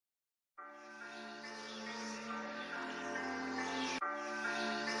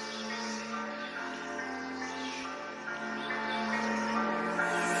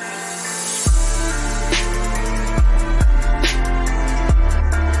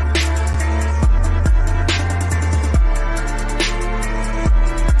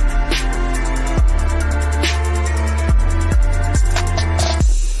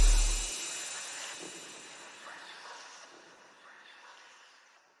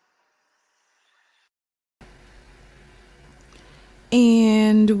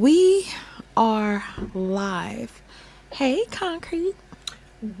And we are live. Hey, Concrete.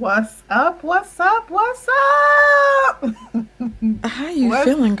 What's up? What's up? What's up? How you What's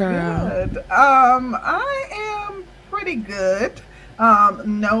feeling, girl? good? I am pretty good.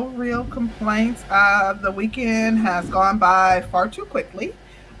 No real complaints. The weekend has gone by far too quickly.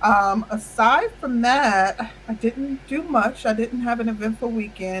 Aside from that, I didn't do much. I didn't have an eventful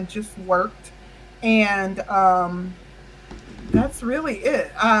weekend. Just worked, and that's really it.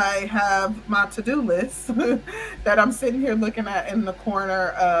 I have my to-do list that I'm sitting here looking at in the corner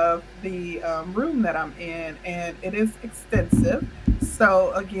of the room that I'm in, and it is extensive.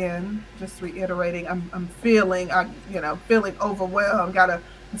 So again, just reiterating, I'm feeling, feeling overwhelmed. Got a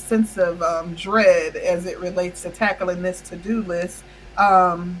sense of dread as it relates to tackling this to-do list.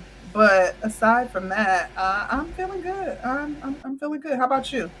 But aside from that, I'm feeling good. I'm feeling good. How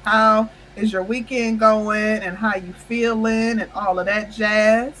about you? How is your weekend going, and how you feeling, and all of that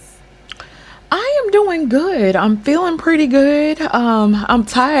jazz? I am doing good. I'm feeling pretty good. I'm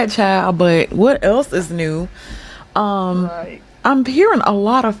tired, child, but what else is new? Um, Right. I'm hearing a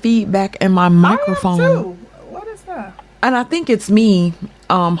lot of feedback in my I am microphone, too. What is that? and I think it's me.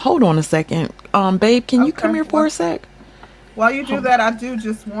 Hold on a second. Babe, can you come Okay. here for a sec? While you do Hold. that, I do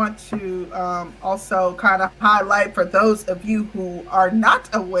just want to also kind of highlight for those of you who are not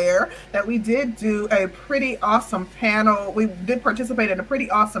aware that we did do a pretty awesome panel. We did participate in a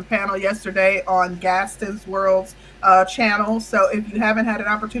pretty awesome panel yesterday on Gaston's World's channel. So if you haven't had an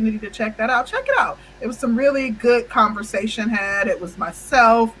opportunity to check that out, check it out. It was some really good conversation had. It was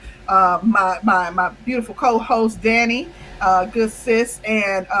myself, my beautiful co-host Danny, good sis,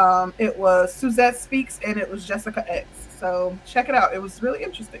 and it was Suzette Speaks, and it was Jessica X. So check it out. It was really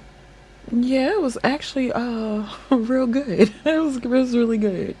interesting. Yeah, it was actually real good. It was really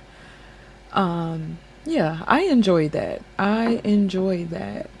good. Yeah, I enjoyed that. I enjoyed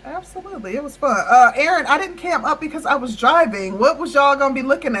that. Absolutely, it was fun. Aaron, I didn't camp up because I was driving. What was y'all gonna be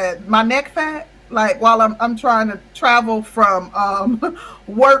looking at? My neck fat? Like while I'm trying to travel from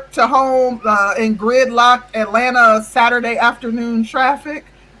work to home in gridlocked Atlanta Saturday afternoon traffic.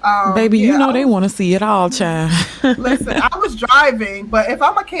 Baby, you Yeah, know I they was. want to see it all, child. Listen, I was driving, but if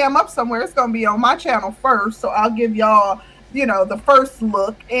I'm gonna cam up somewhere, it's gonna be on my channel first. So I'll give y'all, the first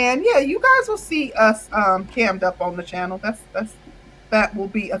look, and yeah, you guys will see us cammed up on the channel. That will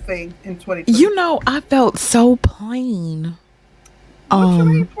be a thing in You 2026. know, I felt so plain. What you Um,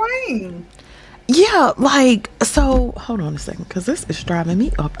 mean playing? yeah, like, so hold on a second, because this is driving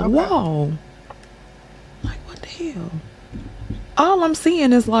me up the Okay. wall. Like, what the hell? All I'm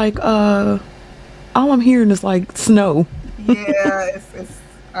seeing is like, all I'm hearing is like snow. Yeah, it's.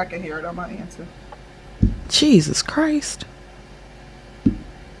 I can hear it on my answer. Jesus Christ.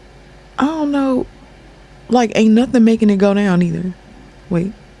 I don't know. Like, ain't nothing making it go down either.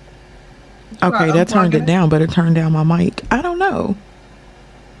 Wait. Try Okay, that turned it unplugging it. down, but it turned down my mic. I don't know.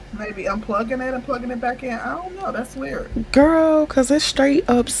 Maybe unplugging it and plugging it back in. I don't know. That's weird. Girl, because it's straight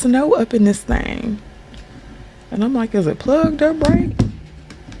up snow up in this thing. And I'm like, is it plugged up right?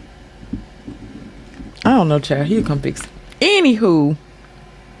 I don't know, child. He'll come fix it. Anywho,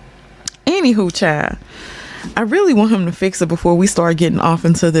 child. I really want him to fix it before we start getting off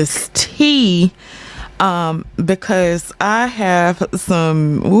into this tea. Because I have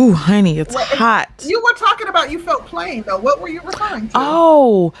some, ooh, honey, it's What hot. you were talking about? You felt plain though. What were you referring to?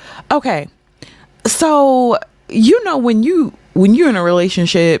 Oh, okay. So, when you're in a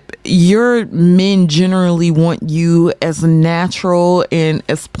relationship, your men generally want you as natural and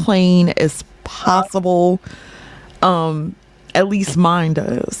as plain as possible. At least mine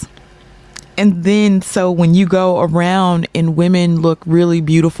does. And then so when you go around and women look really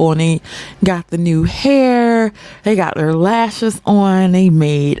beautiful and they got the new hair, they got their lashes on, they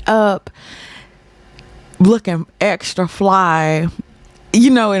made up, looking extra fly,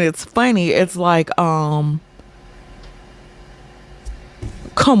 and it's funny. It's like, come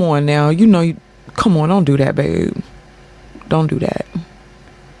on now, come on, don't do that, babe. Don't do that.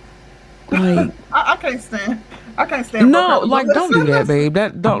 Like, I can't stand. I can't stand broke no, girls. But like, don't do listen, that, listen. babe.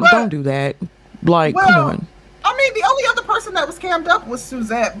 That don't But do that. Like, come well, on. I mean, the only other person that was cammed up was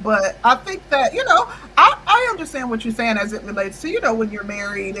Suzette. But I think that I understand what you're saying as it relates to when you're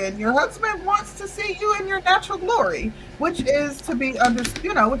married and your husband wants to see you in your natural glory, which is to be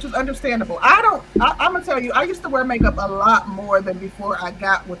which is understandable. I don't. I'm gonna tell you, I used to wear makeup a lot more than before I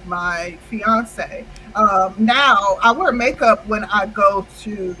got with my fiance. Now I wear makeup when I go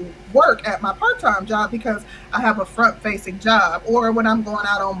to work at my part-time job because I have a front facing job, or when I'm going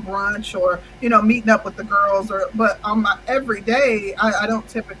out on brunch, or meeting up with the girls. Or but on my every day, I don't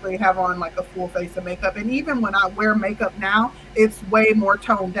typically have on like a full face of makeup. And even when I wear makeup now, it's way more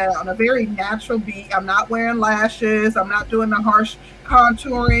toned down, a very natural beat. I'm not wearing lashes, I'm not doing the harsh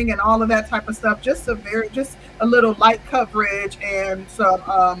contouring and all of that type of stuff. Just a little light coverage and some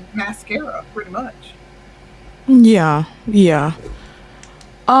mascara, pretty much. Yeah, yeah.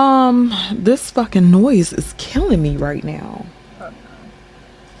 This fucking noise is killing me right now. Uh,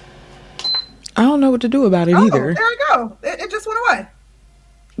 I don't know what to do about it oh, either. there we go. It just went away.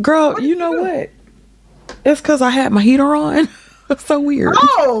 Girl, What you did you know do? what? It's because I had my heater on. It's so weird.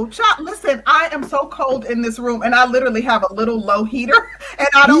 Oh, child, listen, I am so cold in this room, and I literally have a little low heater, and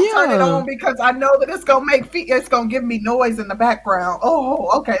I don't turn it Yeah. on because I know that it's gonna give me noise in the background. Oh,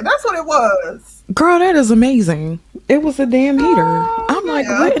 okay, that's what it was. Girl, that is amazing. It was a damn heater. Oh I'm like,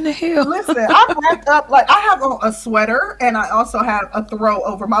 yeah. what in the hell? Listen, I'm wrapped up like I have on a sweater, and I also have a throw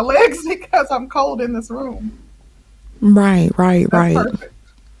over my legs because I'm cold in this room. Right, right, That's right. perfect.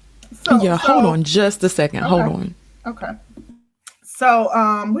 So Yeah, hold so on just a second. Hold okay, on. okay. So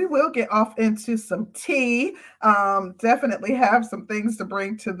we will get off into some tea. Definitely have some things to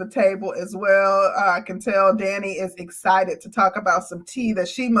bring to the table as well. I can tell Danny is excited to talk about some tea that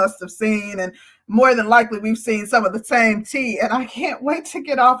she must have seen, and more than likely we've seen some of the same tea. And I can't wait to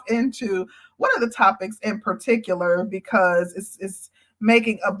get off into one of the topics in particular because it's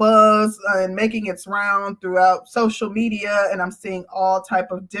making a buzz and making its round throughout social media, and I'm seeing all type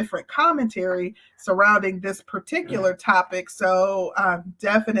of different commentary surrounding this particular topic. So I'm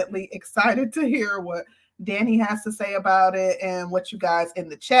definitely excited to hear what Danny has to say about it and what you guys in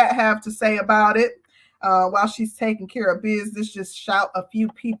the chat have to say about it. While she's taking care of business, just shout a few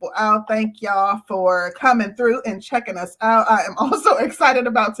people out. Thank y'all for coming through and checking us out. I am also excited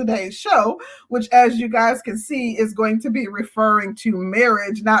about today's show, which, as you guys can see, is going to be referring to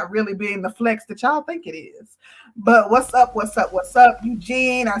marriage not really being the flex that y'all think it is. But what's up? What's up? What's up,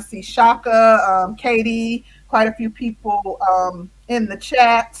 Eugene? I see Shaka, Katie, quite a few people in the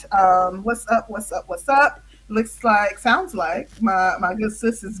chat. What's up? What's up? What's up? Sounds like my good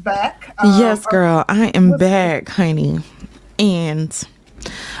sis is back. Yes, girl, I am What's back, honey. And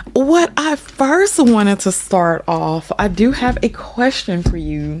what I first wanted to start off, I do have a question for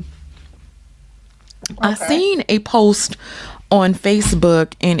you. I okay? seen a post on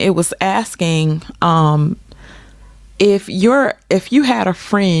Facebook and it was asking if you had a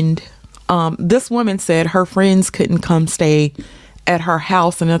friend. This woman said her friends couldn't come stay at her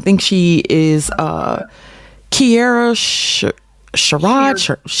house, and I think she is Kiera Sherrod,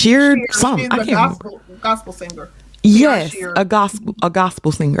 Sheer, Sheared, Sheer. some She's I a can't remember. gospel singer. Kiara Yes, Shear. a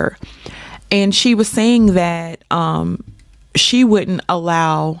gospel singer, and she was saying that she wouldn't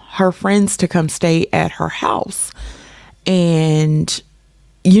allow her friends to come stay at her house, and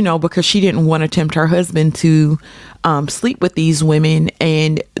because she didn't want to tempt her husband to sleep with these women.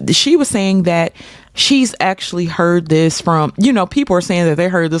 And she was saying that she's actually heard this from, people are saying that they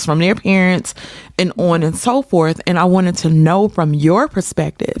heard this from their parents and on and so forth. And I wanted to know from your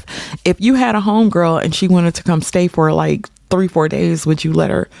perspective, if you had a homegirl and she wanted to come stay for like 3-4 days, would you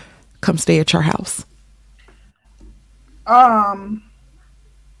let her come stay at your house? Um,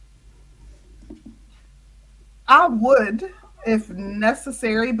 I would if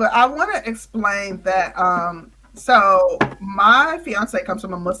necessary, but I want to explain that. So my fiance comes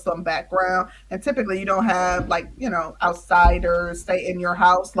from a Muslim background, and typically you don't have like outsiders stay in your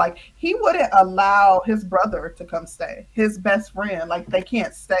house. Like he wouldn't allow his brother to come stay, his best friend. Like they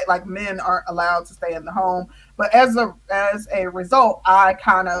can't stay. Like men aren't allowed to stay in the home. But as a result, I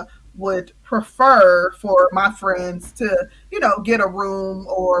kind of would prefer for my friends to get a room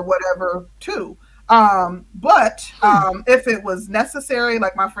or whatever too. But if it was necessary,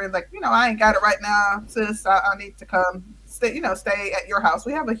 like my friends, like I ain't got it right now, sis. I need to come stay. Stay at your house.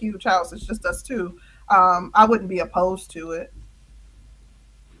 We have a huge house. It's just us two. I wouldn't be opposed to it.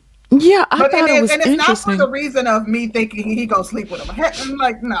 Yeah, I But thought it was it's not for the interesting. reason of me thinking he gonna sleep with him. I'm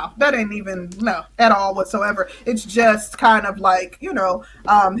like, no, that ain't even no at all whatsoever. It's just kind of like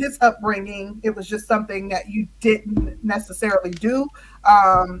his upbringing. It was just something that you didn't necessarily do,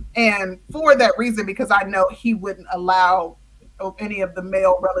 and for that reason, because I know he wouldn't allow any of the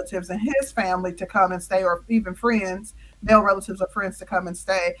male relatives in his family to come and stay, or even friends, male relatives or friends to come and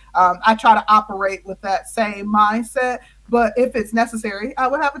stay. I try to operate with that same mindset. But if it's necessary, I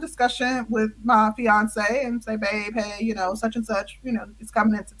would have a discussion with my fiance and say, babe, hey, such and such, it's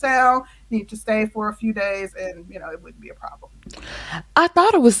coming into town, need to stay for a few days, and it wouldn't be a problem. I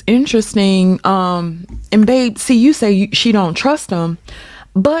thought it was interesting. And babe, see, you say she don't trust him,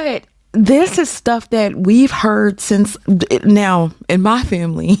 but this is stuff that we've heard since now in my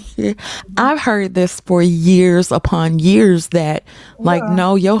family. I've heard this for years upon years that like, Yeah.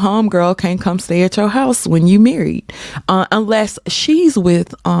 no, your homegirl can't come stay at your house when you married, unless she's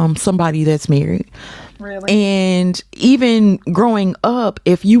with somebody that's married. Really? And even growing up,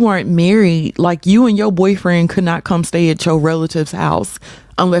 if you weren't married, like you and your boyfriend could not come stay at your relative's house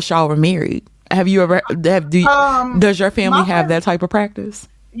unless y'all were married. Have you ever does your family My have fam- that type of practice?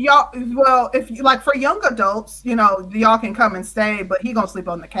 Y'all, well, if you like for young adults, y'all can come and stay, but he gonna sleep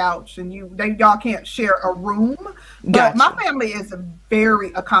on the couch, and y'all can't share a room. But my Gotcha. family is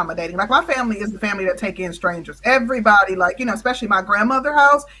very accommodating. Like my family is the family that take in strangers. Everybody, like especially my grandmother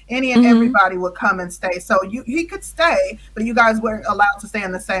house, any and Hmm. everybody would come and stay. So he could stay, but you guys weren't allowed to stay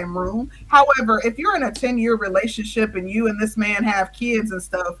in the same room. However, if you're in a 10-year relationship and you and this man have kids and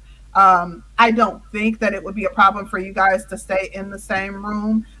stuff, I don't think that it would be a problem for you guys to stay in the same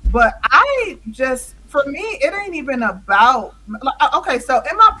room. But for me, it ain't even about, okay, so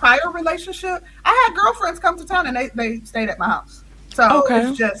in my prior relationship, I had girlfriends come to town and they stayed at my house. So Okay.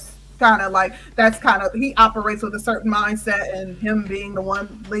 it's just kind of like, that's kind of, he operates with a certain mindset, and him being the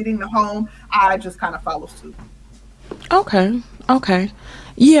one leading the home, I just kind of follow suit. Okay. Okay.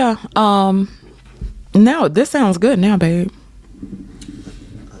 Yeah. Now this sounds good now, babe.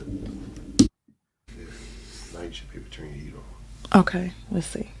 Now you should be able to turn your heat on. Okay. Let's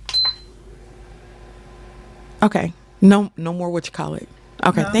see. Okay. No, no more what you call it.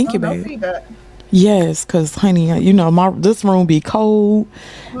 Okay. No, Thank no, you, no babe. feedback. Yes, cause honey, my this room be cold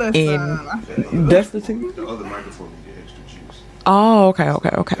Listen, and I feel you. destitute. The other microphone needed extra juice. Oh, okay, okay,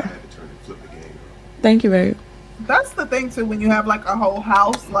 I okay. had to turn and flip the game on. Thank you, babe. That's the thing too. When you have like a whole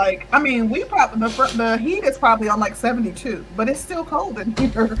house, like I mean, we probably the heat is probably on like 72, but it's still cold in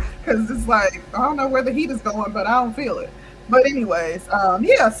here because it's like I don't know where the heat is going, but I don't feel it. But anyways,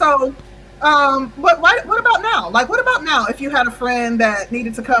 yeah. So, what about now? Like, what about now? If you had a friend that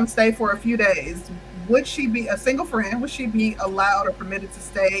needed to come stay for a few days, would she be a single friend? Would she be allowed or permitted to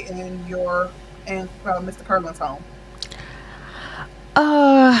stay in Mr. Curlin's home?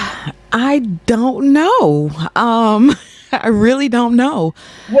 I don't know. I really don't know.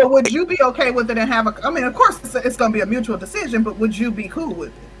 Well, would you be okay with it and have a? I mean, of course, it's going to be a mutual decision, but would you be cool with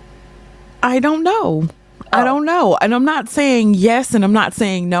it? I don't know. I Oh, don't know. And I'm not saying yes and I'm not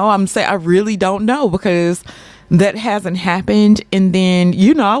saying no. I'm saying I really don't know because that hasn't happened. And then,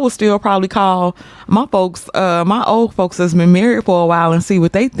 I will still probably call my folks, my old folks that's been married for a while and see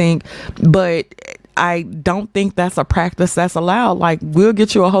what they think. But I don't think that's a practice that's allowed. Like, we'll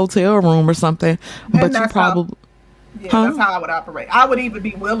get you a hotel room or something, and but you that's how. probably, Yeah, that's huh? how I would operate. I would even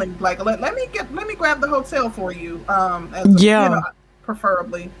be willing, like, let me grab the hotel for you, Yeah.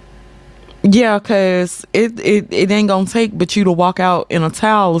 preferably. Yeah, cause it ain't gonna take but you to walk out in a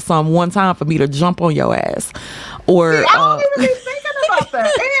towel or something one time for me to jump on your ass, See, or I don't even be thinking about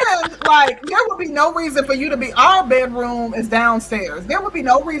that. And like, there would be no reason for you to be. Our bedroom is downstairs. There would be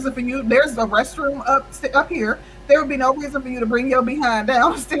no reason for you. There's a restroom up here. There would be no reason for you to bring your behind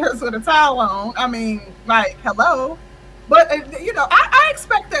downstairs with a towel on. I mean, like, hello. But I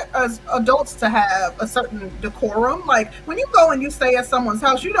expect that as adults to have a certain decorum. Like when you go and you stay at someone's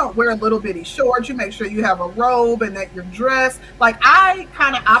house, you don't wear little bitty shorts. You make sure you have a robe and that you're dressed. Like I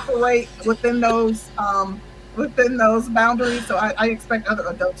kind of operate within those boundaries. So I expect other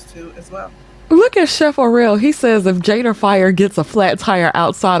adults to as well. look at Chef Orel. He says if Jada Fire gets a flat tire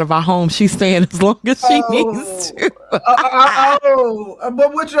outside of our home, she's staying as long as she needs Oh, to.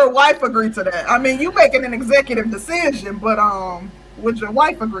 but would your wife agree to that? I mean, you making an executive decision, but would your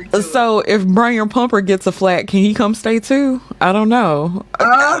wife agree to it? So if Brian Pumper gets a flat, can he come stay too? I don't know.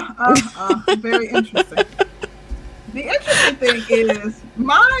 Very interesting. The interesting thing is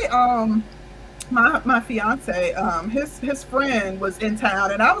my fiance, his friend was in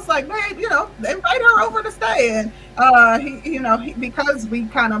town, and I was like, babe, invite her over to stay. And because we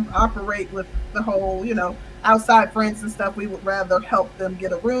kind of operate with the whole, outside friends and stuff, we would rather help them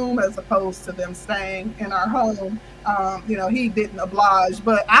get a room as opposed to them staying in our home. He didn't oblige,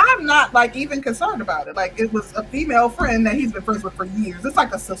 but I'm not like even concerned about it. Like it was a female friend that he's been friends with for years. It's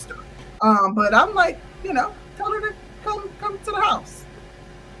like a sister. But I'm like, tell her to come to the house.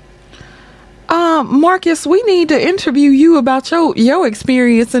 Marcus, we need to interview you about your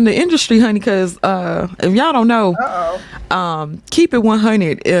experience in the industry, honey. Because if y'all don't know, Uh oh. Keep It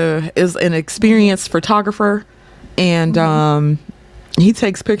 100 is an experienced photographer, and he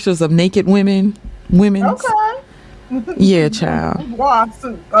takes pictures of naked women's. Okay. Yeah, child.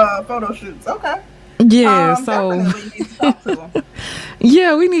 Photo shoots. Okay. Yeah, so Definitely need to talk to him.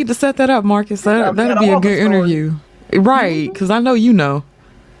 yeah, we need to set that up, Marcus. Yeah, That'll get be a all the good stories. interview, right? Because I know you know.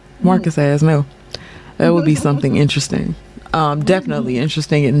 Marcus has no. That would be something interesting. Definitely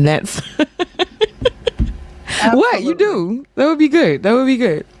interesting, and that's what you do. That would be good. That would be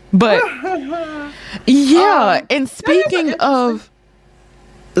good. But yeah, and speaking of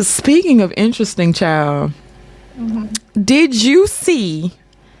interesting, child, did you see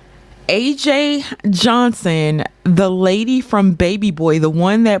AJ Johnson, the lady from Baby Boy, the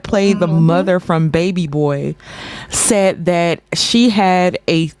one that played the mother from Baby Boy, said that she had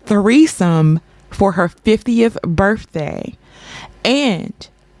a threesome for her 50th birthday. And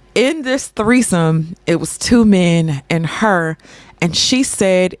in this threesome, it was 2 men and her. And she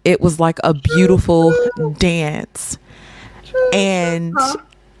said it was like a beautiful dance. And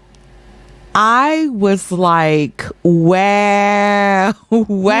I was like, wow,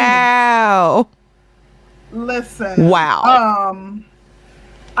 wow. Listen. Wow.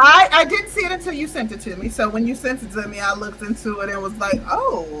 I didn't see it until you sent it to me. So when you sent it to me, I looked into it and was like,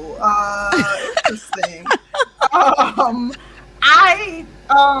 oh, interesting. I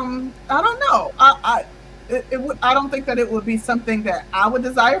don't know. I don't think that it would be something that I would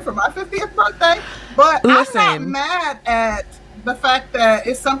desire for my 50th birthday, but listen, I'm not mad at the fact that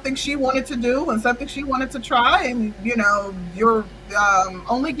it's something she wanted to do and something she wanted to try, and you know, you're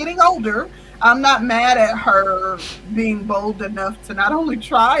only getting older. I'm not mad at her being bold enough to not only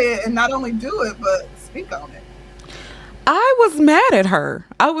try it and not only do it, but speak on it. I was mad at her.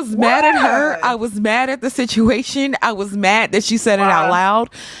 I was mad at her. I was mad at the situation. I was mad that she said it out loud.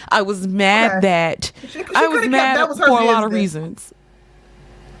 I was mad that I was mad for a lot of reasons.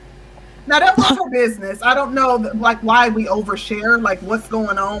 Now that was her business. I don't know like why we overshare, like what's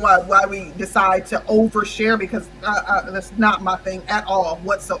going on, why we decide to overshare, because that's not my thing at all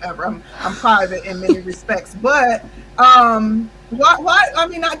whatsoever. I'm private in many respects, but why? I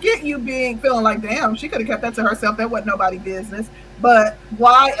mean, I get you feeling like, damn, she could have kept that to herself. That wasn't nobody's business. But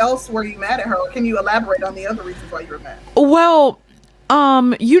why else were you mad at her? Or can you elaborate on the other reasons why you were mad? Well,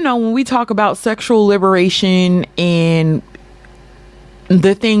 you know, when we talk about sexual liberation and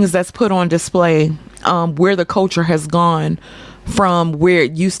the things that's put on display, where the culture has gone from where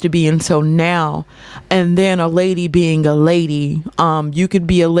it used to be until now, and then a lady being a lady, you could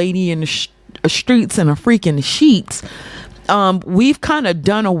be a lady in the streets and a freak in the sheets. We've kind of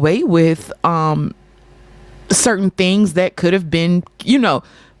done away with certain things that could have been, you know,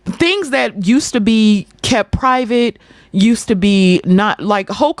 things that used to be kept private, used to be not, like,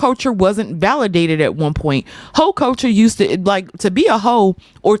 hoe culture wasn't validated at one point. Hoe culture used to, like, to be a hoe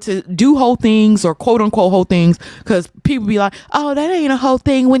or to do hoe things or quote unquote hoe things, because people be like, oh, that ain't a hoe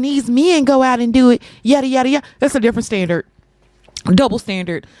thing when these men go out and do it, yada yada yada. That's a different standard, double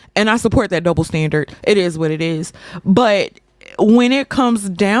standard, and I support that double standard. It is what it is. But when it comes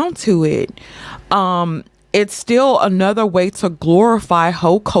down to it, it's still another way to glorify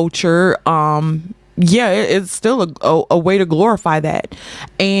hoe culture. It's still a way to glorify that,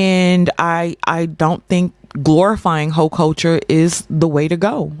 and I don't think glorifying hoe culture is the way to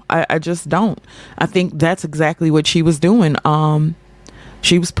go. I just don't. I think that's exactly what she was doing.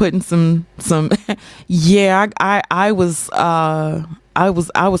 She was putting some yeah, I was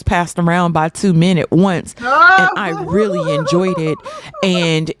passed around by 2 men at once, and I really enjoyed it,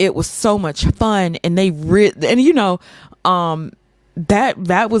 and it was so much fun, and and you know,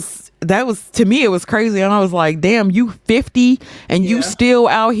 that was to me, it was crazy, and I was like, damn, you 50 and you still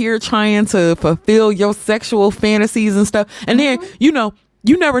out here trying to fulfill your sexual fantasies and stuff, and then you know,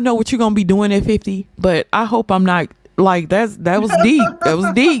 you never know what you're gonna be doing at 50, but I hope I'm not like that was deep. That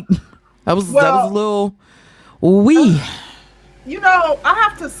was deep. That was a little wee. You know, I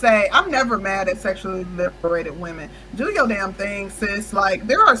have to say, I'm never mad at sexually liberated women. Do your damn thing, sis. Like,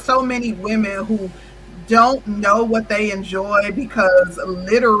 there are so many women who don't know what they enjoy because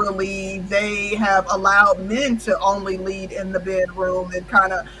literally they have allowed men to only lead in the bedroom, and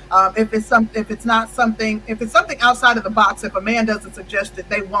kind of if it's something outside of the box, if a man doesn't suggest it,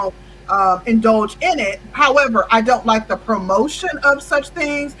 they won't indulge in it. However, I don't like the promotion of such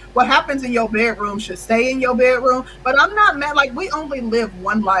things. What happens in your bedroom should stay in your bedroom. But I'm not mad. Like, we only live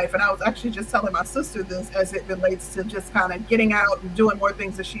one life, and I was actually just telling my sister this as it relates to just kind of getting out and doing more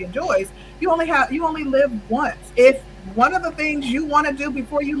things that she enjoys. You only live once. If one of the things you want to do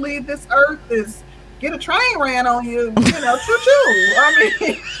before you leave this earth is get a train ran on you, you know, choo choo. I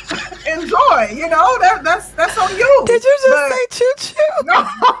mean, enjoy. You know, that's on you. Did you just say choo choo? No,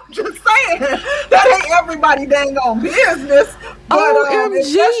 I'm just saying that ain't everybody dang on business. But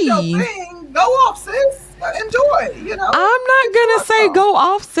if that's your thing, go off, sis. Enjoy. You know, I'm not gonna say go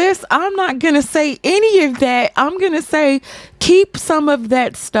off, sis. I'm not gonna say any of that. I'm gonna say keep some of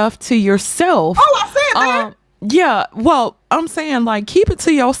that stuff to yourself. Oh, I said that. Yeah, well, I'm saying like keep it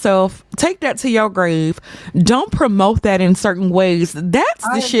to yourself. Take that to your grave. Don't promote that in certain ways. That's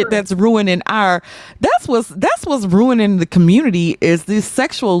the I shit agree. that's ruining our that's what's ruining the community is this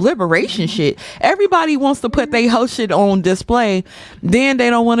sexual liberation Hmm. shit. Everybody wants to put their whole shit on display. Then they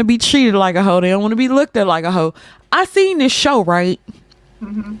don't want to be treated like a hoe. They don't want to be looked at like a hoe. I seen this show, right?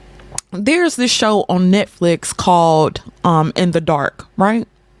 Hmm. There's this show on Netflix called In the Dark, right?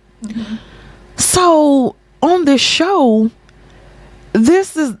 Hmm. So on this show,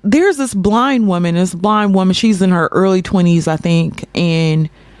 there's this blind woman. This blind woman, she's in her early 20s, I think, and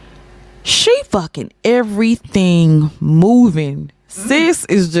she fucking everything moving. Sis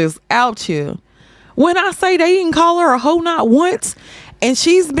is just out here. When I say they didn't call her a hoe not once, and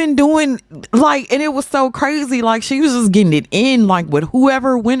she's been doing like, and it was so crazy. Like she was just getting it in, like with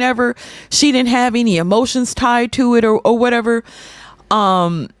whoever, whenever. She didn't have any emotions tied to it or whatever.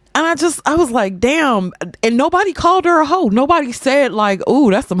 And I was like, damn. And nobody called her a hoe. Nobody said like, ooh,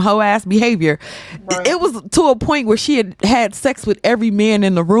 that's some hoe ass behavior. Right. It was to a point where she had sex with every man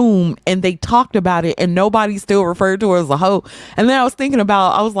in the room and they talked about it and nobody still referred to her as a hoe. And then I was thinking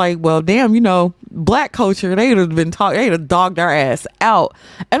about, I was like, well, damn, black culture, they'd have dogged our ass out.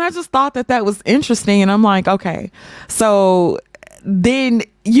 And I just thought that was interesting. And I'm like, okay, so then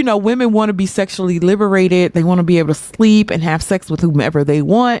women want to be sexually liberated. They want to be able to sleep and have sex with whomever they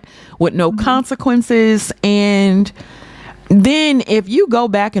want with no consequences. And then if you go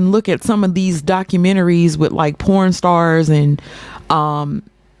back and look at some of these documentaries with like porn stars and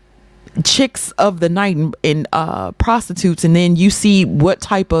chicks of the night and prostitutes, and then you see what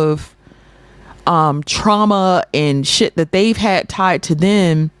type of trauma and shit that they've had tied to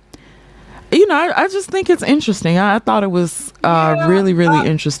them, I just think it's interesting. I thought it was Yeah. really, really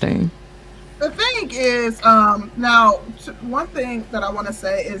interesting. The thing is, one thing that I want to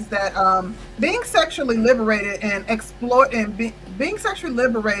say is that being sexually liberated and being sexually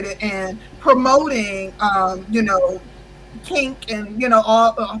liberated and promoting, kink and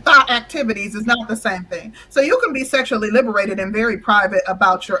all thought activities is not the same thing. So you can be sexually liberated and very private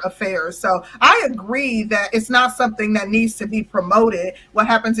about your affairs. So I agree that it's not something that needs to be promoted. What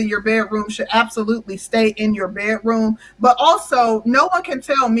happens in your bedroom should absolutely stay in your bedroom, but also no one can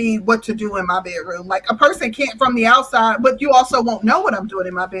tell me what to do in my bedroom. Like a person can't from the outside, but you also won't know what I'm doing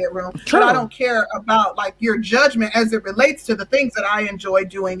in my bedroom. But I True. don't care about like your judgment as it relates to the things that I enjoy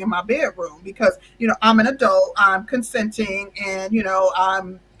doing in my bedroom, because I'm an adult, I'm consenting, and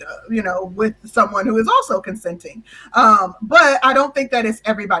I'm with someone who is also consenting. But I don't think that it's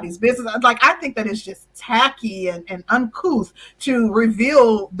everybody's business. Like I think that it's just tacky and uncouth to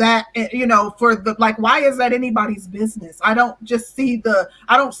reveal that, for the like, why is that anybody's business? I don't see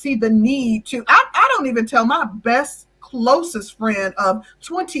the need to. I don't even tell my best closest friend of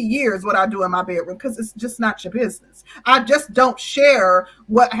 20 years what I do in my bedroom, because it's just not your business. I just don't share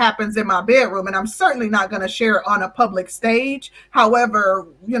what happens in my bedroom, and I'm certainly not going to share it on a public stage. However,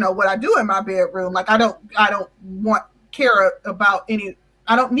 what I do in my bedroom, like I don't want care about any.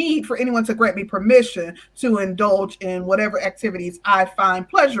 I don't need for anyone to grant me permission to indulge in whatever activities I find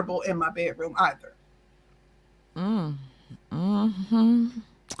pleasurable in my bedroom either. Hmm.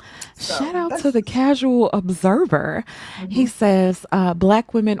 Shout So out to that's. the Casual Observer. He Mhm. says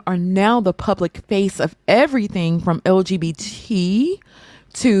black women are now the public face of everything from LGBT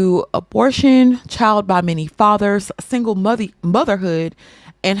to abortion, child by many fathers, motherhood,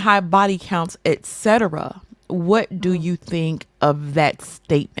 and high body counts, etc. What do you think of that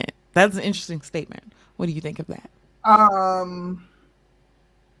statement? That's an interesting statement. What do you think of that? Um,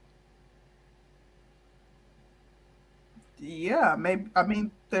 yeah, maybe. I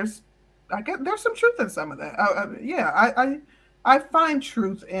mean, I get there's some truth in some of that. Yeah, I find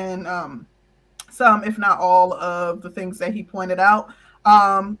truth in some, if not all, of the things that he pointed out.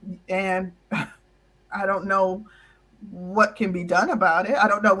 And I don't know what can be done about it. I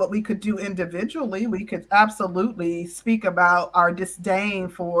don't know what we could do individually. We could absolutely speak about our disdain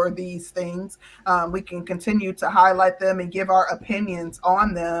for these things. We can continue to highlight them and give our opinions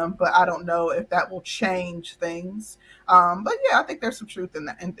on them, but I don't know if that will change things. But yeah, I think there's some truth in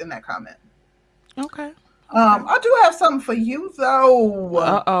in that comment. Okay. Okay. I do have something for you though.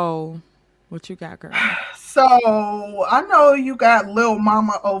 Uh-oh. What you got, girl? So I know you got Lil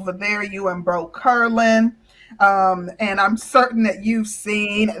Mama over there, you and Bro Curlin. And I'm certain that you've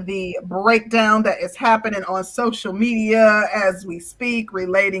seen the breakdown that is happening on social media as we speak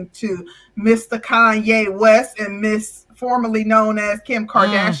relating to Mr. Kanye West and Miss formerly known as Kim Mm,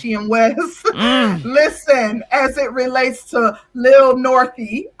 Kardashian West. mm. Listen, as it relates to Lil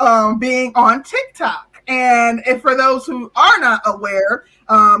Northy being on TikTok. And if for those who are not aware,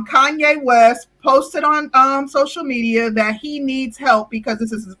 Kanye West posted on social media that he needs help because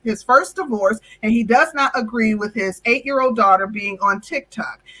this is his first divorce and he does not agree with his 8-year-old daughter being on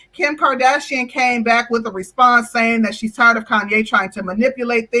TikTok. Kim Kardashian came back with a response saying that she's tired of Kanye trying to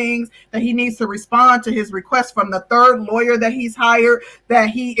manipulate things, that he needs to respond to his request from the third lawyer that he's hired, that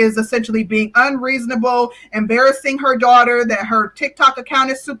he is essentially being unreasonable, embarrassing her daughter, that her TikTok account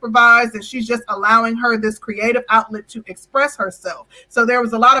is supervised, and she's just allowing her this creative outlet to express herself. So there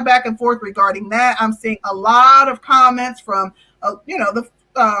was a lot of back and forth regarding that. I'm seeing a lot of comments from,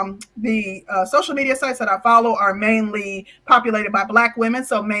 the social media sites that I follow are mainly populated by Black women,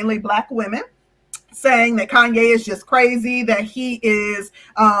 so mainly Black women, saying that Kanye is just crazy, that he is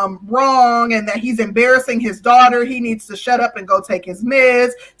wrong, and that he's embarrassing his daughter. He needs to shut up and go take his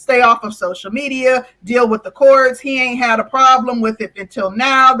meds, stay off of social media, deal with the courts. He ain't had a problem with it until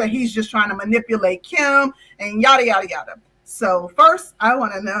now, that he's just trying to manipulate Kim, and yada, yada, yada. So first, I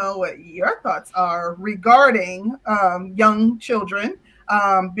want to know what your thoughts are regarding young children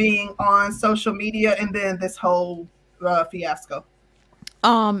being on social media and then this whole fiasco.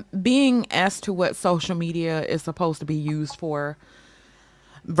 Being as to what social media is supposed to be used for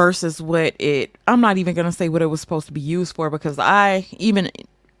versus I'm not even going to say what it was supposed to be used for, because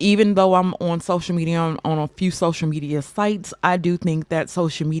even though I'm on social media, on a few social media sites, I do think that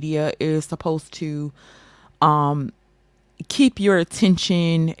social media is supposed to keep your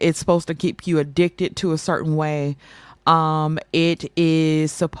attention. It's supposed to keep you addicted to a certain way. It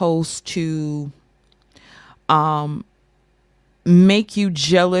is supposed to make you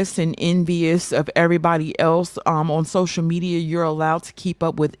jealous and envious of everybody else. On social media, you're allowed to keep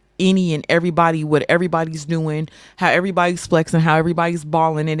up with any and everybody, what everybody's doing, how everybody's flexing, how everybody's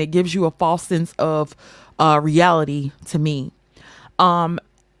balling, and it gives you a false sense of reality to me. And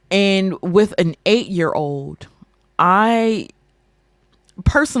with an 8-year-old, I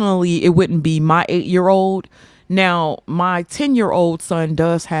personally, it wouldn't be my 8-year-old. Now, my 10-year-old son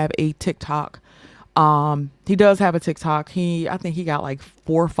does have a TikTok. He does have a TikTok. I think he got like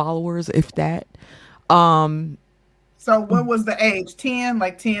 4 followers, if that. So what was the age? 10?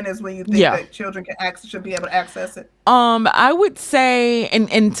 Like 10 is when you think that children should be able to access it? I would say,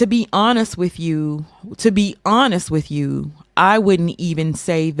 and to be honest with you, I wouldn't even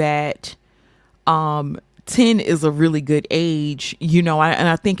say that 10 is a really good age,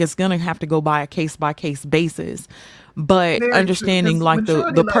 I think it's going to have to go by a case basis. But very understanding true, like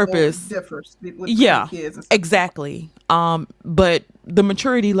the purpose differs with kids and exactly. But the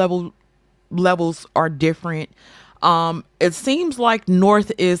maturity levels are different. It seems like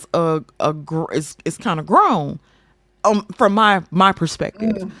North is is kind of grown. From my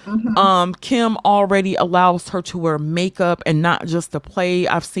perspective. Mm-hmm. Kim already allows her to wear makeup and not just to play.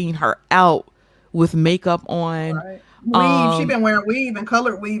 I've seen her out with makeup on. Right. Weave. She's been wearing weave and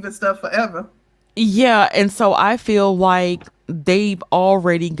colored weave and stuff forever. Yeah, and so I feel like they've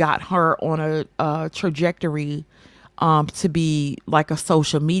already got her on a trajectory to be like a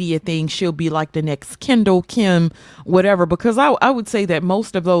social media thing. She'll be like the next Kendall, Kim, whatever, because I would say that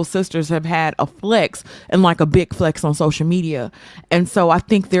most of those sisters have had a flex and like a big flex on social media. And so I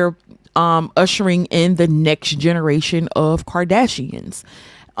think they're ushering in the next generation of Kardashians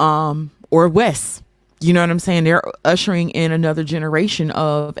or West. You know what I'm saying? They're ushering in another generation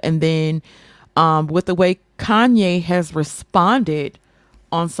of, and then with the way Kanye has responded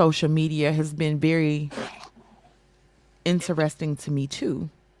on social media has been very interesting to me too.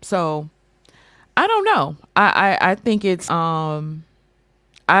 So I don't know. I think it's a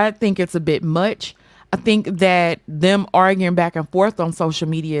bit much. I think that them arguing back and forth on social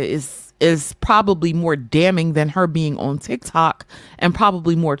media is probably more damning than her being on TikTok, and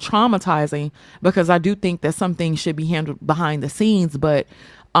probably more traumatizing, because I do think that some things should be handled behind the scenes. But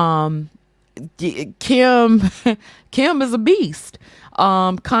Kim is a beast.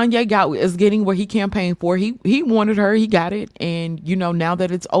 Kanye is getting what he campaigned for. He wanted her, he got it, and now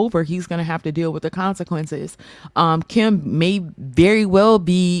that it's over, he's gonna have to deal with the consequences. Kim may very well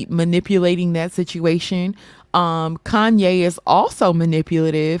be manipulating that situation. Kanye is also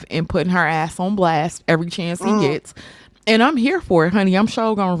manipulative and putting her ass on blast every chance he gets, and I'm here for it, honey. I'm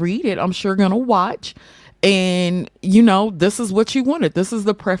sure gonna read it. I'm sure gonna watch. And this is what you wanted. This is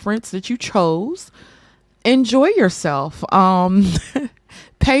the preference that you chose. Enjoy yourself.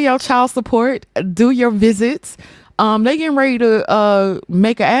 Pay your child support. Do your visits. They getting ready to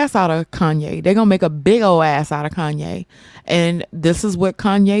make an ass out of Kanye. They're gonna make a big old ass out of Kanye. And this is what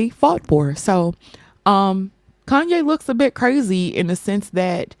Kanye fought for. So Kanye looks a bit crazy in the sense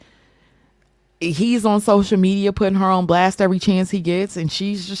that he's on social media putting her on blast every chance he gets, and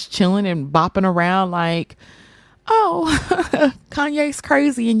she's just chilling and bopping around like Oh, Kanye's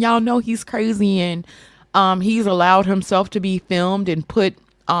crazy, and y'all know he's crazy, and he's allowed himself to be filmed and put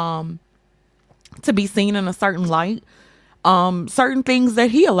to be seen in a certain light. Certain things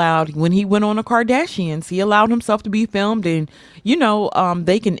that he allowed when he went on the Kardashians, he allowed himself to be filmed, and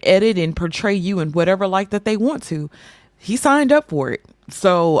they can edit and portray you in whatever light that they want to. He signed up for it.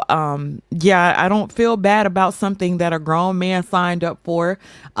 So yeah, I don't feel bad about something that a grown man signed up for.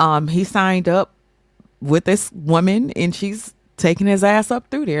 He signed up with this woman, and she's taking his ass up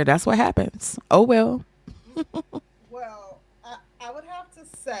through there. That's what happens. Oh well. Well, I would have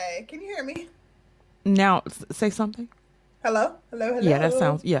to say, can you hear me? Now say something. Hello? Hello? Yeah, that Hello?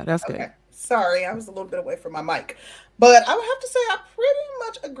 sounds. Yeah, that's good. Okay. Sorry, I was a little bit away from my mic. But I would have to say I pretty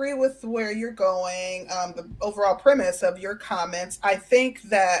much agree with where you're going, the overall premise of your comments. I think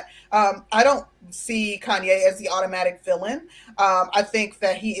that I don't see Kanye as the automatic villain. I think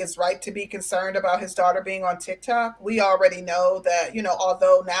that he is right to be concerned about his daughter being on TikTok. We already know that,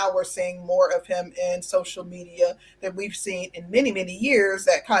 although now we're seeing more of him in social media than we've seen in many, many years,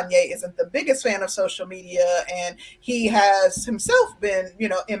 that Kanye isn't the biggest fan of social media, and he has himself been,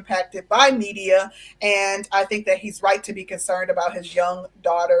 impacted by media. And I think that he's right to be concerned about his young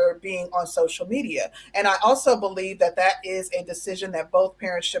daughter being on social media. And I also believe that that is a decision that both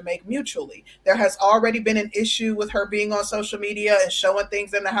parents should make mutually. There has already been an issue with her being on social media and showing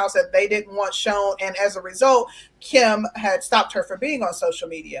things in the house that they didn't want shown. And as a result, Kim had stopped her from being on social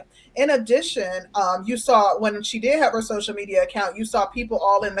media. In addition, you saw when she did have her social media account, you saw people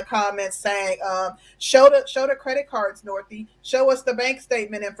all in the comments saying, show the credit cards, Northy, show us the bank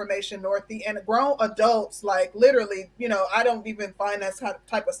statement information, Northy. And grown adults, like literally, I don't even find that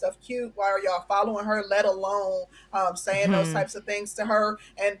type of stuff cute. Why are y'all following her, let alone saying those Hmm. types of things to her?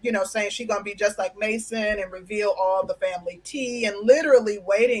 And, saying she's going to be just like Mason and reveal all the family tea, and literally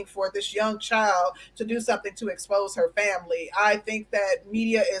waiting for this young child to do something to expose her family. I think that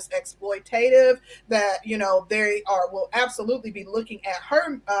media is exploitative, that, they will absolutely be looking at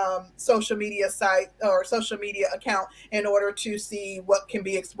her social media site or social media account in order to see what can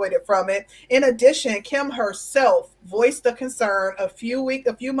be exploited from it. In addition, Kim herself voiced the concern a few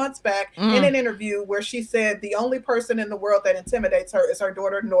months back in Mm. an interview where she said the only person in the world that intimidates her is her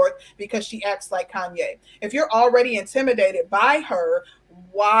daughter North, because she acts like Kanye. If you're already intimidated by her,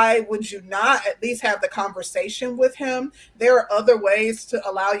 why would you not at least have the conversation with him? There are other ways to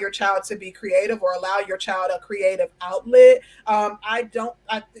allow your child to be creative or allow your child a creative outlet. I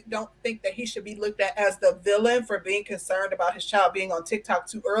don't think that he should be looked at as the villain for being concerned about his child being on TikTok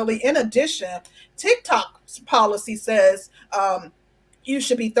too early. In addition, TikTok's policy says you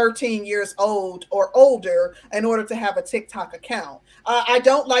should be 13 years old or older in order to have a TikTok account. I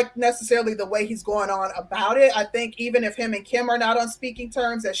don't like necessarily the way he's going on about it. I think even if him and Kim are not on speaking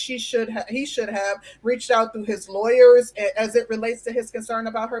terms, that he should have reached out through his lawyers as it relates to his concern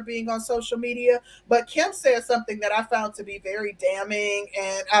about her being on social media. But Kim said something that I found to be very damning,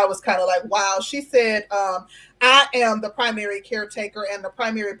 and I was kind of like, wow. She said, I am the primary caretaker and the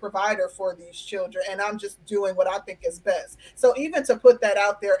primary provider for these children, and I'm just doing what I think is best. So even to put that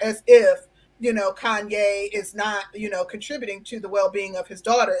out there as if, Kanye is not, contributing to the well-being of his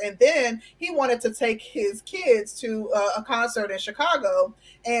daughter. And then he wanted to take his kids to a concert in Chicago,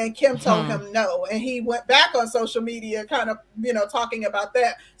 and Kim told Hmm. him no. And he went back on social media kind of, talking about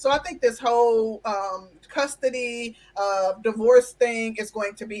that. So I think this whole custody divorce thing is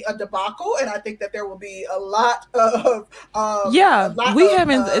going to be a debacle. And I think that there will be a Yeah, lot we of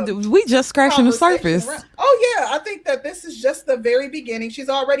haven't. We just scratching the conversation surface. around. Oh yeah, I think that this is just the very beginning. She's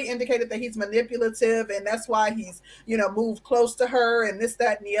already indicated that he's manipulative, and that's why he's moved close to her and this,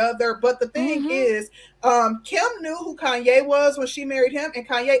 that, and the other. But the thing Hmm. is, Kim knew who Kanye was when she married him, and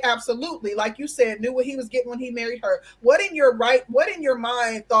Kanye absolutely, like you said, knew what he was getting when he married her. What in your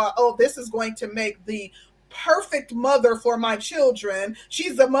mind thought, oh, this is going to make the perfect mother for my children.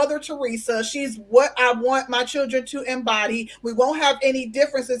 She's the Mother Teresa. She's what I want my children to embody. We won't have any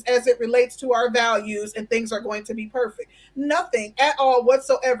differences as it relates to our values, and things are going to be perfect. Nothing at all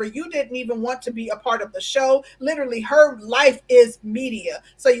whatsoever. You didn't even want to be a part of the show. Literally, her life is media.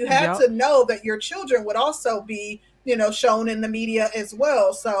 So you had Yep. to know that your children would also be, shown in the media as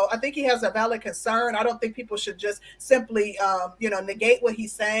well. So I think he has a valid concern. I don't think people should just simply, negate what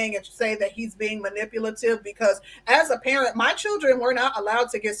he's saying and say that he's being manipulative, because as a parent, my children were not allowed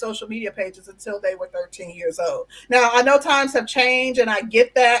to get social media pages until they were 13 years old. Now, I know times have changed, and I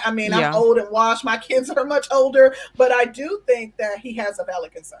get that. I mean, I'm Yeah. old and washed. My kids are much older, but I do think that he has a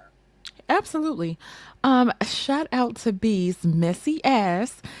valid concern. Absolutely. Shout out to B's messy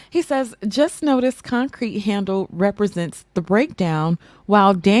ass. He says, just notice Concrete Handle represents the breakdown,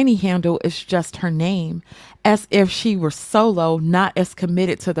 while Danny Handle is just her name, as if she were solo, not as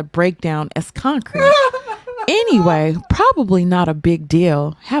committed to the breakdown as Concrete. Anyway, probably not a big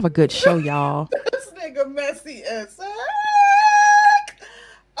deal. Have a good show, y'all. This nigga messy as heck.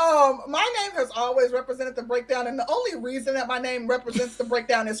 My name has always represented the breakdown, and the only reason that my name represents the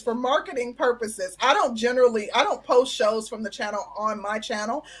breakdown is for marketing purposes. I don't post shows from the channel on my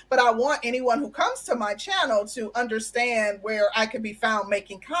channel, but I want anyone who comes to my channel to understand where I can be found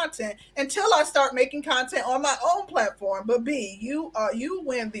making content until I start making content on my own platform. But B, you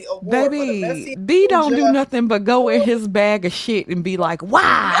win the award for the Baby, messy B don't do ninja. nothing but go in his bag of shit and be like,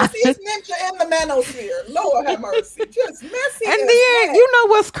 wow. Messiest ninja in the manosphere. Lord have mercy. Just messy And as then, heck. you know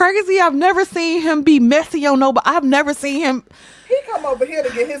what's crazy? I've never seen him be messy on nobody. I've never seen him. He come over here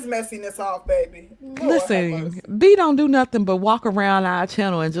to get his messiness off, baby. Lord have Listen, mercy. B don't do nothing but walk around our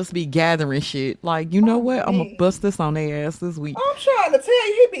channel and just be gathering shit. Like, you know what? I'm going to B. bust this on their ass this week. I'm trying to tell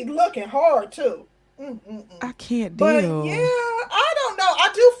you, he be looking hard too. I can't But deal. yeah, I don't know.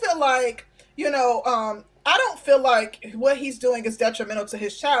 I do feel like, I don't feel like what he's doing is detrimental to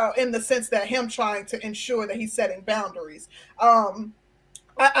his child in the sense that him trying to ensure that he's setting boundaries.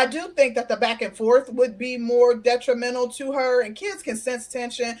 I do think that the back and forth would be more detrimental to her, and kids can sense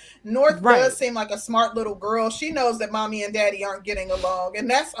tension. North Right. does seem like a smart little girl. She knows that mommy and daddy aren't getting along, and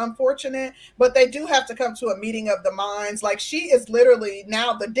that's unfortunate, but they do have to come to a meeting of the minds. Like, she is literally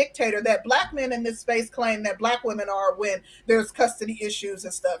now the dictator that black men in this space claim that black women are when there's custody issues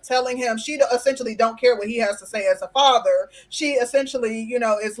and stuff, telling him essentially don't care what he has to say as a father. She essentially,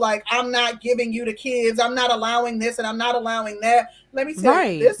 is like, I'm not giving you the kids. I'm not allowing this and I'm not allowing that. Let me tell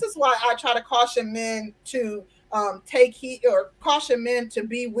you, this is why I try to caution men to take heed, or caution men to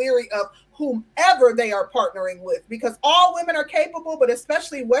be wary of whomever they are partnering with, because all women are capable, but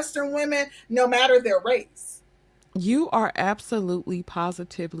especially Western women, no matter their race. You are absolutely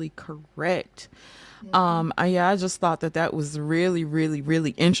positively correct. I just thought that was really, really,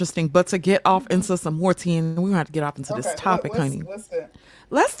 really interesting. But to get off into some more tea, and we have to get off into this topic, honey.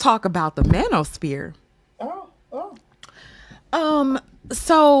 Let's talk about the manosphere. Oh.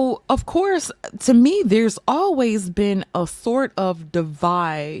 So of course, to me, there's always been a sort of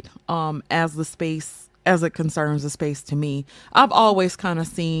divide, as it concerns the space. To me, I've always kind of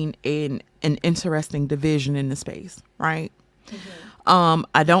seen an interesting division in the space, right?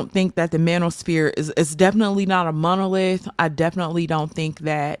 I don't think that the manosphere is definitely not a monolith. I definitely don't think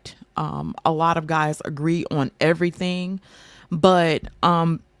that a lot of guys agree on everything, but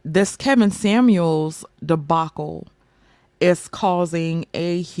this Kevin Samuels debacle is causing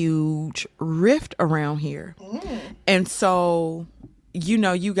a huge rift around here. And so,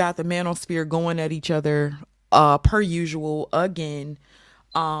 you got the manosphere going at each other per usual again.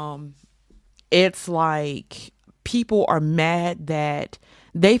 It's like people are mad that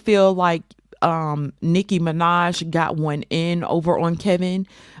they feel like Nicki Minaj got one in over on Kevin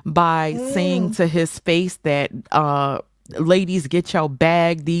by saying to his face that ladies, get your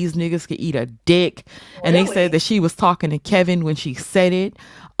bag, these niggas could eat a dick. And they said that she was talking to Kevin when she said it.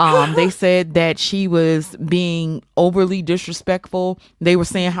 They said that she was being overly disrespectful. They were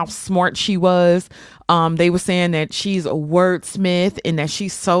saying how smart she was. They were saying that she's a wordsmith and that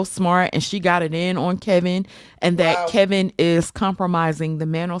she's so smart and she got it in on Kevin, and that Kevin is compromising the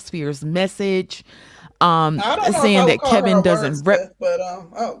manosphere's message. Saying that Kevin doesn't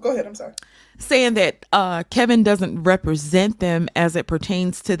go ahead, I'm sorry. Saying that Kevin doesn't represent them as it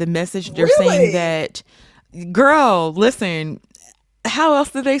pertains to the message. They're saying that, girl, listen, how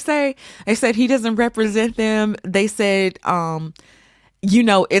else did they say? They said he doesn't represent them. They said,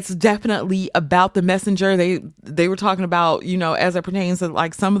 it's definitely about the messenger. They were talking about, as it pertains to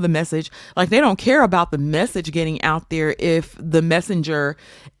like some of the message, like they don't care about the message getting out there if the messenger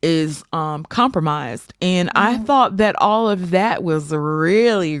is compromised. And I thought that all of that was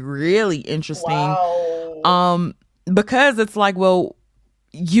really, really interesting. Wow. Because it's like, well,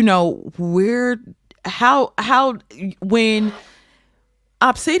 when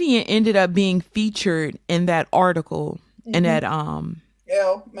Obsidian ended up being featured in that article, in that Elle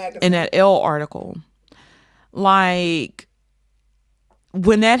magazine, in that Elle article, like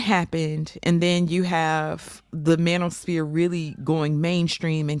when that happened, and then you have the manosphere really going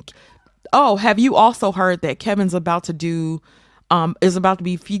mainstream, and have you also heard that Kevin's about to is about to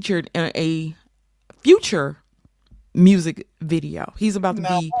be featured in a future music video? He's about to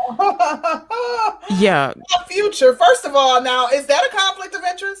be future. First of all, now is that a conflict of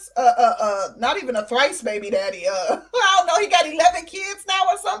interest? Not even a thrice baby daddy. I don't know, he got 11 kids now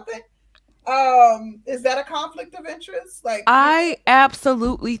or something. Is that a conflict of interest? Like, I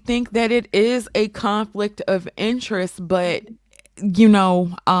absolutely think that it is a conflict of interest, but you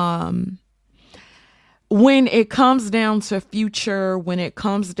know, when it comes down to Future, when it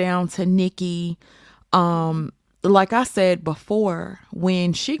comes down to Nicki, um, like I said before,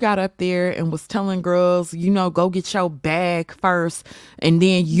 when she got up there and was telling girls, go get your bag first and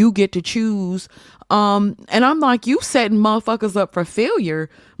then you get to choose. And I'm like, you setting motherfuckers up for failure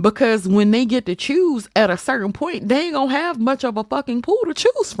because when they get to choose at a certain point, they ain't gonna have much of a fucking pool to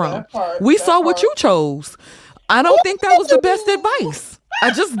choose from. that part, We that saw what part. you chose. I don't think that was the best advice.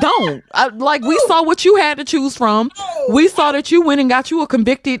 I just don't. We saw what you had to choose from. We Oh, saw that you went and got you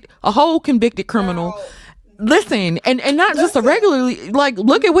a whole convicted criminal. now, Listen, and not just a listen. regularly, like,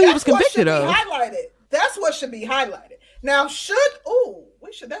 look at what he was That's what should convicted be of. highlighted. That's what should be highlighted. Now,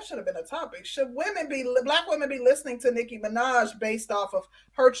 we should that should have been a topic. Should black women be listening to Nicki Minaj based off of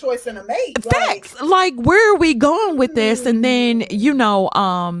her choice in a mate? Like, Facts. Like, where are we going with this? And then,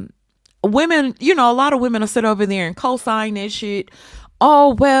 mm, women, a lot of women will sit over there and co-sign this shit.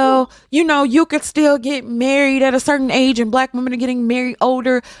 Oh, well, you could still get married at a certain age and black women are getting married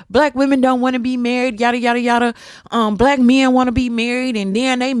older. Black women don't want to be married, yada, yada, yada. Black men want to be married and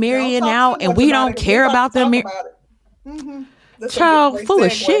then they don't marrying talk too out and much we about don't it because we care about about to them. talk about it. Mm-hmm. This will be a Child, great full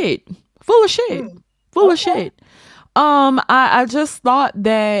of segue. shit. Full of shit. Mm, Full of okay. shit. I just thought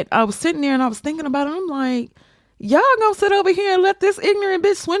that I was sitting there and I was thinking about it. I'm like, y'all gonna sit over here and let this ignorant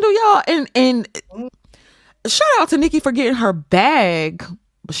bitch swindle y'all? And Mm, shout out to Nikki for getting her bag.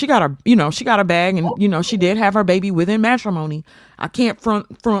 She got her, she got her bag, and she did have her baby within matrimony. I can't front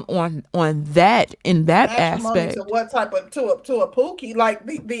on that in that matrimony to aspect. what type of to a pookie? Like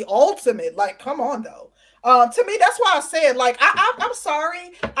the ultimate. Like, come on though. To me, that's why I said, like, I'm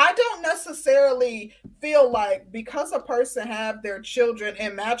sorry, I don't necessarily feel like because a person have their children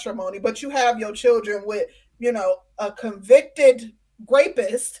in matrimony, but you have your children with a convicted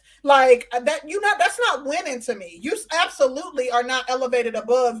rapist, like that, that's not winning to me. You absolutely are not elevated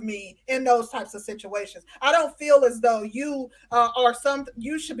above me in those types of situations. I don't feel as though you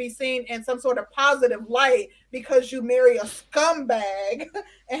should be seen in some sort of positive light because you marry a scumbag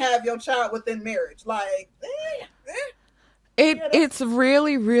and have your child within marriage. Like, yeah, that's It's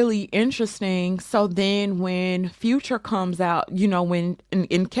really really interesting. So then when Future comes out, when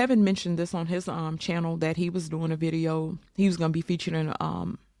and Kevin mentioned this on his channel that he was doing a video, he was going to be featured in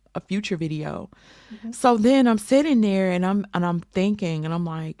a Future video. mhm. So then I'm sitting there and I'm thinking and I'm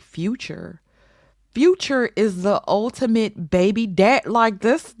like, Future is the ultimate baby dad. Like,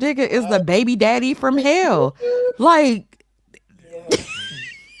 this nigga is the Uh, baby daddy from hell. Like, yeah,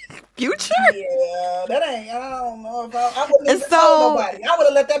 Future. yeah, that ain't. I don't know if I wouldn't And even told so nobody. I would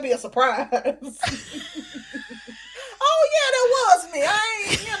have let that be a surprise. Oh yeah, that was me. I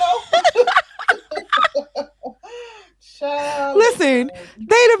ain't, child, listen, listen.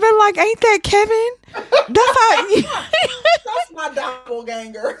 they'd have been like, ain't that Kevin? That's how. That's my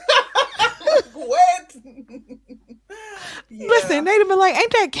doppelganger. What? Listen, Yeah. they'd have been like,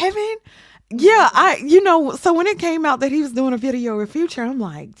 ain't that Kevin? Yeah, Hmm. so when it came out that he was doing a video with Future, I'm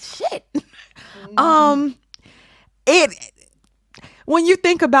like, shit. Hmm. Um, it when you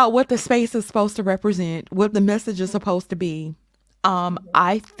think about what the space is supposed to represent, what the message is supposed to be,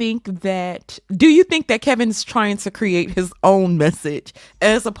 I think that do you think that Kevin's trying to create his own message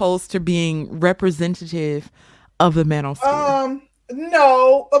as opposed to being representative of the manosphere?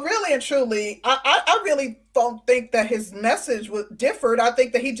 No, but really and truly, I really don't think that his message was differed. I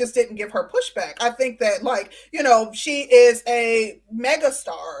think that he just didn't give her pushback. I think that, like, she is a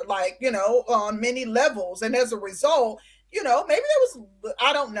megastar, like, on many levels. And as a result, maybe there was,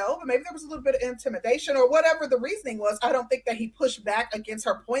 I don't know, but maybe there was a little bit of intimidation or whatever the reasoning was. I don't think that he pushed back against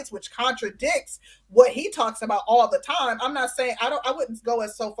her points, which contradicts what he talks about all the time. I'm not saying, I wouldn't go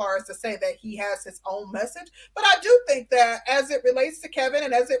as so far as to say that he has his own message, but I do think that as it relates to Kevin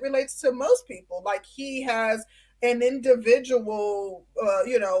and as it relates to most people, like, he has an individual,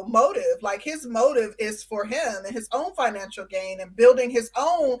 motive. Like, his motive is for him and his own financial gain and building his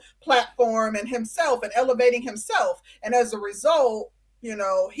own platform and himself and elevating himself. And as a result,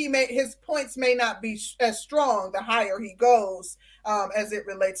 his points may not be as strong the higher he goes, as it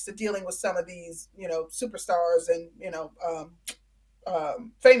relates to dealing with some of these, superstars and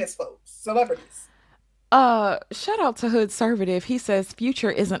famous folks, celebrities. Shout out to Hood Conservative. He says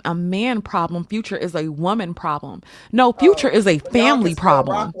Future isn't a man problem. Future is a woman problem. No, Future Oh, is a well, y'all can family still rock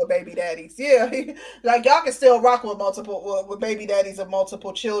problem. with baby daddies. Yeah, like y'all can still rock with multiple with baby daddies of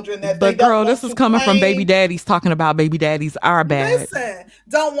multiple children that they But don't girl, want this is to coming from baby claim. daddies talking about baby daddies. Our bad. Listen,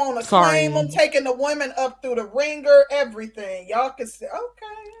 don't want to claim them, Sorry. taking the women up through the ringer, everything. Y'all can say,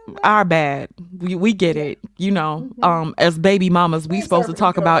 okay, Our bad. We get yeah, it. You know, mm-hmm. as baby mamas, We we supposed deserve to it to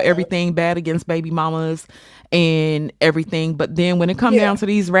talk get on about their ass. everything bad against baby mamas and everything. But then when it come down Yeah, to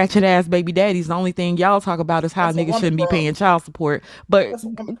these ratchet ass baby daddies, the only thing y'all talk about is how that's a niggas woman shouldn't be problem. paying child support. But That's a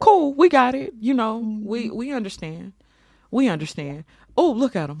woman problem. cool, we got it. You know, we Mm-hmm. we understand. We understand. Oh,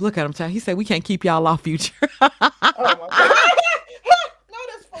 look at him. Look at him, child. He said we can't keep y'all off future. Oh my god. No,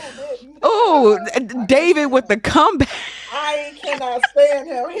 this fool didn't. Oh, I can't David stand with him. the comeback. I cannot stand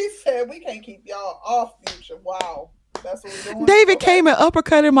him. He said we can't keep y'all off future. Wow. That's what we're doing? David Okay. came and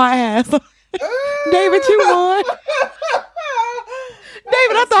uppercutted my ass. David, you Uh, won. I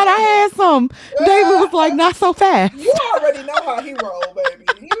David, I can't thought I stand him. had some. David was like, Uh, not so you fast. already know how he roll,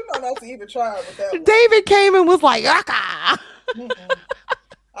 baby. You know not to even try with that one. David came and was like, "Aka." Mm-mm.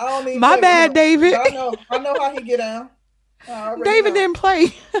 I don't even My play with bad, him because David. I know how he get down. I already David know. didn't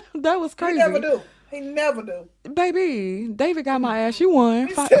play. That was He never crazy. do. He never do. Baby, David got my ass. Mm-mm. You won.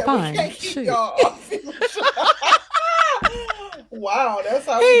 He said we Fine. can't keep Shit. y'all off future. Wow, that's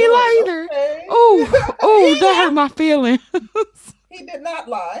He how we ain't doing it. lie either. Okay. Oh, oh, that Yeah. hurt my feelings. He did not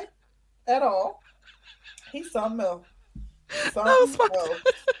lie at all. He's something else. That was Something fun. else.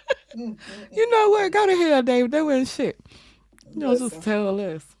 Mm, mm, You mm, know mm, what? mm. Go to hell, David. That wasn't shit. You know, just Listen. tell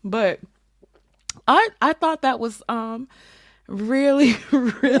this. But I thought that was really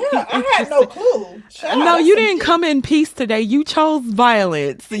Yeah, really I had no interesting. clue. Child, No, that's you some didn't tea. come in peace today. You chose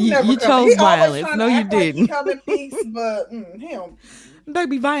violence. He never You come. chose He always violence. trying No, to you act like he didn't. come in peace, but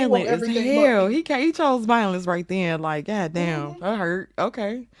Baby, he want violent as everything but hell. peace. He chose violence right then. Like, god damn, Hmm. that hurt.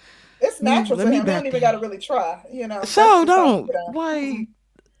 Okay. It's natural Let to me him. He don't back even got to down. really try. That's So just how don't he get out. Mm-mm. like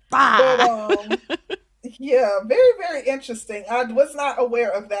But ah. yeah, very very interesting. I was not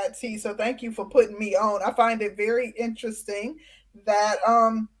aware of that, T. So thank you for putting me on. I find it very interesting that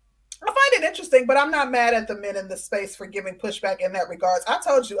I find it interesting, but I'm not mad at the men in the space for giving pushback in that regards. I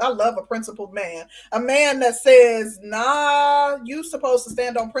told you I love a principled man. A man that says, nah, you supposed to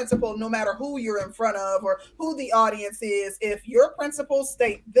stand on principle no matter who you're in front of or who the audience is. If your principles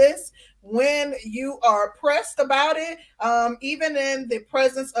state this, when you are pressed about it, even in the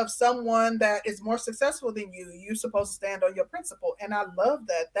presence of someone that is more successful than you, you're supposed to stand on your principle. And I love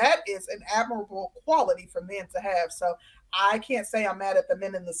that. That is an admirable quality for men to have. So I can't say I'm mad at the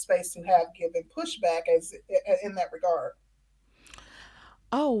men in the space who have given pushback as in that regard.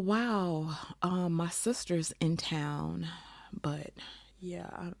 Oh wow. My sister's in town, but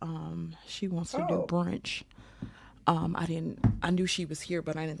yeah, she wants to do Oh, brunch. I knew she was here,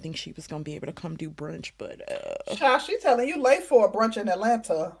 but I didn't think she was gonna be able to come do brunch. But child, she telling you late for a brunch in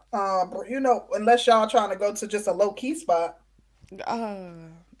Atlanta. Unless y'all trying to go to just a low key spot. uh,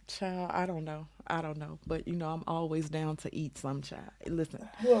 child, I don't know. I don't know, but I'm always down to eat some child. Listen,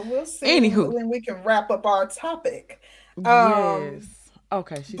 Well, we'll see anywho, when we can wrap up our topic. Um, yes.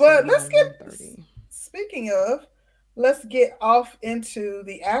 Okay, she said but we on 1:30. speaking of, let's get off into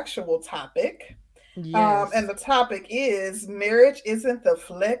the actual topic. And Yes. the topic is marriage isn't the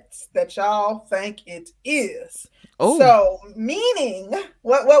flex that y'all think it is. Oh. So, meaning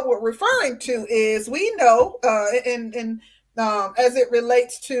what we're referring to is we know in as it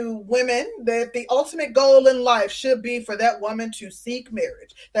relates to women that the ultimate goal in life should be for that woman to seek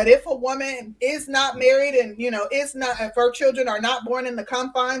marriage. That if a woman is not married and is not, if her children are not born in the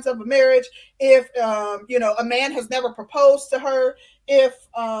confines of a marriage, if a man has never proposed to her, if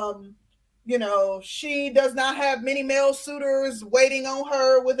she does not have many male suitors waiting on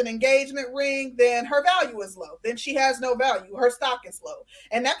her with an engagement ring, then her value is low. Then she has no value. Her stock is low.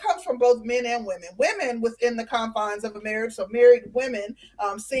 And that comes from both men and women. Women within the confines of a marriage, so married women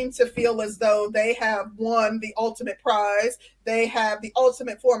seem to feel as though they have won the ultimate prize. They have the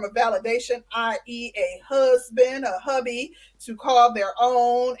ultimate form of validation, i.e., a husband, a hubby to call their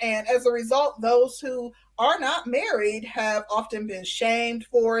own. And as a result, those who are not married have often been shamed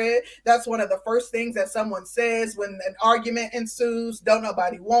for it. That's one of the first things that someone says when an argument ensues. Don't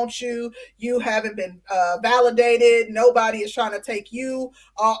nobody want you. You haven't been validated. Nobody is trying to take you,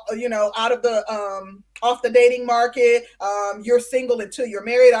 out of the off the dating market. You're single until you're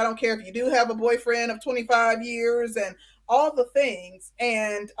married. I don't care if you do have a boyfriend of 25 years and all the things.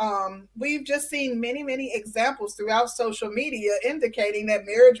 And we've just seen many, examples throughout social media indicating that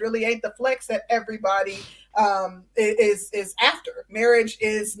marriage really ain't the flex that everybody is after. Marriage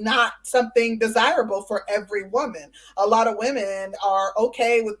is not something desirable for every woman. A lot of women are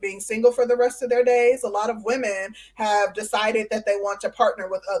okay with being single for the rest of their days. A lot of women have decided that they want to partner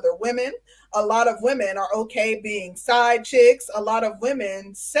with other women. A lot of women are okay being side chicks. A lot of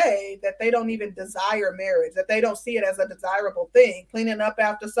women say that they don't even desire marriage, that they don't see it as a desirable thing. Cleaning up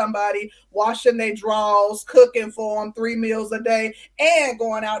after somebody, washing their drawers, cooking for them 3 meals a day, and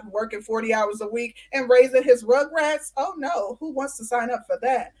going out and working 40 hours a week and raising his rugrats. Oh no, who wants to sign up for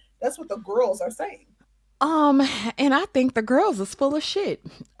that? That's what the girls are saying. And I think the girls is full of shit.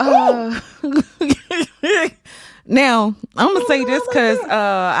 Oh, Now, I'm gonna say this because oh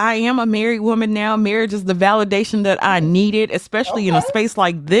I am a married woman now. Marriage is the validation that I needed, especially in a okay. space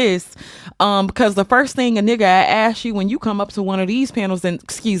like this. Because the first thing a nigga I ask you when you come up to one of these panels, and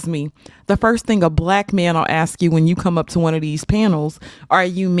excuse me, the first thing a black man will ask you when you come up to one of these panels, are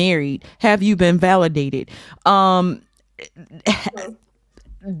you married? Have you been validated? Um,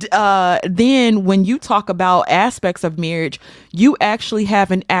 Okay. then when you talk about aspects of marriage, you actually have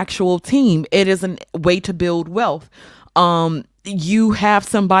an actual team. It is a way to build wealth. You have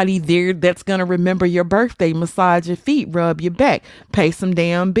somebody there that's gonna remember your birthday, massage your feet, rub your back, pay some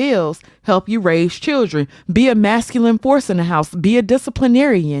damn bills, help you raise children, be a masculine force in the house, be a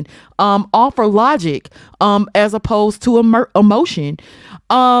disciplinarian, offer logic, as opposed to emotion.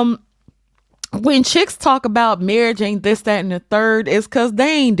 Um, when chicks talk about marriage ain't this, that, and the third, it's cause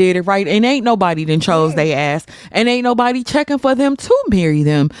they ain't did it right. And ain't nobody then chose they ass. And ain't nobody checking for them to marry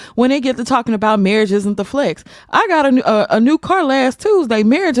them. When they get to talking about marriage isn't the flex. I got a new car last Tuesday.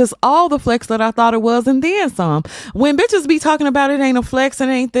 Marriage is all the flex that I thought it was and then some. When bitches be talking about it ain't a flex, it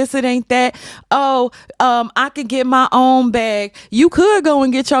ain't this, it ain't that. Oh, I could get my own bag. You could go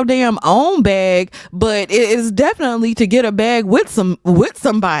and get your damn own bag, but it is definitely to get a bag with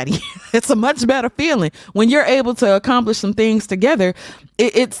somebody. It's a much better feeling when you're able to accomplish some things together.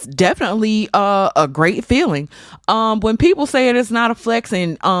 It's definitely a great feeling. When people say it is not a flex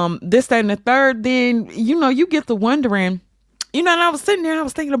and this, that, and the third, then you get to wondering. And I was sitting there, I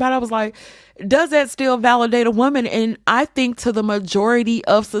was thinking about it, I was like, does that still validate a woman? And I think to the majority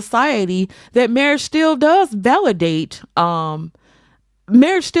of society that marriage still does validate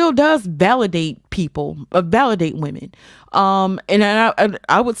people, validate women. And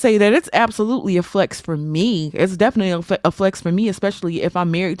I would say that it's absolutely a flex for me. It's definitely a flex for me, especially if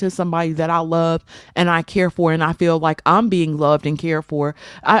I'm married to somebody that I love and I care for, and I feel like I'm being loved and cared for.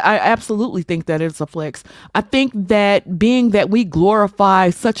 I absolutely think that it's a flex. I think that being that we glorify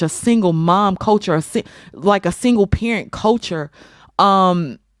such a single mom culture, like a single parent culture,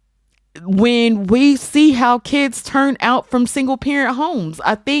 when we see how kids turn out from single parent homes,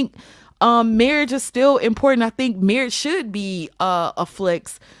 I think marriage is still important. I think marriage should be a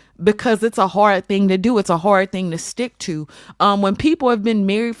flex because it's a hard thing to do. It's a hard thing to stick to. When people have been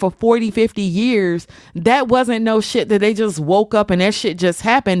married for 40, 50 years, that wasn't no shit that they just woke up and that shit just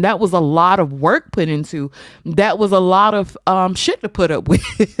happened. That was a lot of work put into. That was a lot of shit to put up with.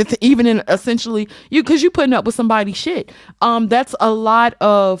 Even in essentially because you putting up with somebody's shit. That's a lot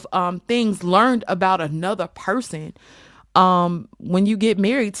of things learned about another person when you get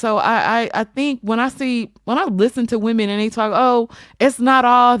married. So I think when I listen to women and they talk, oh, it's not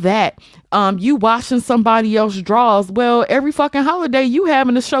all that, you washing somebody else's drawers. Well, every fucking holiday you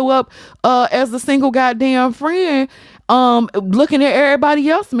having to show up as a single goddamn friend, looking at everybody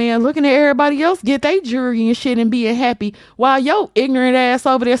else, man, looking at everybody else get they jewelry and shit and being happy while yo ignorant ass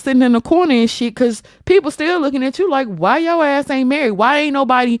over there sitting in the corner and shit, because people still looking at you like, why your ass ain't married? Why ain't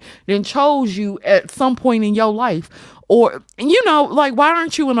nobody then chose you at some point in your life? Or, like, why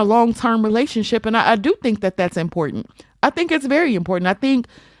aren't you in a long-term relationship? And I do think that that's important. I think it's very important. I think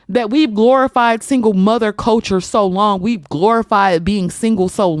that we've glorified single mother culture so long. We've glorified being single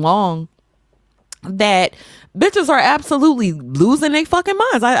so long that bitches are absolutely losing their fucking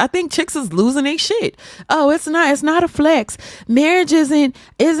minds. I think chicks is losing their shit. Oh, it's not a flex. Marriage isn't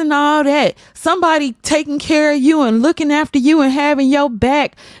all that. Somebody taking care of you and looking after you and having your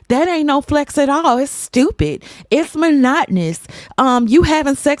back, that ain't no flex at all. It's stupid. It's monotonous. You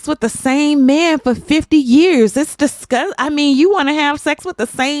having sex with the same man for 50 years. It's disgusting. I mean, you want to have sex with the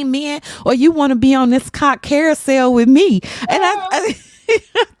same man, or you want to be on this cock carousel with me? And I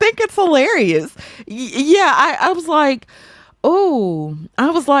I think it's hilarious. Yeah, I was like, oh,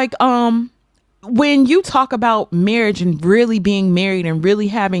 when you talk about marriage and really being married and really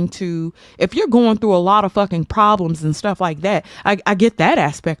having to, if you're going through a lot of fucking problems and stuff like that, I get that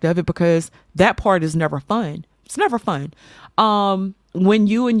aspect of it, because that part is never fun. It's never fun. When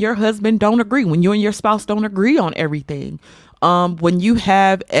you and your husband don't agree, when you and your spouse don't agree on everything, When you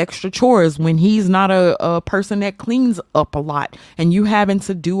have extra chores, when he's not a person that cleans up a lot, and you having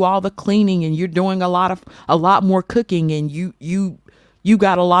to do all the cleaning, and you're doing a lot more cooking, and you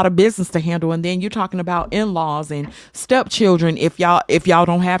got a lot of business to handle, and then you're talking about in-laws and stepchildren. If y'all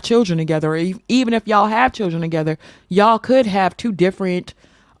don't have children together, or even if y'all have children together, y'all could have two different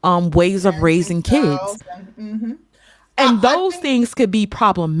ways of Parenting raising kids, styles and and I those think things could be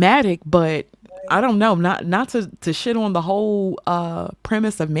problematic. But I don't know, not to shit on the whole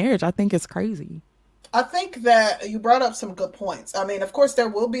premise of marriage. I think it's crazy. I think that you brought up some good points. I mean, of course, there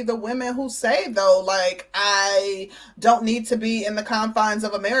will be the women who say, though, like, I don't need to be in the confines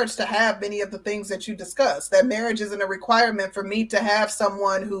of a marriage to have many of the things that you discussed. That marriage isn't a requirement for me to have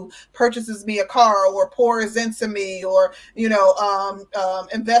someone who purchases me a car or pours into me or,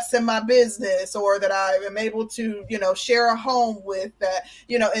 invests in my business, or that I am able to, share a home with. That,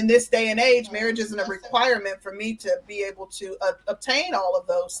 in this day and age, marriage isn't a requirement for me to be able to obtain all of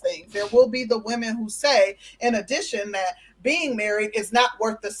those things. There will be the women who say, in addition, that being married is not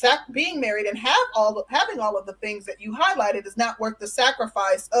worth being married and having all of the things that you highlighted is not worth the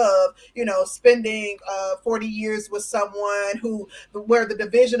sacrifice of spending 40 years with someone where the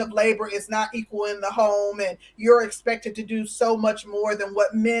division of labor is not equal in the home, and you're expected to do so much more than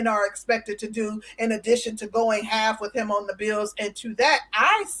what men are expected to do, in addition to going half with him on the bills. And to that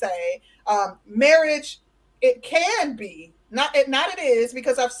I say, marriage, it can be not it is,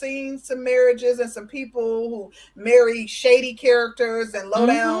 because I've seen some marriages and some people who marry shady characters and low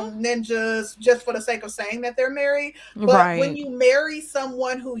Mm-hmm. down ninjas just for the sake of saying that they're married. But when Right. you marry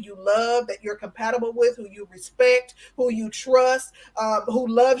someone who you love, that you're compatible with, who you respect, who you trust, who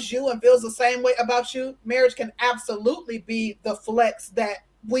loves you and feels the same way about you, marriage can absolutely be the flex that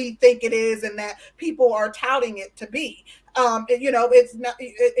we think it is and that people are touting it to be. It's not,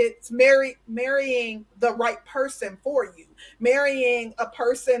 it's marrying the right person for you, marrying a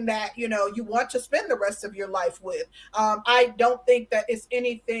person that you want to spend the rest of your life with. I don't think that it's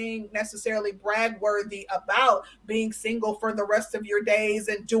anything necessarily brag worthy about being single for the rest of your days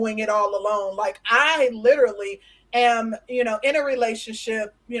and doing it all alone. Like, I literally am, in a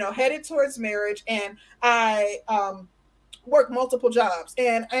relationship, headed towards marriage, and I work multiple jobs,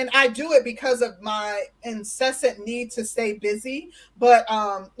 and I do it because of my incessant need to stay busy. But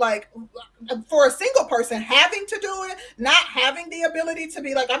like, for a single person, having to do it, not having the ability to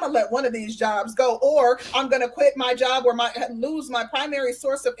be like, I'm gonna let one of these jobs go, or I'm gonna quit my job or lose my primary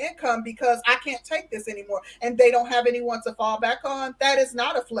source of income because I can't take this anymore, and they don't have anyone to fall back on. That is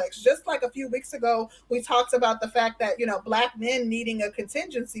not a flex. Just like a few weeks ago we talked about the fact that black men needing a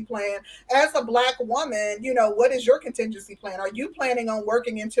contingency plan. As a black woman, what is your contingency plan? Are you planning on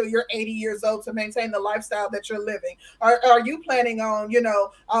working until you're 80 years old to maintain the lifestyle that you're living? Are you planning on,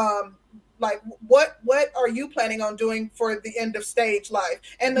 like, what are you planning on doing for the end of stage life?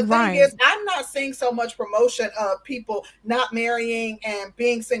 And the thing Right. is, I'm not seeing so much promotion of people not marrying and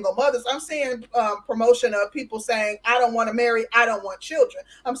being single mothers. I'm seeing promotion of people saying, I don't want to marry, I don't want children.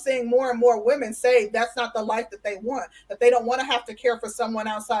 I'm seeing more and more women say that's not the life that they want, that they don't want to have to care for someone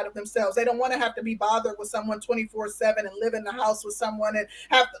outside of themselves. They don't want to have to be bothered with someone 24/7 and live in the house with someone and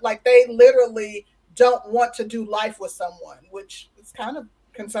have to, like, they literally don't want to do life with someone, which is kind of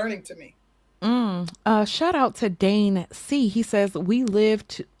concerning to me. Shout out to Dane C. He says we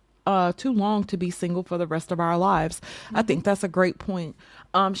lived too long to be single for the rest of our lives. I think Mm-hmm. that's a great point.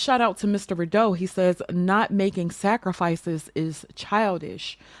 Shout out to Mr. Rideau. He says not making sacrifices is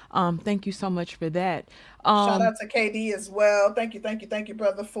childish. Thank you so much for that. Shout Um, out to KD as well. Thank you,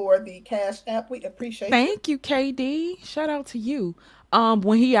 brother, for the Cash App. We appreciate you. Thank you, KD. Shout out to you.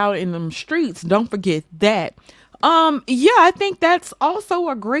 When he out in them streets, don't forget that. Yeah, I think that's also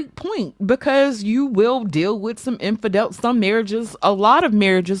a great point because you will deal with some infidel. Some marriages, a lot of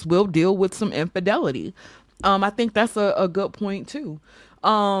marriages will deal with some infidelity. I think that's a good point too.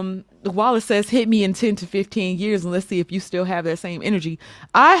 Wallace says, hit me in 10 to 15 years and let's see if you still have that same energy.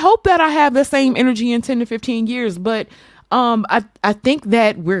 I hope that I have the same energy in 10 to 15 years, but I think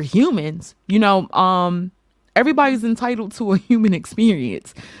that we're humans, everybody's entitled to a human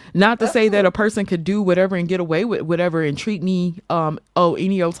experience. Not to say that a Absolutely. person could do whatever and get away with whatever and treat me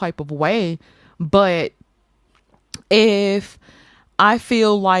any old type of way, but if I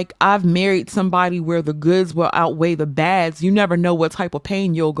feel like I've married somebody where the goods will outweigh the bads, you never know what type of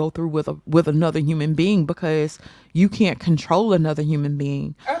pain you'll go through with another human being because you can't control another human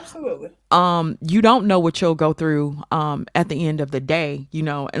being. Absolutely. You don't know what you'll go through at the end of the day,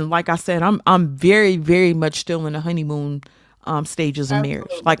 and like I said, I'm very, very much still in the honeymoon stages of marriage.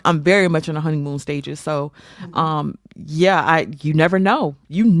 Absolutely. Like, I'm very much in the honeymoon stages. So Mhm. yeah, I you never know.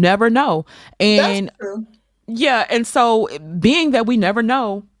 You never know. That's And true. Yeah, and so being that we never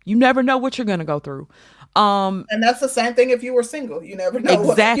know, you never know what you're gonna go through. And that's the same thing if you were single. You never know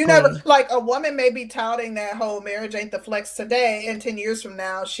what you never Exactly. like a woman may be touting that whole marriage ain't the flex today, and 10 years from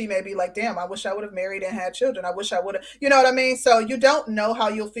now she may be like, damn, I wish I would have married and had children. I wish I would have, you know what I mean? So you don't know how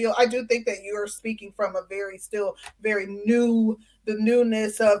you'll feel. I do think that you're speaking from a very still very new the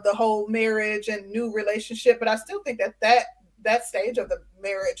newness of the whole marriage and new relationship, but I still think that that stage of the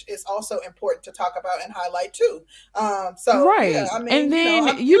marriage is also important to talk about and highlight too. So yeah, Right. I And mean,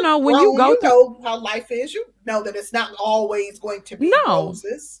 then, you're when you grown, go you through, know how life is. You know that it's not always going to be no,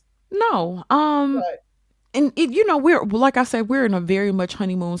 roses. no. But And we're, like I said, we're in a very much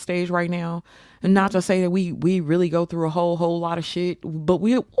honeymoon stage right now. And not mhm, to say that we really go through a whole lot of shit, but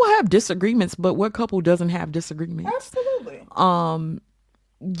we'll have disagreements. But what couple doesn't have disagreements? absolutely,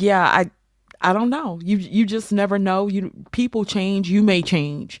 Yeah, I don't know. You just never know. People change. You may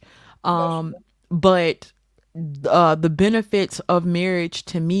change. that's Um, true. but the benefits of marriage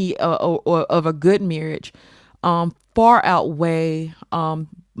to me, or of a good marriage, far outweigh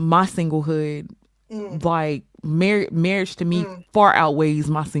my singlehood. Mm, Like marriage to me mm. far outweighs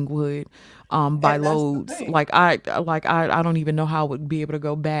my singlehood by And that's the loads. thing. I don't even know how I would be able to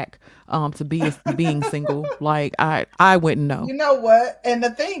go back to being single. Like I wouldn't know. You know what? And the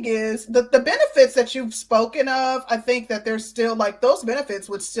thing is, the benefits that you've spoken of, I think that there's still like those benefits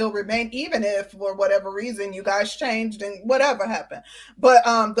would still remain, even if for whatever reason you guys changed and whatever happened. But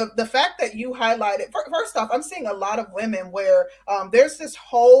the fact that you highlighted, first off, I'm seeing a lot of women where there's this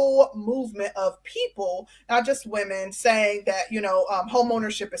whole movement of people, not just women, saying that home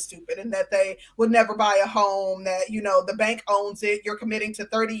ownership is stupid and that they would never buy a home, that the bank owns it, you're committing to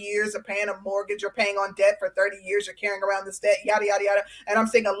 30 years of paying a mortgage, you're paying on debt for 30 years, you're carrying around this debt, yada yada yada. And I'm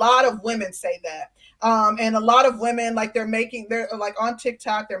seeing a lot of women say that. And a lot of women, like they're like on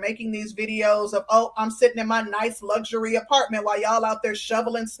TikTok, they're making these videos of, oh, I'm sitting in my nice luxury apartment while y'all out there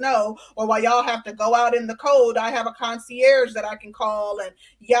shoveling snow, or while y'all have to go out in the cold, I have a concierge that I can call, and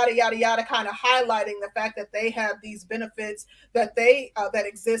yada yada yada, kind of highlighting the fact that they have these benefits that they that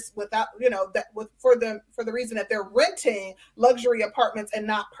exist without that with for the reason that they're renting luxury apartments and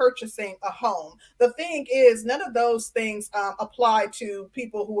not purchasing a home. The thing is, none of those things apply to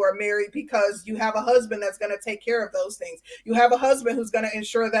people who are married, because you have a husband that's going to take care of those things. You have a husband who's going to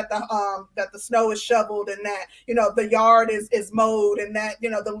ensure that the snow is shoveled, and that the yard is mowed, and that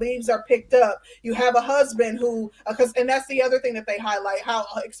the leaves are picked up. You have a husband who, and that's the other thing that they highlight, how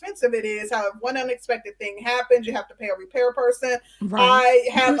expensive it is, how if one unexpected thing happens, you have to pay a repair person. Right. I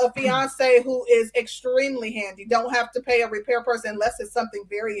have a fiance who is extremely handy. Don't have to pay a repair person unless it's something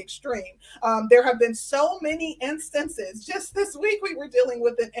very extreme. There have been so many instances. Just this week, we were dealing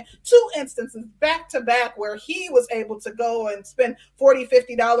with two instances back to back where he was able to go and spend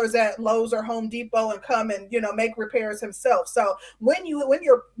 $40-$50 at Lowe's or Home Depot and come and make repairs himself. So when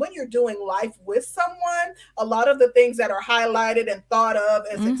you're doing life with someone, a lot of the things that are highlighted and thought of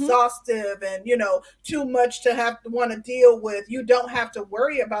as Mm-hmm. exhaustive and too much to have to want to deal with, you don't have to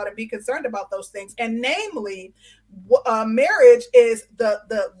worry about and be concerned about those things. And namely, marriage is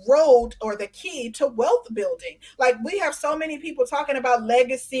the road or the key to wealth building. Like, we have so many people talking about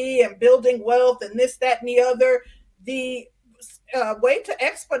legacy and building wealth and this, that, and the other. The way to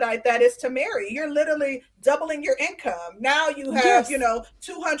expedite that is to marry. You're literally doubling your income. Now you have, Yes.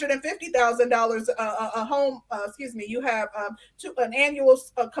 $250,000 a home. Excuse me. You have an annual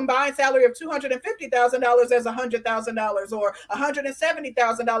combined salary of $250,000 as $100,000, or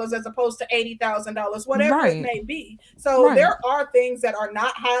 $170,000 as opposed to $80,000, whatever it Right. may be. So Right. there are things that are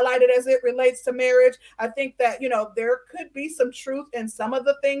not highlighted as it relates to marriage. I think that there could be some truth in some of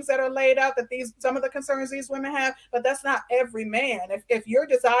the things that are laid out, that some of the concerns these women have, but that's not every man. If your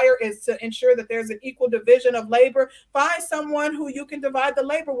desire is to ensure that there's an equal division of labor, find someone who you can divide the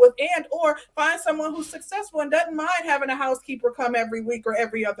labor with, and or find someone who's successful and doesn't mind having a housekeeper come every week or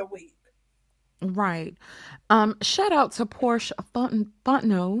every other week. Right. Shout out to Porsche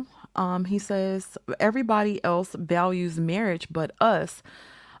Fontenot. He says everybody else values marriage but us.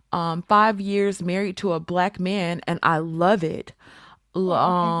 5 years married to a black man, and I love it.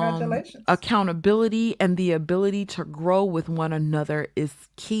 Oh, congratulations. Accountability and the ability to grow with one another is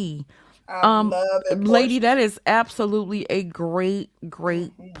key. I love it, Lady, Portia. that is absolutely a great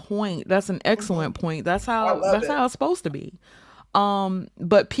Hmm. point. That's an Hmm. excellent point. I love That's it. how it's supposed to be.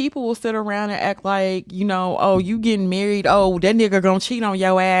 But people will sit around and act like, oh, you getting married, oh, that nigga gonna cheat on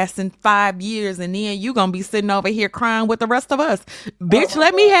your ass in 5 years, and then you gonna be sitting over here crying with the rest of us. Oh Bitch, my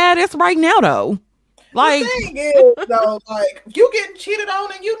let me God. have this right now though. Like, thing is, though, like you getting cheated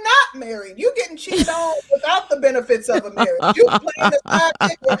on and you not married. You getting cheated on without the benefits of a marriage. You playing the side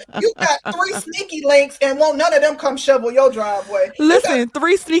chick where you got three sneaky links and won't none of them come shovel your driveway. You got listen,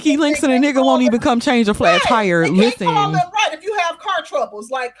 three sneaky links and a can't nigga call won't even come change a flat right. tire. They can't call Listen, them right if you have car troubles.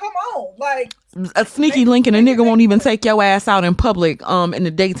 Like, come on, like a sneaky link and a nigga won't even take your ass out in public in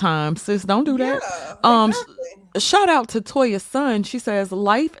the daytime. Sis, don't do that. exactly. Shout out to Toya's son. She says,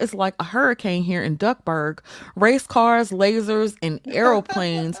 life is like a hurricane here in Duckburg. Race cars, lasers, and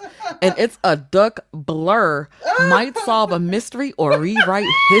aeroplanes, and it's a duck blur. Might solve a mystery or rewrite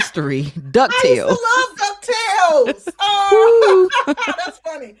history. I used to love DuckTales. DuckTales. Oh, that's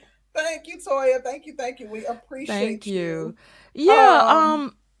funny. Thank you, Toya. Thank you. We appreciate Thank you. Yeah,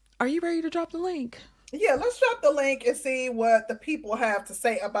 are you ready to drop the link? Yeah, let's drop the link and see what the people have to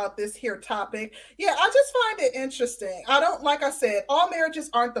say about this here topic. Yeah, I just find it interesting. I don't, like I said, all marriages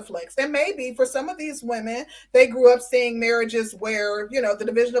aren't the flex. And maybe for some of these women, they grew up seeing marriages where, the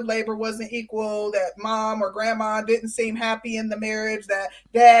division of labor wasn't equal, that mom or grandma didn't seem happy in the marriage, that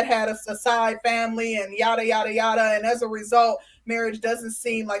dad had a side family and yada, yada, yada. And as a result, marriage doesn't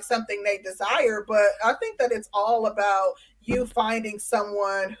seem like something they desire. But I think that it's all about you finding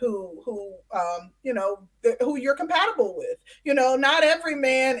someone who you're compatible with. Not every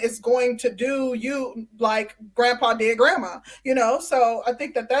man is going to do you like grandpa did grandma, so I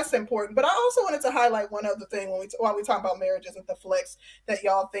think that that's important. But I also wanted to highlight one other thing while we talk about marriage isn't the flex that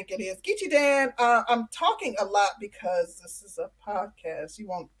y'all think it is. Geechee Dan, I'm talking a lot because this is a podcast. You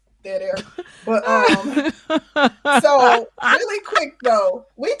won't dead air. But so really quick though,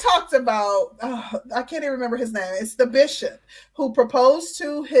 we talked about I can't even remember his name. It's the bishop who proposed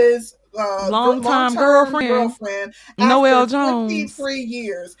to his long-time girlfriend Noel Jones. 23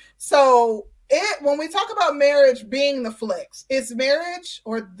 years. So when we talk about marriage being the flex, is marriage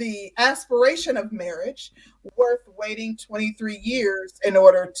or the aspiration of marriage worth waiting 23 years in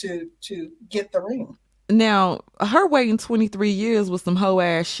order to get the ring? Now, her waiting 23 years was some hoe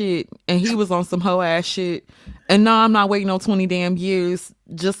ass shit, and he was on some hoe ass shit. And no, I'm not waiting on 20 damn years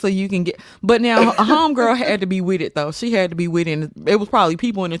just so you can get. But now, a homegirl had to be with it, though. She had to be with it. And it was probably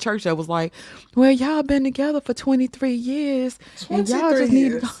people in the church that was like, well, y'all been together for 23 years. And y'all just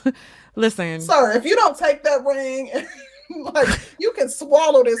need to. Listen. Sir, if you don't take that ring. Like, you can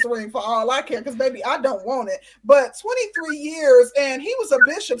swallow this ring for all I care, because baby, I don't want it. But 23 years, and he was a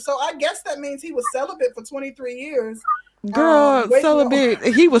bishop, so I guess that means he was celibate for 23 years. Girl, celibate.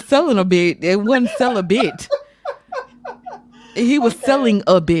 He was selling a bit. It wasn't sell a bit. He was selling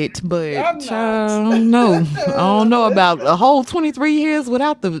a bit, but I don't know. I don't know about a whole 23 years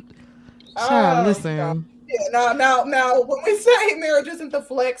without the child. Listen. God. Yeah, now, when we say marriage isn't the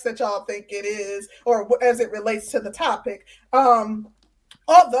flex that y'all think it is, or as it relates to the topic,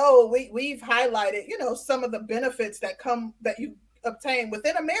 although we've highlighted, some of the benefits that you obtain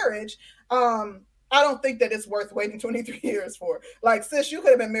within a marriage, I don't think that it's worth waiting 23 years for. Like, sis, you could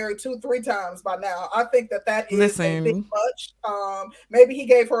have been married 2-3 times by now. I think that is a bit much. Maybe he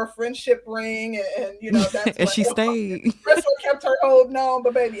gave her a friendship ring, and that's and she stayed. That's what kept her holding on.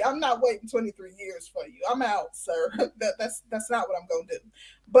 But baby, I'm not waiting 23 years for you. I'm out, sir. That's not what I'm gonna do.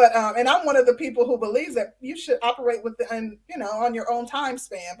 But and I'm one of the people who believes that you should operate within, on your own time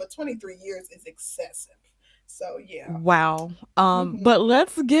span. But 23 years is excessive. So yeah. Wow. But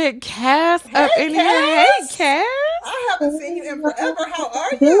let's get Cass up in here. Hey, Cass. I haven't seen you in forever. How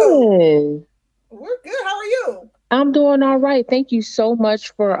are you? We're good. How are you? I'm doing all right. Thank you so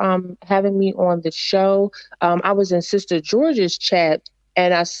much for having me on the show. I was in Sister George's chat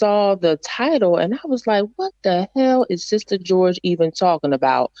and I saw the title and I was like, what the hell is Sister George even talking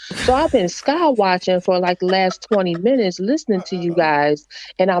about? So I've been sky watching for like the last 20 minutes listening to you guys,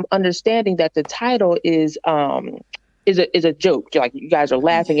 and I'm understanding that the title is a joke. Like, you guys are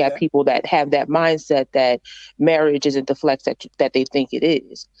laughing at people that have that mindset that marriage isn't the flex that they think it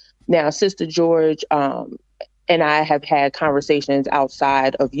is. Now, Sister George and I have had conversations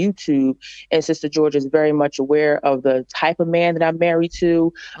outside of YouTube, and Sister George is very much aware of the type of man that I'm married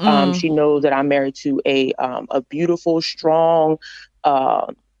to. She knows that I'm married to a beautiful, strong,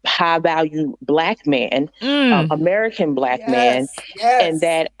 high value Black man, American Black man, and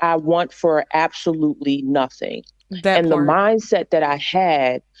that I want for absolutely nothing. The mindset that I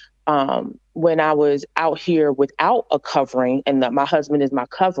had when I was out here without a covering, and that my husband is my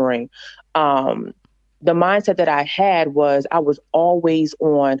covering, the mindset that I had was I was always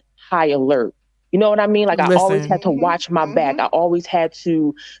on high alert. You know what I mean? Like, I always had to watch my back. I always had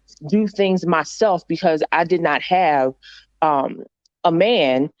to do things myself because I did not have a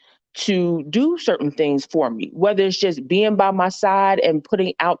man to do certain things for me, whether it's just being by my side and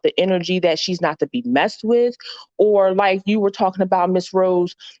putting out the energy that she's not to be messed with, or like you were talking about, Miss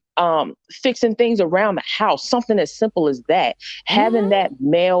Rose, fixing things around the house, something as simple as that. Having that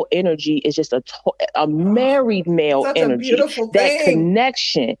male energy is just a married male Such a energy. beautiful That thing.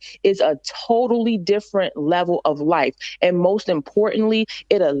 connection is a totally different level of life. And most importantly,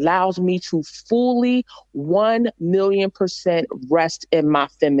 it allows me to fully 1,000,000% rest in my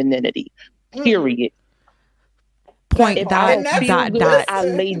femininity. Period. Point If dot I don't feel dot good, dot. I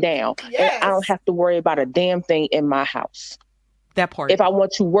lay down. And Yes. I don't have to worry about a damn thing in my house. That part. If I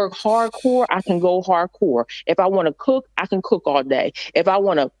want to work hardcore, I can go hardcore. If I want to cook, I can cook all day. If I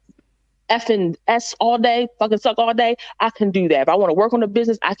want to effing S all day, fucking suck all day, I can do that. If I want to work on a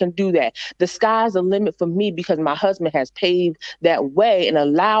business, I can do that. The sky's the limit for me because my husband has paved that way and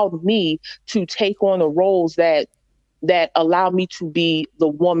allowed me to take on the roles that allow me to be the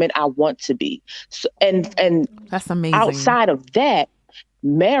woman I want to be. So, and That's amazing. outside of that,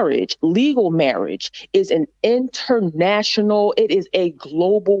 marriage, legal marriage, is an international, it is a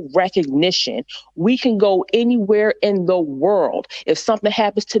global recognition. We can go anywhere in the world. If something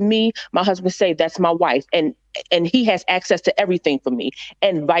happens to me, my husband say, that's my wife. And he has access to everything for me,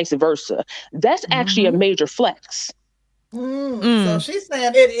 and vice versa. That's actually a major flex. So she's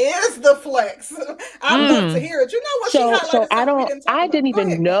saying it is the flex. I'd love to hear it. You know what? So I didn't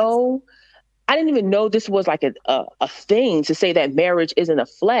even know. I didn't even know this was like a thing to say that marriage isn't a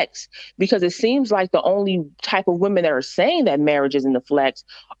flex, because it seems like the only type of women that are saying that marriage isn't a flex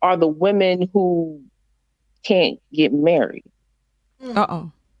are the women who can't get married.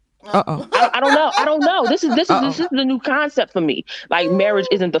 I don't know. This is the new concept for me. Like, marriage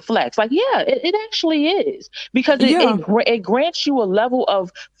isn't the flex. Like, yeah, it actually is, because it grants you a level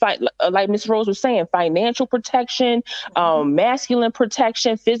of like Miss Rose was saying, financial protection, masculine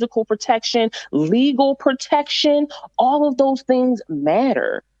protection, physical protection, legal protection. All of those things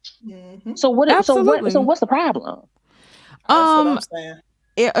matter. So what's the problem? That's what I'm saying.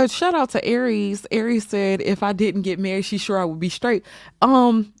 A shout out to Aries. Aries said, if I didn't get married, she's sure I would be straight.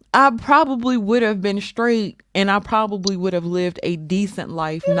 I probably would have been straight, and I probably would have lived a decent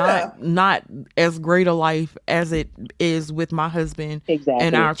life, not as great a life as it is with my husband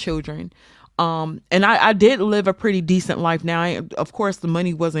and our children. And I did live a pretty decent life. Now, of course, the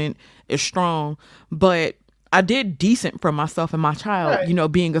money wasn't as strong, but I did decent for myself and my child,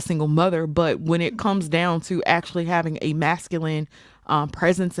 right, being a single mother. But when it comes down to actually having a masculine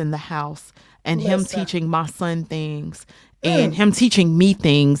presence in the house, and him teaching my son things, and him teaching me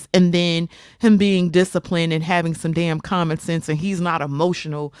things, and then him being disciplined and having some damn common sense, and he's not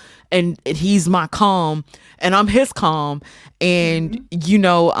emotional, and he's my calm and I'm his calm, and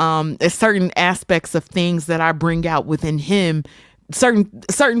there's certain aspects of things that I bring out within him,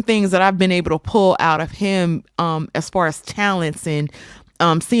 certain things that I've been able to pull out of him, as far as talents, and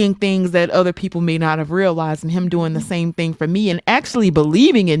seeing things that other people may not have realized, and him doing the same thing for me, and actually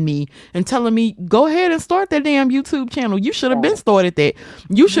believing in me and telling me, go ahead and start that damn YouTube channel. You should have been started that.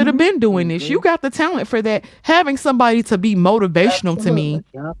 You should have been doing this. You got the talent for that. Having somebody to be motivational to me,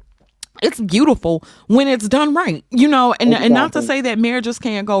 it's beautiful when it's done right, and not to say that marriages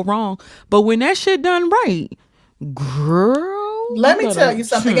can't go wrong, but when that shit done right, girl, let me tell you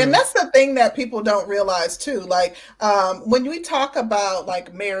something. And that's the thing that people don't realize too. Like, when we talk about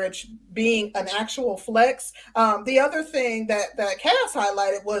like marriage being an actual flex, the other thing that Cass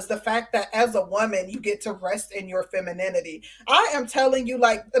highlighted was the fact that as a woman, you get to rest in your femininity. I am telling you,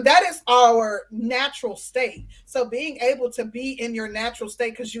 like, that is our natural state. So being able to be in your natural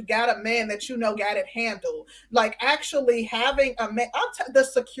state because you got a man that got it handled, like actually having a man, the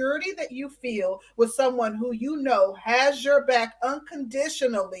security that you feel with someone who has your back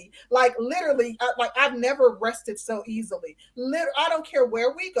unconditionally, like literally, like I've never rested so easily. I don't care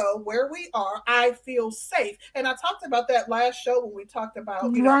where we go, where we are, I feel safe. And I talked about that last show when we talked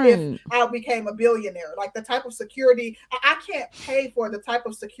about if I became a billionaire, like the type of security I can't pay for, the type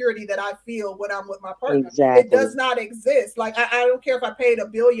of security that I feel when I'm with my partner. It does not exist. Like I don't care if I paid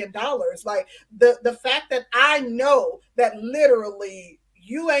 $1 billion. Like the fact that I know that literally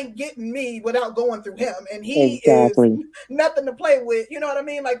you ain't getting me without going through him, and he is nothing to play with. You know what I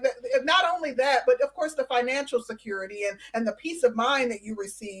mean? Like, not only that, but of course the financial security and the peace of mind that you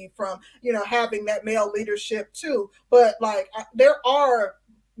receive from having that male leadership too. But like, there are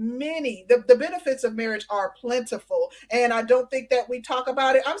many, the benefits of marriage are plentiful, and I don't think that we talk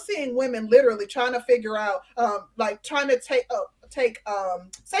about it. I'm seeing women literally trying to figure out, like trying to take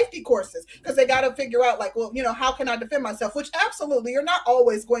safety courses because they got to figure out like, well, how can I defend myself? Which absolutely, you're not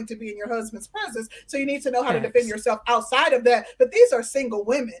always going to be in your husband's presence, so you need to know how to defend yourself outside of that. But these are single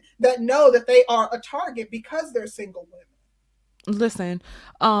women that know that they are a target because they're single women. Listen,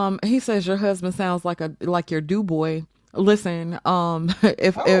 he says your husband sounds like your do boy. Listen,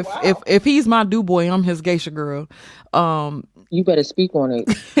 if he's my do boy, I'm his geisha girl. You better speak on it.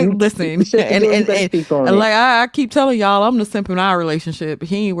 Listen, and like I keep telling y'all, I'm the simp in our relationship.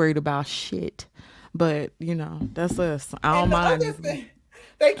 He ain't worried about shit. But that's us. I don't mind.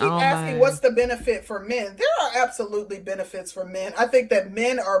 They keep asking what's the benefit for men. There are absolutely benefits for men. I think that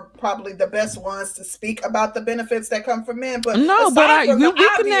men are probably the best ones to speak about the benefits that come from men. But we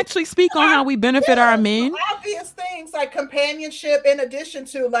can actually speak on how we benefit our men. Obvious things like companionship, in addition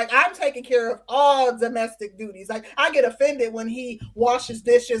to like I'm taking care of all domestic duties. Like I get offended when he washes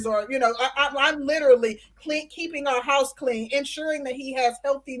dishes, or I'm literally keeping our house clean, ensuring that he has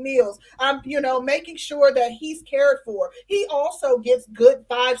healthy meals. I'm making sure that he's cared for. He also gets good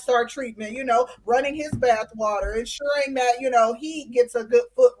 5-star treatment, running his bath water, ensuring that, he gets a good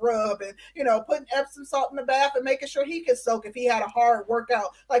foot rub, and, putting Epsom salt in the bath and making sure he can soak if he had a hard workout.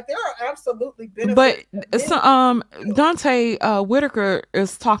 Like there are absolutely benefits. But Dante Whitaker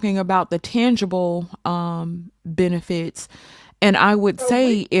is talking about the tangible benefits. And I would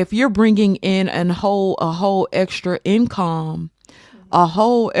say if you're bringing in a whole extra income, a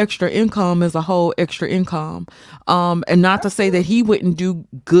whole extra income is a whole extra income. And not to say that he wouldn't do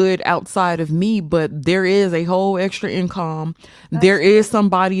good outside of me, but there is a whole extra income. There is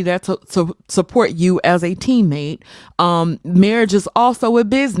somebody that to support you as a teammate. Marriage is also a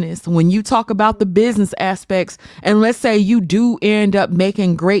business. When you talk about the business aspects, and let's say you do end up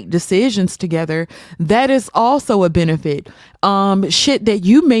making great decisions together, that is also a benefit. Shit that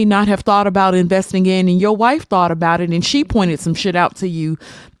you may not have thought about investing in, and your wife thought about it, and she pointed some shit out to you.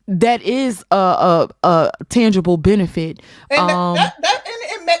 That is a tangible benefit. And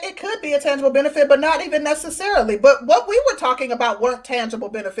it could be a tangible benefit, but not even necessarily. But what we were talking about weren't tangible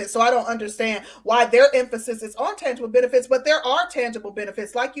benefits. So I don't understand why their emphasis is on tangible benefits, but there are tangible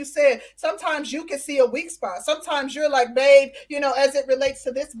benefits. Like you said, sometimes you can see a weak spot. Sometimes you're like, babe, as it relates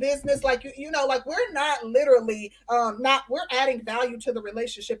to this business, like, like we're not literally, we're adding value to the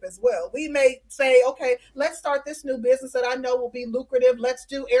relationship as well. We may say, okay, let's start this new business that I know will be lucrative. Let's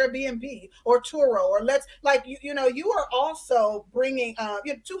do Airbnb or Turo, or let's you are also bringing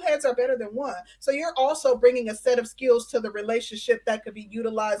two heads are better than one. So you're also bringing a set of skills to the relationship that could be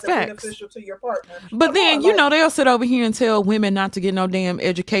utilized and beneficial to your partner. But then they'll sit over here and tell women not to get no damn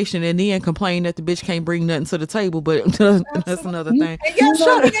education, and then complain that the bitch can't bring nothing to the table. But that's another thing.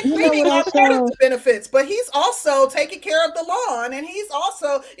 And cleaning are part of the benefits, but he's also taking care of the lawn, and he's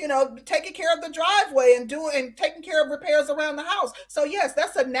also taking care of the driveway and taking care of repairs around the house. So yes,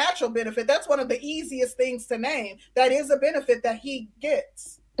 that's a natural benefit. That's one of the easiest things to name. That is a benefit that he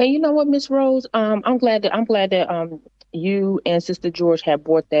gets. And you know what, Miss Rose, I'm glad that you and Sister George have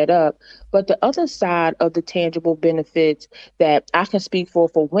brought that up. But the other side of the tangible benefits that I can speak for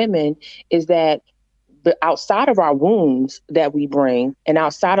women is that outside of our wombs that we bring, and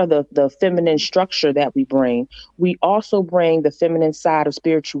outside of the feminine structure that we bring, we also bring the feminine side of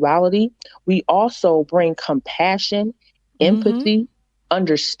spirituality. We also bring compassion, empathy,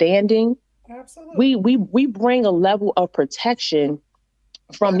 understanding. Absolutely. We bring a level of protection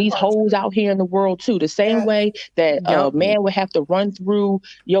from these hoes out here in the world too. The same way that a man would have to run through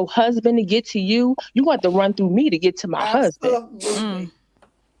your husband to get to you, you want to run through me to get to my husband.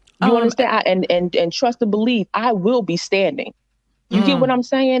 You understand? And trust and believe, I will be standing. You get what I'm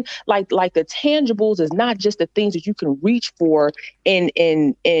saying? Like the tangibles is not just the things that you can reach for in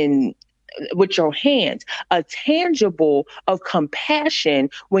with your hands. A tangible of compassion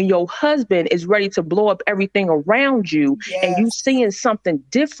when your husband is ready to blow up everything around you, and you seeing something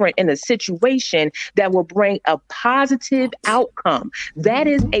different in a situation that will bring a positive outcome. That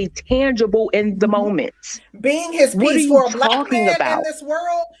is a tangible in the moment. Being his peace for a black man in this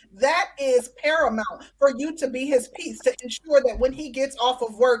world, that is paramount, for you to be his peace, to ensure that when he gets off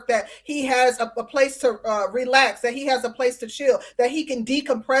of work, that he has a place to relax, that he has a place to chill, that he can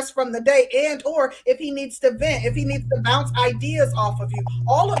decompress from the day, and or if he needs to vent, if he needs to bounce ideas off of you.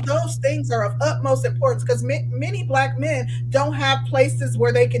 All of those things are of utmost importance, because many black men don't have places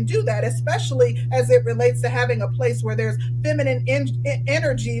where they can do that, especially as it relates to having a place where there's feminine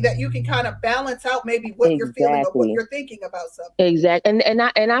energy that you can kind of balance out maybe what you're feeling or what you're thinking about something. Exactly.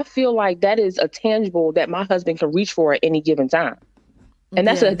 And I feel like that is a tangible that my husband can reach for at any given time. And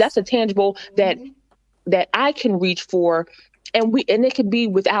that's a tangible that I can reach for, and it can be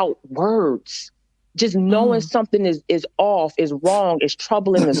without words. just knowing something is off, is wrong, is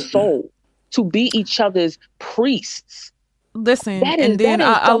troubling the soul, to be each other's priests. Listen, That and then is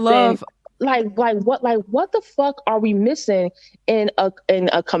I something love. what the fuck are we missing in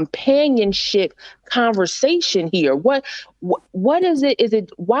a companionship conversation here? What is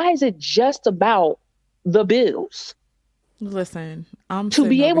it? Why is it just about the bills? Listen, I'm To sitting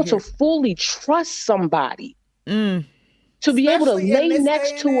be over able to here. fully trust somebody, Mm, to be able to Especially in lay this next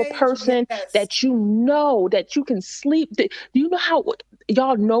day and to a age, person yes. that you know that you can sleep. Do you know how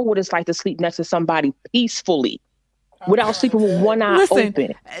y'all know what it's like to sleep next to somebody peacefully I'm without trying to sleeping with tell one you. eye listen,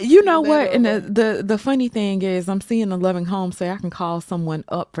 open? you know what? And Literally. the funny thing is, I'm seeing a loving home say I can call someone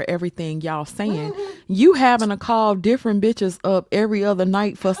up for everything y'all saying. You having to call different bitches up every other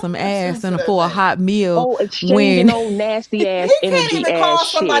night for some I'm listening ass to and that for a man. hot meal Oh, exchanging when old nasty He ass can't energy even ass call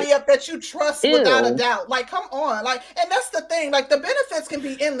shit. somebody up that you trust without a Ew. doubt. Like, come on. Like, and that's the thing. Like, the benefits can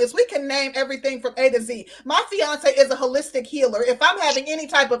be endless. We can name everything from A to Z. My fiance is a holistic healer. If I'm having any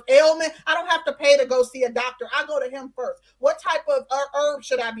type of ailment, I don't have to pay to go see a doctor. I go to him first. What type of herb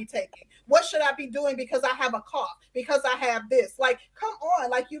should I be taking? What should I be doing because I have a cough? Because I have this? Like, come on.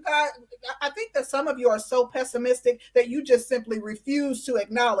 Like, you guys, I think that some of you are so pessimistic that you just simply refuse to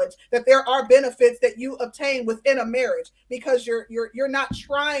acknowledge that there are benefits that you obtain within a marriage because you're not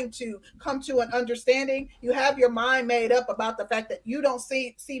trying to come to an understanding. You have your mind made up about the fact that you don't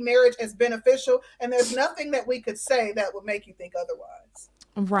see marriage as beneficial, and there's nothing that we could say that would make you think otherwise.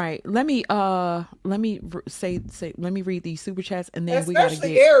 right. Let me say let me read these super chats and then we got to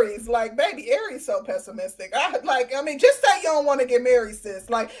Especially get. Aries, like baby, Aries so pessimistic. I mean, just say you don't want to get married, sis.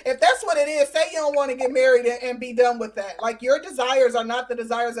 Like, if that's what it is, say you don't want to get married and be done with that. Like, your desires are not the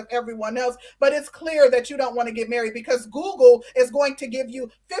desires of everyone else, but it's clear that you don't want to get married because Google is going to give you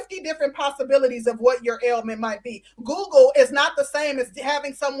 50 different possibilities of what your ailment might be. Google is not the same as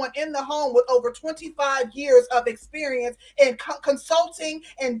having someone in the home with over 25 years of experience in consulting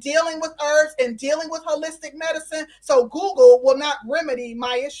and dealing with herbs and dealing with holistic medicine. So Google will not remedy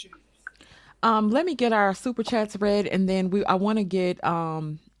my issues. Let me get our super chats read, and then I want to get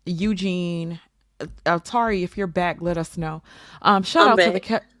Eugene, Tari. If you're back, let us know. Shout I'm out to the back.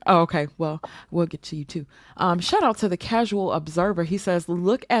 cat. Oh, okay. Well, we'll get to you too. Shout out to the casual observer. He says,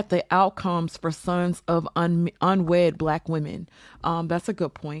 "Look at the outcomes for sons of unwed Black women." That's a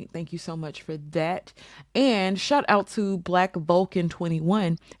good point. Thank you so much for that. And shout out to Black Vulcan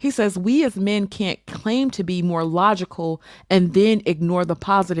 21. He says, "We as men can't claim to be more logical and then ignore the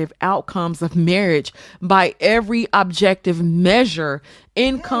positive outcomes of marriage by every objective measure,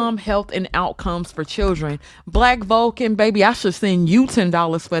 income, health, and outcomes for children." Black Vulcan, baby, I should send you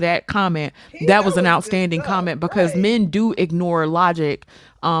 $10 for that comment. That That was an was good outstanding stuff, comment because right? men do ignore logic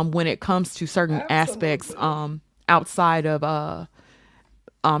when it comes to certain aspects Absolutely. outside of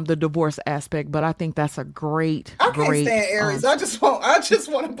the divorce aspect. But I think that's a great, I can't great stand Aries. I just want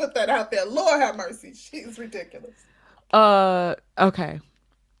to put that out there. Lord have mercy. She's ridiculous. okay.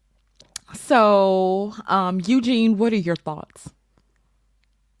 So, Eugene, what are your thoughts?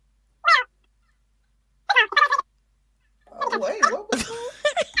 Oh wait, what was that?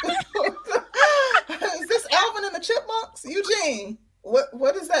 Is this Alvin and the Chipmunks? Eugene,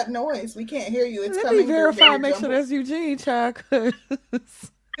 what is that noise? We can't hear you. It's Let me coming through verify, very make sure jumbled. that's Eugene, child. 'Cause-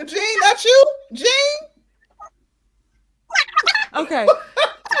 Eugene, that's you? Gene? okay.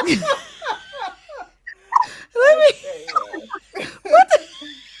 Let me. Okay, What the?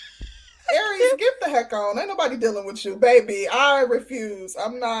 Aries, get the heck on. Ain't nobody dealing with you, baby. I refuse.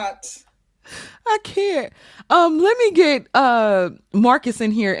 I'm not. I can't. Let me get Marcus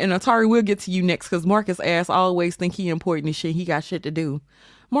in here, and Atari, we'll get to you next because Marcus ass always think he important and shit. He got shit to do.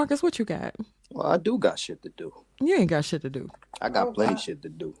 Marcus, what you got? Well, I do got shit to do. You ain't got shit to do. I got Oh, plenty wow. shit to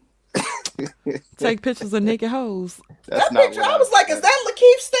do. Take pictures of naked hoes. That's That not picture, what I was like, is that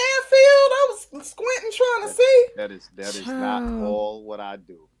Lakeith Stanfield? I was squinting trying to see. that is not Child. all what I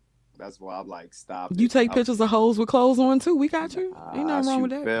do. That's why I'm like, stop You it. take pictures of hoes with clothes on too. We got you. Ain't I nothing wrong shoot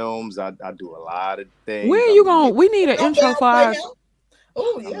with that. films. I do a lot of things. When I'm you in going? We need an Don't intro for downplay our. him.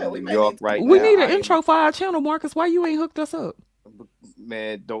 Oh, I'm yeah, in we New may York need to right We now. need I an am intro for our channel, Marcus. Why you ain't hooked us up?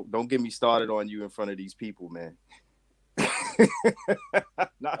 man. Don't get me started on you in front of these people, man.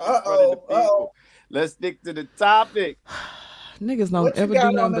 Not in front of the people. Let's stick to the topic. Niggas don't What you ever do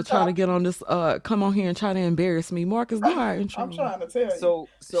got nothing on the but try to top? get on this. Come on here and try to embarrass me, Marcus. Do our intro. I'm trying to tell you.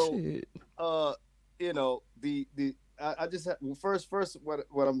 So Shit. you know, I just well, first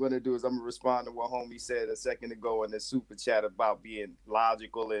what I'm going to do is I'm going to respond to what homie said a second ago in the super chat about being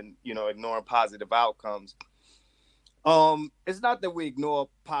logical and, you know, ignoring positive outcomes. It's not that we ignore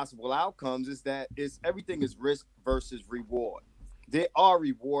possible outcomes, it's that everything is risk versus reward. there are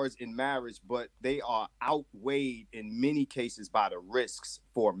rewards in marriage, but they are outweighed in many cases by the risks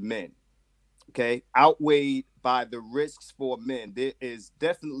for men. Okay, outweighed by the risks for men. There is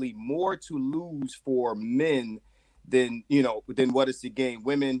definitely more to lose for men than than what is to gain.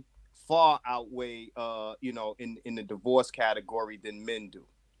 Women far outweigh in the divorce category than men do.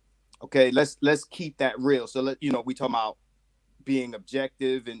 Okay, let's keep that real. So we talk about being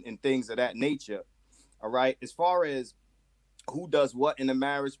objective and things of that nature. All right, as far as who does what in a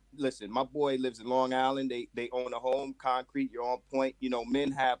marriage, listen, my boy lives in Long Island. They own a home, concrete, you're on point.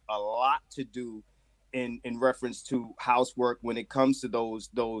 Men have a lot to do in reference to housework when it comes to those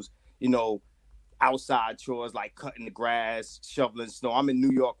outside chores like cutting the grass, shoveling snow. I'm in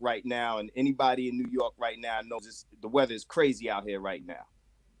New York right now, and anybody in New York right now knows the weather is crazy out here right now.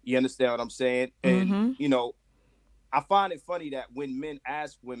 You understand what I'm saying? And I find it funny that when men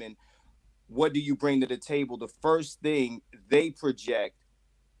ask women, what do you bring to the table? The first thing they project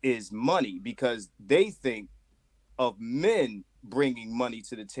is money, because they think of men bringing money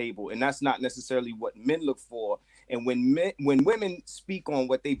to the table, and that's not necessarily what men look for. And when women speak on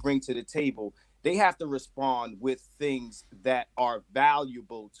what they bring to the table, they have to respond with things that are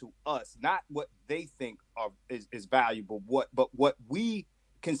valuable to us, not what they think is valuable, but what we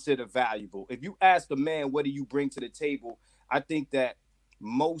consider valuable. If you ask a man, what do you bring to the table? I think that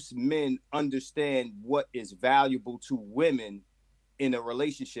most men understand what is valuable to women in a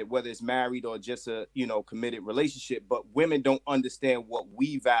relationship, whether it's married or just a committed relationship. But women don't understand what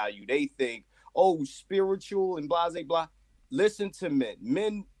we value. They think, oh, spiritual and blah blah blah. Listen to men.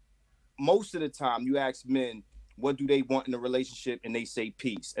 Men, most of the time, you ask men what do they want in a relationship, and they say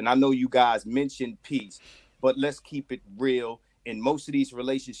peace. And I know you guys mentioned peace, but let's keep it real. In most of these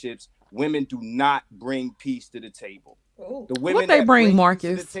relationships, women do not bring peace to the table. Ooh. The women What they that bring, peace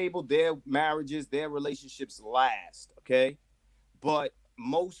Marcus? to the table, their marriages, their relationships last. Okay, but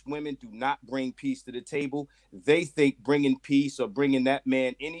most women do not bring peace to the table. They think bringing peace or bringing that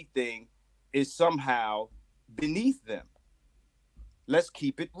man anything is somehow beneath them. Let's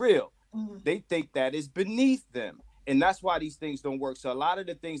keep it real. They think that is beneath them, and that's why these things don't work. So a lot of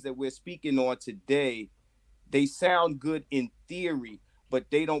the things that we're speaking on today, they sound good in theory,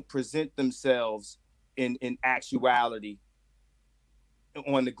 but they don't present themselves in actuality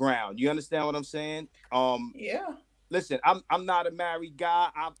on the ground. You understand what I'm saying? Yeah. Listen, I'm not a married guy.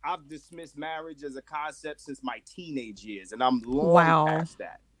 I've dismissed marriage as a concept since my teenage years, and I'm long past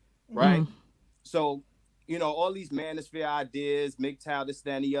that, right? So, all these manosphere ideas, MGTOW, this,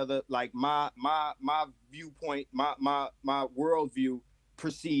 that, and the other, like my viewpoint, my worldview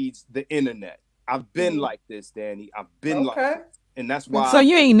precedes the internet. I've been like this, Danny. I've been like this. And that's why. So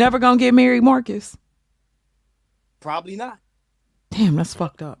you ain't never gonna get married, Marcus? Probably not. Damn, that's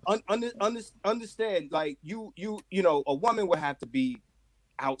fucked up. Understand, like a woman would have to be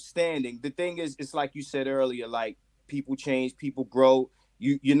outstanding. The thing is, it's like you said earlier, like people change, people grow.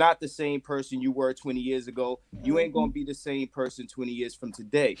 You're not the same person you were 20 years ago. You ain't gonna be the same person 20 years from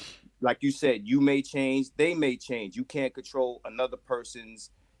today. Like you said, you may change, they may change. You can't control another person's,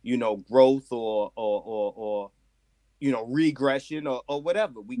 growth or regression or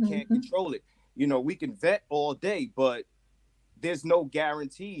whatever. We can't control it. We can vet all day, but there's no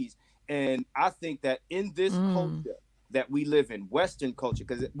guarantees. And I think that in this culture that we live in, Western culture,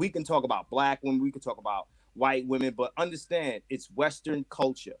 because we can talk about Black women, we can talk about white women, but understand it's Western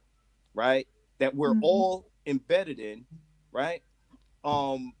culture, right? That we're all embedded in, right?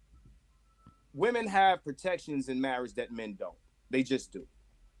 Women have protections in marriage that men don't. They just do.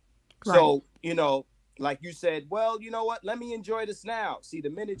 Right. So, like you said, well, you know what? Let me enjoy this now. See,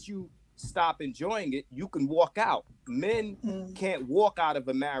 the minute you stop enjoying it, you can walk out. Men can't walk out of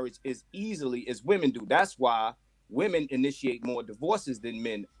a marriage as easily as women do. That's why women initiate more divorces than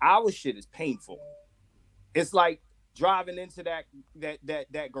men. Our shit is painful. It's like driving into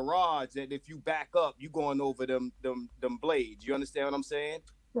that garage that if you back up, you going over them blades. You understand what I'm saying?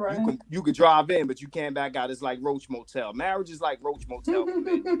 Right. You could drive in, but you can't back out. It's like Roach Motel. Marriage is like Roach Motel for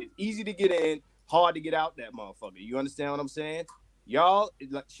men. It's easy to get in, hard to get out that motherfucker. You understand what I'm saying? Y'all,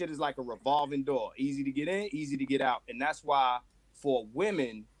 shit is like a revolving door. Easy to get in, easy to get out. And that's why for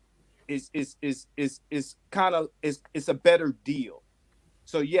women, it's a better deal.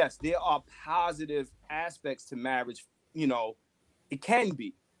 So yes, there are positive aspects to marriage. It can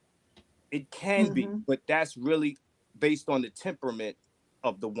be, but that's really based on the temperament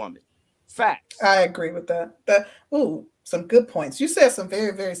of the woman. Facts. I agree with that. Some good points. You said some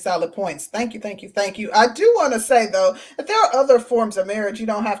very, very solid points. Thank you, thank you, thank you. I do want to say though that there are other forms of marriage. You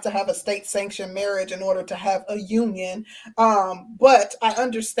don't have to have a state-sanctioned marriage in order to have a union. But I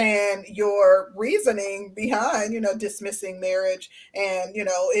understand your reasoning behind, dismissing marriage, and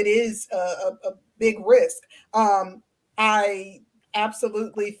it is a big risk. I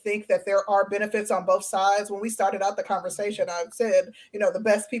absolutely think that there are benefits on both sides. When we started out the conversation, I said, the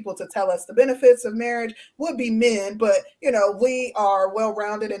best people to tell us the benefits of marriage would be men, but we are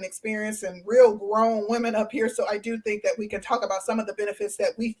well-rounded and experienced and real grown women up here. So I do think that we can talk about some of the benefits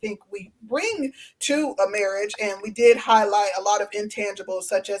that we think we bring to a marriage. And we did highlight a lot of intangibles,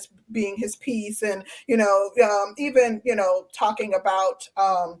 such as being his peace, and even talking about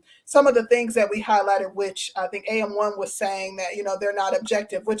some of the things that we highlighted, which I think AM1 was saying that, they're not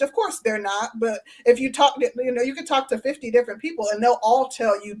objective, which of course they're not. But if you talk, you can talk to 50 different people and they'll all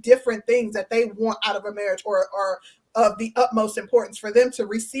tell you different things that they want out of a marriage, or of the utmost importance for them to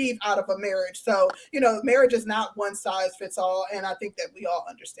receive out of a marriage. So, marriage is not one size fits all. And I think that we all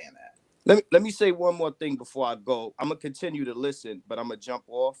understand that. Let me say one more thing before I go. I'm going to continue to listen, but I'm going to jump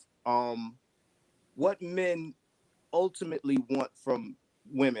off. What men ultimately want from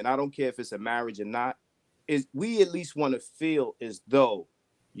women, I don't care if it's a marriage or not, is we at least want to feel as though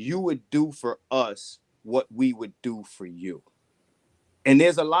you would do for us what we would do for you. And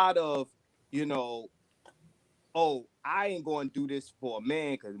there's a lot of, oh, I ain't going to do this for a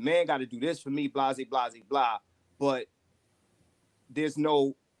man because man got to do this for me, blah, blah, blah, blah. But there's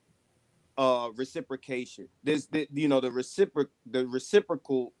no reciprocation. There's the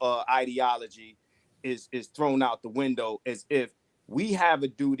reciprocal ideology is thrown out the window, as if we have a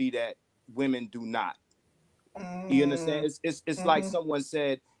duty that women do not. You understand? It's like someone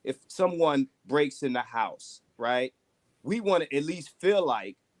said, if someone breaks in the house, right? We want to at least feel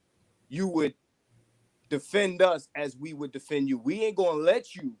like you would defend us as we would defend you. We ain't gonna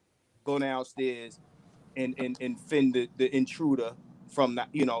let you go downstairs and fend the intruder from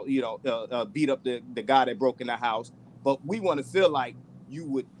the beat up the guy that broke in the house. But we want to feel like you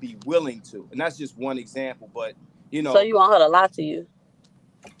would be willing to, and that's just one example. But so you want her to lie to you?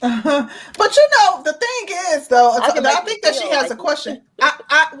 But the thing is, though, I think that she has a question.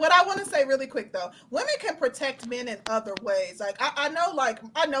 What I want to say really quick, though, women can protect men in other ways. Like I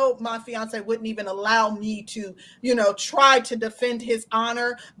know my fiance wouldn't even allow me to, try to defend his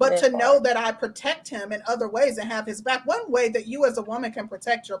honor, but to know that I protect him in other ways and have his back. One way that you as a woman can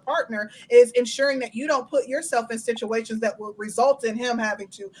protect your partner is ensuring that you don't put yourself in situations that will result in him having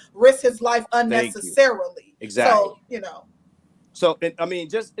to risk his life unnecessarily. Exactly. So, So, I mean,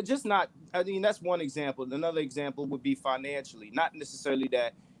 just not, I mean, that's one example. Another example would be financially, not necessarily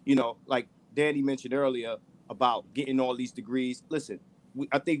that, like Danny mentioned earlier about getting all these degrees. Listen,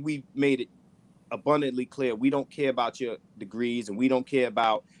 I think we made it abundantly clear. We don't care about your degrees, and we don't care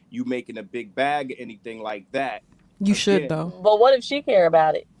about you making a big bag or anything like that. You should, though. But what if she care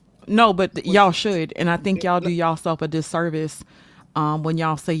about it? No, but y'all should. And I think y'all do yourself a disservice when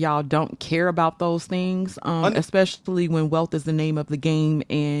y'all say y'all don't care about those things, especially when wealth is the name of the game.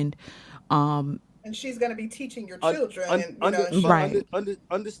 And she's going to be teaching your children.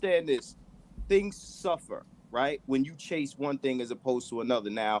 Understand this. Things suffer, right? When you chase one thing as opposed to another.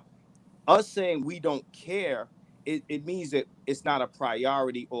 Now, us saying we don't care, it means that it's not a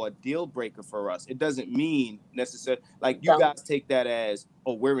priority or a deal breaker for us. It doesn't mean necessarily, like you guys take that as,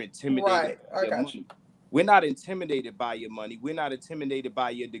 oh, we're intimidated by your money. We're not intimidated by your money. We're not intimidated by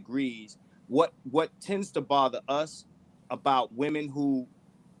your degrees. What tends to bother us about women who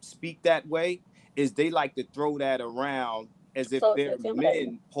speak that way is they like to throw that around as if they're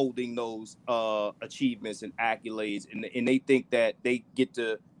men holding those achievements and accolades, and they think that they get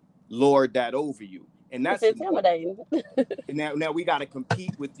to lord that over you. And that's intimidating. Now we got to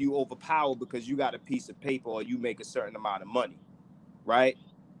compete with you over power because you got a piece of paper or you make a certain amount of money, right?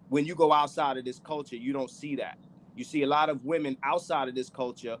 When you go outside of this culture, you don't see that. You see a lot of women outside of this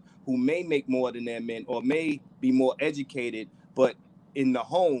culture who may make more than their men or may be more educated, but in the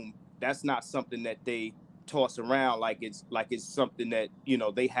home, that's not something that they toss around like it's something that,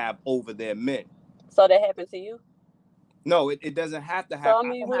 they have over their men. So that happened to you? No, it doesn't have to happen. So, I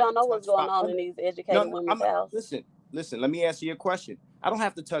mean, we don't know what's going on in these educated women's houses. Listen, let me answer your question. I don't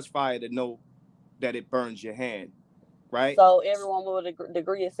have to touch fire to know that it burns your hand. Right. So everyone with a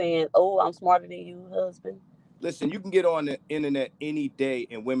degree is saying, "Oh, I'm smarter than you, husband." Listen, you can get on the internet any day,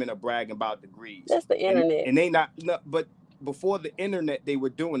 and women are bragging about degrees. That's the internet, and they not. No, but before the internet, they were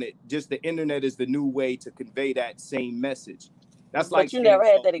doing it. Just the internet is the new way to convey that same message. That's but like you never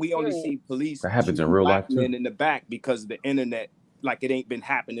had that experience. We only see police that happens in real life too. Men in the back because of the internet, like it ain't been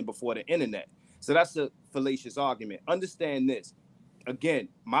happening before the internet. So that's a fallacious argument. Understand this. Again,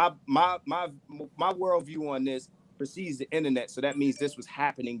 my worldview on this precedes the internet. So that means this was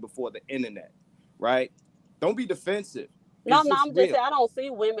happening before the internet, right? Don't be defensive. No, I'm just saying, I don't see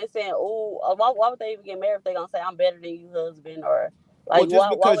women saying, "Oh, why would they even get married if they're gonna say I'm better than you, husband?" Or like,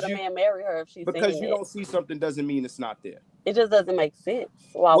 why would a man marry her if she's because saying you don't see something doesn't mean it's not there. It just doesn't make sense.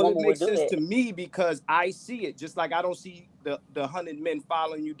 Why Well, women it makes would do sense that. to me because I see it. Just like I don't see the 100 men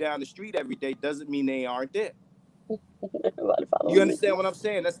following you down the street every day doesn't mean they aren't there. You understand what I'm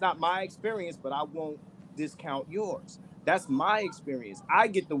saying? That's not my experience, but I won't discount yours. That's my experience. I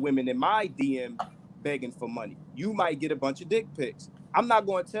get the women in my DM begging for money. You might get a bunch of dick pics. I'm not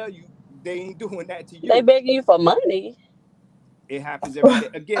going to tell you they ain't doing that to you. They begging you for money. It happens every day.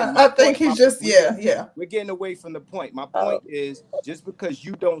 Again, I think he's just We're getting away from the point. My point is just because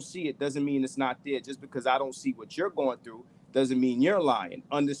you don't see it doesn't mean it's not there. Just because I don't see what you're going through doesn't mean you're lying.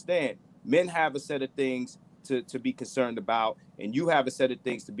 Understand, men have a set of things to be concerned about, and you have a set of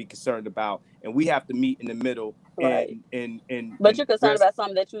things to be concerned about, and we have to meet in the middle. Right. But you're concerned about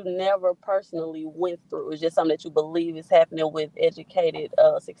something that you never personally went through. It's just something that you believe is happening with educated,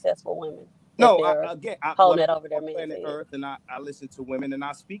 successful women. No, I hold it over their man's head. Earth, and I listen to women and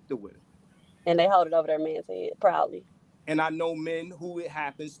I speak to women. And they hold it over their man's head proudly. And I know men who it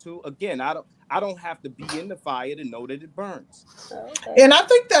happens to. Again, I don't have to be in the fire to know that it burns. Okay. And I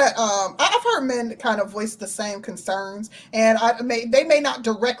think that I've heard men kind of voice the same concerns, and they may not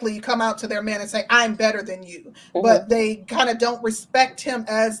directly come out to their man and say, "I'm better than you," but they kind of don't respect him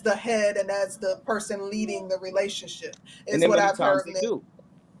as the head and as the person leading the relationship. Is what I've heard.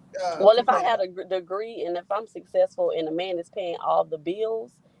 Well, if I had a degree and if I'm successful and a man is paying all the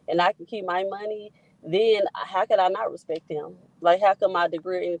bills and I can keep my money, then how could I not respect him? Like, how could my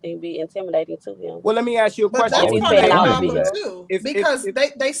degree or anything be intimidating to him? Well, let me ask you a question. That's part of the problem too, because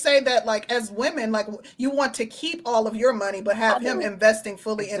they say that, like, as women, like, you want to keep all of your money, but have him investing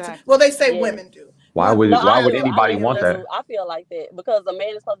fully into. Well, they say women do. Why would anybody want that? I feel like that because the man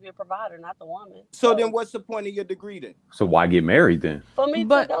is supposed to be a provider, not the woman. So then, what's the point of your degree then? So why get married then? For me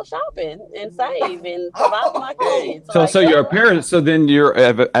to go shopping and save and provide for my kids. So you're a parent. So then you're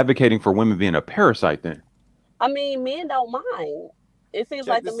advocating for women being a parasite then? I mean, men don't mind. It seems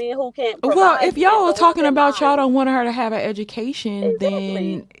like the men who can't. Well, if y'all are talking about y'all don't want her to have an education,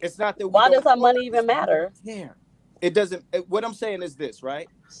 then it's not that. Why does her money even matter? Yeah. It doesn't. What I'm saying is this, right?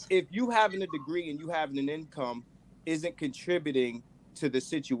 If you having a degree and you having an income isn't contributing to the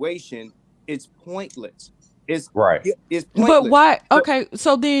situation, it's pointless. It's right. It's pointless. But why? Okay,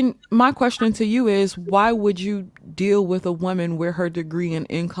 so then my question to you is, why would you deal with a woman where her degree and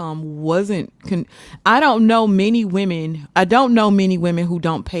income wasn't? I don't know many women. I don't know many women who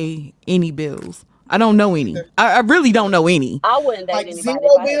don't pay any bills. I don't know any. I really don't know any. I wouldn't date anybody if I had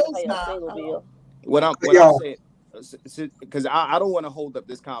to pay a single bill. What I'm saying. Because I don't want to hold up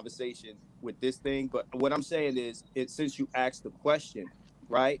this conversation with this thing, but what I'm saying is, since you asked the question,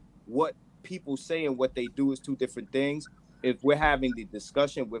 right? What people say and what they do is two different things. If we're having the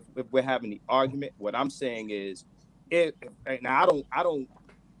discussion, if we're having the argument, what I'm saying is, now I don't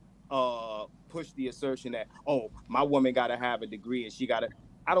push the assertion that, oh, my woman got to have a degree and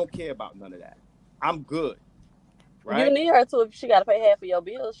I don't care about none of that. I'm good. Right? You need her to if she got to pay half of your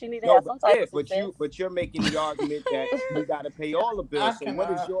bills. She need to have some type of success. But you're making the argument that you got to pay all the bills. So what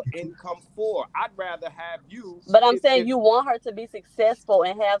is your income for? I'd rather have you. But I'm saying you want her to be successful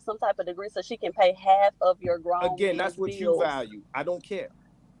and have some type of degree so she can pay half of your grown. Again, that's what you value. I don't care.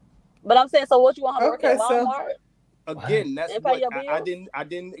 But I'm saying, so what you want her to work at Walmart? Again, that's what I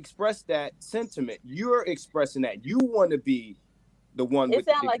didn't express that sentiment. You're expressing that you want to be the one with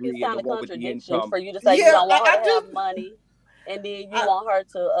the degree. It sounds like it's kind of contradiction for you to say you don't want her to have money, and then you want her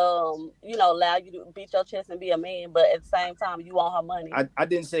to, allow you to beat your chest and be a man, but at the same time you want her money. I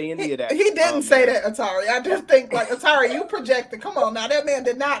didn't say any of that. He didn't say that, Atari. I just think, like, Atari, you projected. Come on now, that man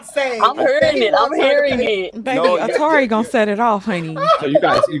did not say. I'm hearing it. Baby, Atari gonna set it off, honey. So you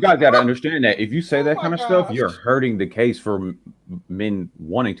guys got to understand that if you say that kind of stuff, you're hurting the case for men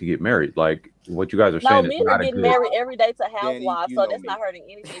wanting to get married. Like, what you guys are saying is not men are getting married every day to housewives, so that's not hurting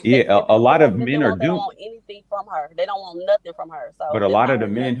anything. Yeah, a lot of men are doing. They don't want anything from her. They don't want nothing from her. So, but a lot of the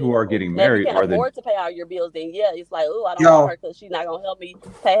men who are getting married are afford to pay all your bills. Then it's like, oh, I don't want her because she's not gonna help me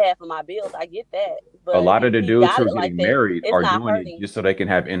pay half of my bills. I get that. But a lot of the dudes who are getting married are doing it just so they can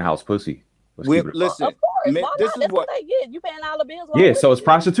have in-house pussy. Listen, of course, this is what they get. You paying all the bills. Yeah, so it's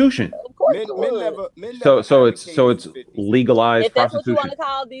prostitution. Of course, men so it's legalized if that's prostitution. What you want to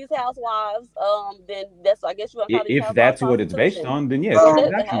call these housewives, then that's I guess you want to call these if that's what it's based on, then yes,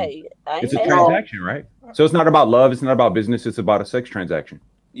 it's a transaction, right? So it's not about love, it's not about business, it's about a sex transaction.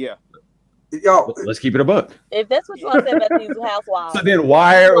 Yeah. Y'all, Let's keep it a buck. If that's what you want to say about these housewives. So then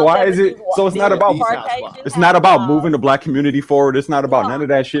why is it? So it's not about. It's not about moving the black community forward. It's not about none of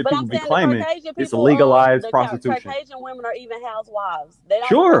that shit. But People I'm be saying claiming the Caucasian it's people, legalized the prostitution. Caucasian women are even housewives. They don't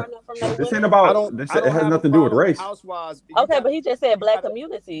Sure. learn from their This women. ain't about. It has nothing to do with race. Housewives. Okay, but he just said black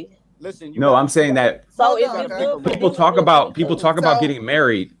community. Listen. No, I'm saying that So it's just good for people these talk about So- getting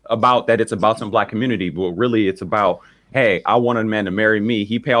married, about that it's about some black community, but really it's about, hey, I want a man to marry me.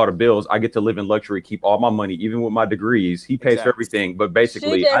 He pay all the bills. I get to live in luxury, keep all my money, even with my degrees. He pays for everything. But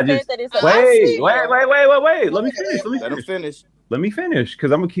basically, I just wait. Let me finish. Let him finish. Let me finish,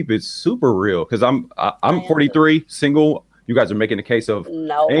 because I'm gonna keep it super real. Because I'm 43, single. You guys are making the case of,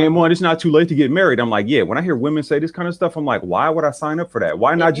 no, hey, one, it's not too late to get married. I'm like, yeah. When I hear women say this kind of stuff, I'm like, why would I sign up for that?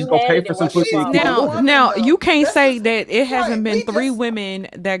 Why not just go pay for some pussy? And keep it moving? Now you can't say that it Right, hasn't been we three just- women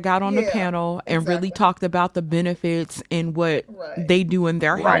that got on the Yeah, panel and really exactly. talked about the benefits and what Right. they do in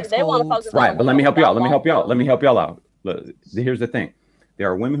their Right. They wanna households. focus on Right, but let me help you out. Let me help you out. Don't Let me help y'all out. Look, here's the thing: there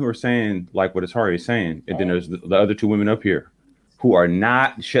are women who are saying like what Atari is saying, and then there's the other two women up here who are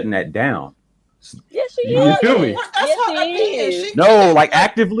not shutting that down. Yes, she You is. feel me? That's Yes, her she opinion. is. She No, can- like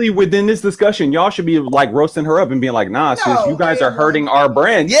actively within this discussion, y'all should be like roasting her up and being like, nah, sis, No, you guys are AM1. hurting our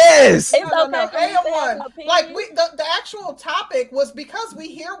brand. Yes. It's No, okay for me to have AM1. an opinion. Like the actual topic was because we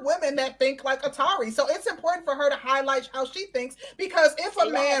hear women that think like Atari. So it's important for her to highlight how she thinks, because if a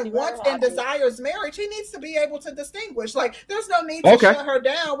Yeah, I have man to wants learn how and to. desires marriage, he needs to be able to distinguish. Like there's no need to Okay. shut her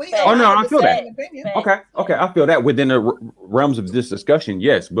down. We Oh, allow no, her I to feel say that. an opinion. Okay, I feel that within the realms of this discussion,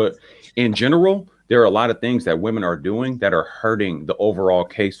 yes, but in general, there are a lot of things that women are doing that are hurting the overall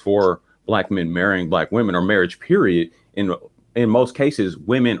case for black men marrying black women, or marriage period. In most cases,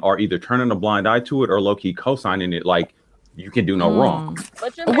 women are either turning a blind eye to it or low-key co-signing it, like you can do no wrong.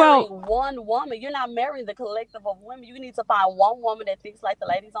 But you're marrying one woman. You're not marrying the collective of women. You need to find one woman that thinks like the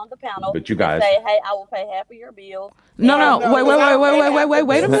ladies on the panel. But you and guys- say, hey, I will pay half of your bills. No, No,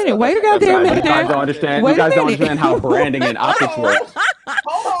 wait a minute. Wait a You goddamn guys minute. don't now. understand. Wait You a guys don't minute. understand how branding and optics works.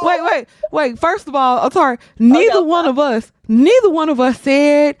 Hold on. Wait. First of all, I'm sorry. Neither one of us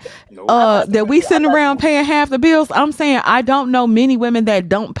said Nope. that we sitting around paying half the bills. I'm saying I don't know many women that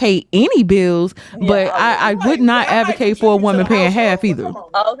don't pay any bills, but I would not That might advocate for a contribute to woman the paying household, half but either. come on.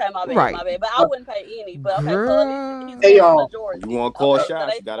 Oh, okay, my bad, Right. my bad. But I wouldn't pay any. But okay, Girl. so he's Hey, the y'all. majority. You want to call Okay, so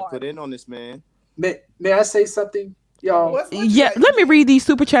shots? they You got to smart. put in on this, man. May I say something, y'all? What you Yeah, got, let me Eugene? read these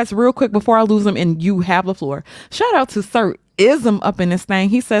super chats real quick before I lose them, and you have the floor. Shout out to Sir Ism up in this thing.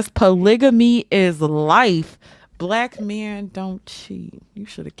 He says polygamy is life. Black men don't cheat. You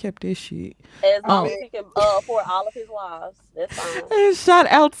should have kept this shit. As long as he can afford all of his wives, that's fine. And shout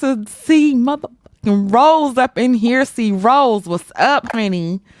out to C motherfucking Rose up in here. C Rose, what's up,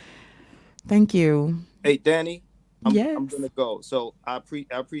 honey? Thank you. Hey, Danny. I'm Yes. gonna go. So I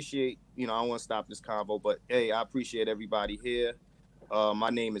appreciate, I don't want to stop this convo, but hey, I appreciate everybody here. My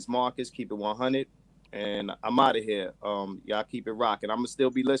name is Marcus. Keep it 100, and I'm out of here. Y'all keep it rocking. I'm gonna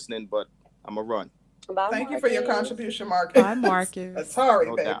still be listening, but I'm gonna run. Bye, Thank you for your Marcus. contribution, Marcus. Bye, Marcus. Sorry,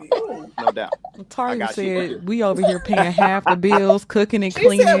 No baby. doubt. Ooh. No doubt. I Tari got you. said we over here paying half the bills, cooking and She said,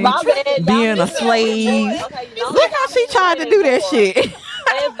 cleaning, My bad, being y'all a missing slave. that. Okay, y'all Look how she tried to do that shit.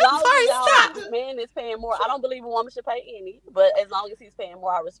 As long Sorry, as y'all man is paying more, I don't believe a woman should pay any, but as long as he's paying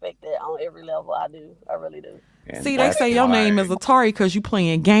more, I respect that on every level. I do. I really do. And See, they that's say your why- name is Atari because you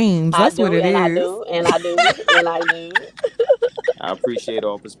playing games. That's what it is. I do, and I do, and I do. I appreciate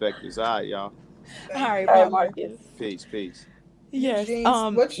all perspectives. All right, y'all. All right, All right, bye. Marcus. Peace. Yes. Eugene,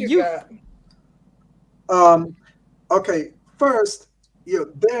 what you got? Okay. First,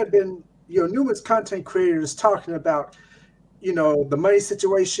 there have been numerous content creators talking about the money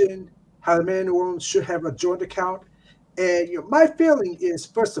situation, how the man and woman should have a joint account, and my feeling is,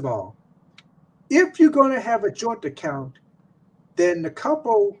 first of all, if you're going to have a joint account, then the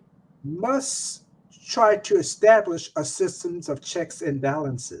couple must try to establish a system of checks and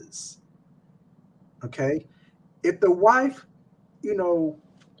balances. Okay, if the wife,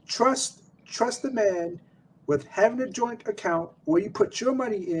 trust the man with having a joint account where you put your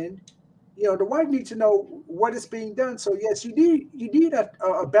money in, the wife needs to know what is being done. So yes, you need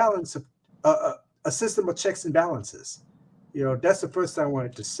a balance of a system of checks and balances. That's the first thing I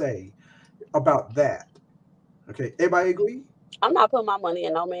wanted to say about that. Okay, everybody agree? I'm not putting my money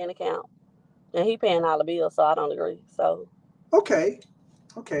in no man account, and he paying all the bills, so I don't agree. So Okay,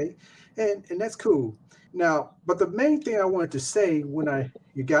 and that's cool. Now, but the main thing I wanted to say when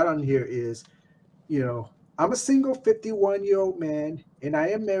you got on here is, I'm a single 51-year-old man, and I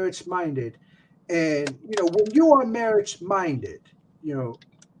am marriage minded. And when you are marriage minded,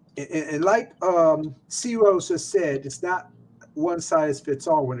 and like C Rose has said, it's not one size fits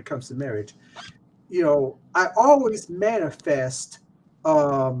all when it comes to marriage. I always manifest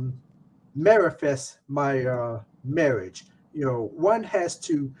my marriage. One has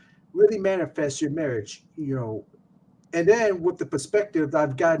to really manifest your marriage. And then with the perspective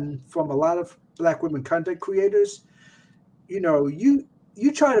I've gotten from a lot of Black women content creators, you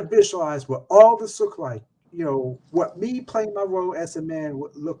try to visualize what all this look like. What me playing my role as a man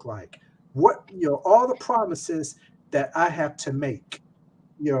would look like. What all the promises that I have to make,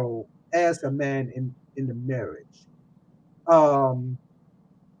 as a man in the marriage.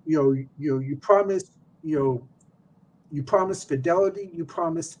 You promise, you promise fidelity, you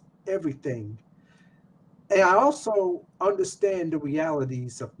promise everything. And I also understand the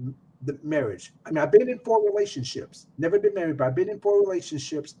realities of the marriage. I mean, I've been in 4 relationships, never been married, but I've been in 4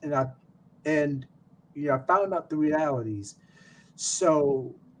 relationships, and I found out the realities.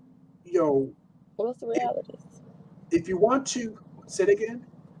 So, What's the realities? if you want to say it again.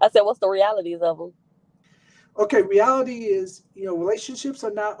 I said, what's the realities of them? Okay, reality is, relationships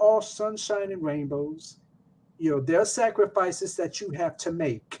are not all sunshine and rainbows. There are sacrifices that you have to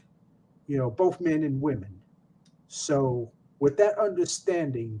make, both men and women. So with that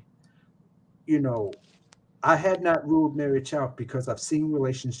understanding, I had not ruled marriage out because I've seen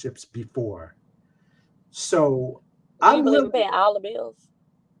relationships before. So Do you believe in paying all the bills?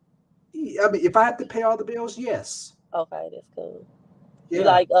 I mean, if I have to pay all the bills, yes. Okay, that's cool. Yeah. You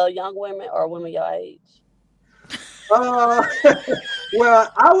like young women or women your age? Well,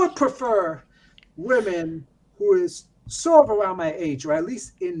 I would prefer women who is sort of around my age, or at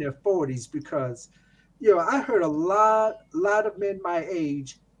least in their 40s, because I heard a lot of men my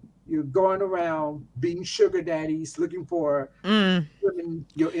age, going around being sugar daddies, looking for women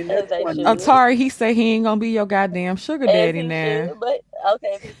in their 20s. Atari, he said he ain't gonna be your goddamn sugar daddy now. Should, but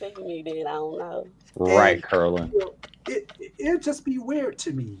okay, if he's thinking me, then I don't know. Right, Curlin. It'll just be weird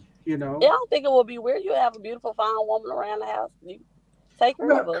to me, Yeah, I don't think it would be weird. You have a beautiful, fine woman around the house. You take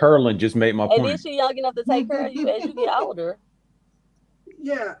her of her. Curlin just made my point. And then she young enough to take care of you as you get older.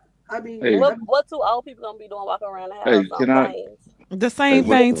 Yeah, I mean, what 2 old people gonna be doing walking around the house? Hey, can I? The same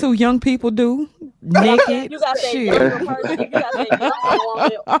thing too young people do. Naked. You got that younger person. You got that younger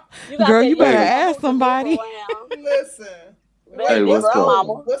woman. Girl, you better ask somebody. Listen. Hey, what's up?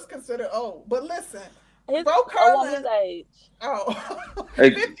 What's considered old? But listen, Bro Curlin. Age. Oh.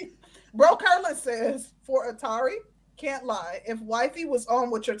 Hey. 50. Bro Curlin says, for Atari, can't lie. If wifey was on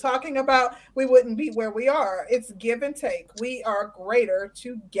what you're talking about, we wouldn't be where we are. It's give and take. We are greater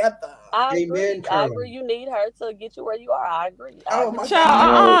together. I Amen, agree. You need her to get you where you are. I agree. Oh my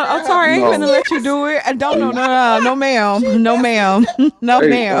God. I'm sorry, I ain't gonna let you do it. Don't no ma'am. No ma'am. No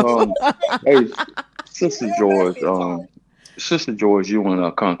ma'am. Hey, Sister George, you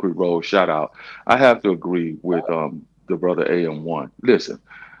on Concrete Road, shout out. I have to agree with the brother AM1. Listen.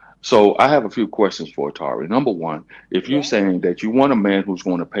 So I have a few questions for Atari. Number one, if you're saying that you want a man who's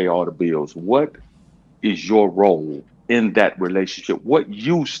going to pay all the bills, what is your role in that relationship? What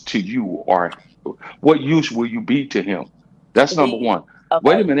use to you what use will you be to him? That's number one. Okay.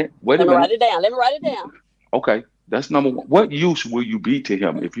 Wait a minute. Let me write it down. Okay. That's number one. What use will you be to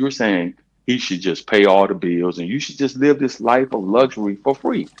him if you're saying he should just pay all the bills and you should just live this life of luxury for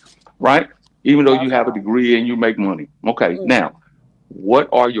free, right? Even though you have a degree and you make money. Okay. Now, what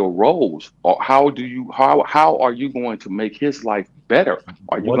are your roles, or how are you going to make his life better?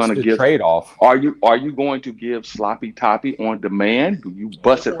 Are you going to give trade-off? Are you going to give sloppy toppy on demand? Do you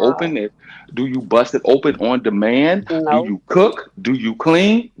bust it open? Do you bust it open on demand? No. Do you cook? Do you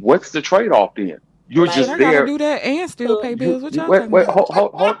clean? What's the trade-off then? You're just I there. gotta do that and still pay bills. What y'all Wait, talking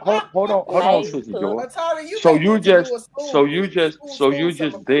about? hold on, Sister George. Atari, you're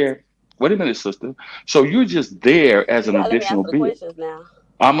just there. Wait a minute, sister. So you're just there as an additional bill.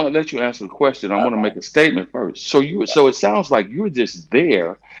 I'm gonna let you answer the question. I'm gonna make a statement first. So it sounds like you're just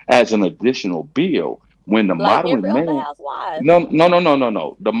there as an additional bill when the modern man. No.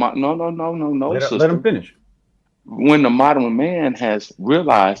 Sister. Let him finish. When the modern man has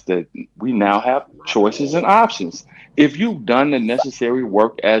realized that we now have choices and options. If you've done the necessary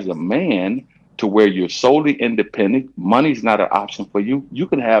work as a man to where you're solely independent, money's not an option for you. You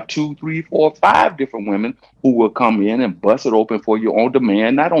can have 2, 3, 4, 5 different women who will come in and bust it open for you on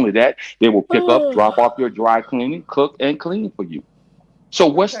demand. Not only that, they will pick up, drop off your dry cleaning, cook and clean for you. So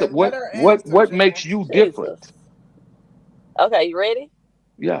what makes you different? Okay, you ready?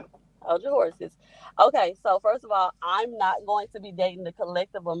 Yeah. Hold your horses. Okay, so first of all, I'm not going to be dating the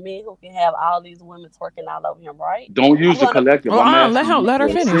collective of men who can have all these women twerking all over him, right? Don't I'm use the gonna collective. Well, I'm let asking her you let her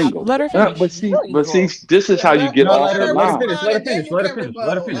for a finish. single. Let her finish. But see, this is Yeah, how you get No, off let the her line. finish. Let her and then finish. you Let her can finish.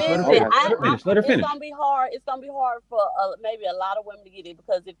 Let her rebuttal. finish. Let her Listen, finish. Let her finish. Let her it's finish. gonna be hard. It's gonna be hard for maybe a lot of women to get it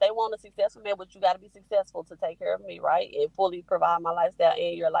because if they want a successful man, but you got to be successful to take care of me, right, and fully provide my lifestyle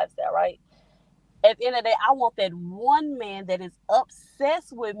and your lifestyle, right? At the end of the day, I want that one man that is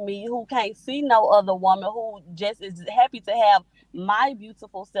obsessed with me, who can't see no other woman, who just is happy to have my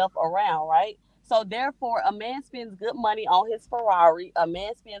beautiful self around, right? So therefore, a man spends good money on his Ferrari. A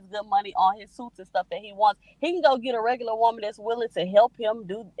man spends good money on his suits and stuff that he wants. He can go get a regular woman that's willing to help him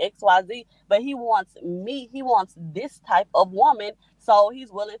do X, Y, Z, but he wants me. He wants this type of woman. So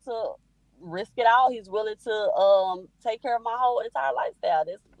he's willing to risk it all. He's willing to take care of my whole entire lifestyle.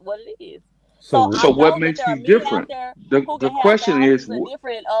 That's what it is. So So I So what know that makes there are you men out different? there The who the can have question is, thousands of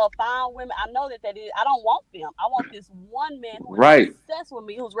different fine women. I know that is. I don't want them. I want this one man who is right. obsessed with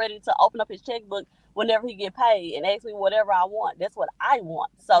me, who's ready to open up his checkbook whenever he get paid and ask me whatever I want. That's what I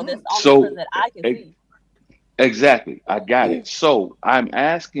want. So that's the only person So that I can e- see. exactly, I got it. So I'm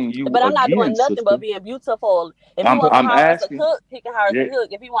asking you But I'm not again, doing nothing sister. but being beautiful. If he I'm wants to I'm hire us to asking. cook, he can hire us to Yeah, cook.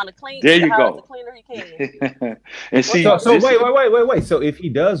 If he want to clean, there you hire us a go. cleaner, he can. And What's see, so up? so this is wait. So if he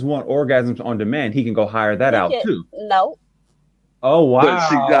does want orgasms on demand, he can go hire that He out can too. no. Oh but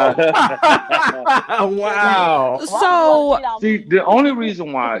see, wow. See, Wow. why would you want to So cheat on see, me? the only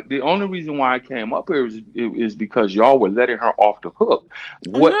reason why I came up here is because y'all were letting her off the hook.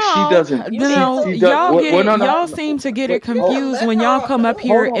 What she no, doesn't, You did no, she too. does. y'all What? get Well, it. no, no, Y'all no. seem to get it Wait, You hold, can confused let when her y'all off the come up hook.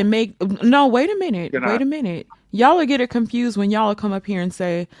 here hold and on. make. No, wait a minute. Can Wait I? a minute. Y'all will get it confused when y'all come up here and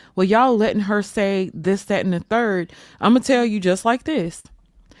say, "Well, y'all letting her say this, that, and the third." I'm gonna tell you just like this.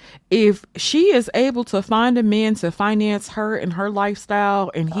 If she is able to find a man to finance her and her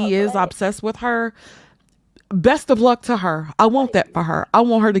lifestyle, and Oh, he is glad. obsessed with her, best of luck to her. I want Thank that you. for her. I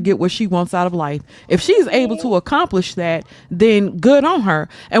want her to get what she wants out of life. If she's able Amen. to accomplish that, then good on her.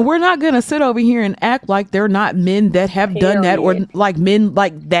 And we're not going to sit over here and act like they're not men that have done that, or Period. like men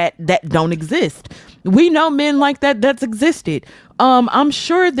like that don't exist. We know men like that's existed. I'm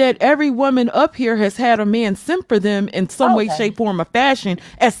sure that every woman up here has had a man simp for them in some way, Okay. shape, form, or fashion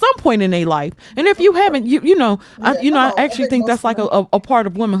at some point in their life. And if you haven't, Yeah, come I on. I actually think think most that's like women, a part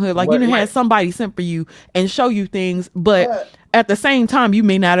of womanhood. Like, Wait, had wait. somebody simp for you and show you things, but but at the same time, you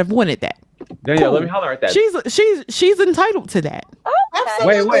may not have wanted that. Danielle, let me Cool. holler at that. She's entitled to that. Okay.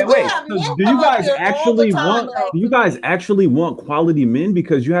 absolutely, we Wait. have So men do you come up guys here all the actually time want and ask do you for guys money. actually want quality men?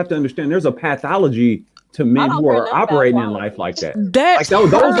 Because you have to understand there's a pathology to I men don't who care are nothing about operating in life quality. like that. Like That's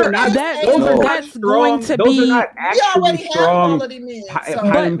those are her. not That's those are No. not that's going strong, to those are be. not We actually already have strong, quality men, high, so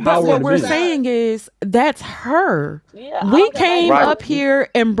high But what empowered we're men. besides, saying is that's her. Yeah, I We don't care about came Right. up quality. here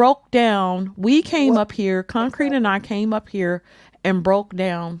and broke down. We came what up here. Concrete and exactly? I came up here and broke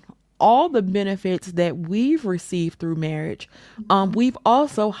down all the benefits that we've received through marriage. We've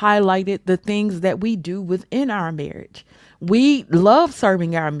also highlighted the things that we do within our marriage. We love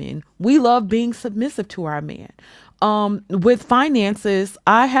serving our men. We love being submissive to our men. With finances,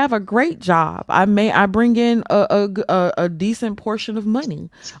 I have a great job. I bring in a decent portion of money.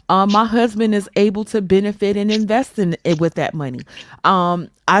 My husband is able to benefit and invest in it with that money.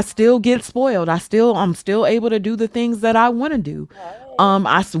 I still get spoiled. I'm still able to do the things that I want to do. Hey,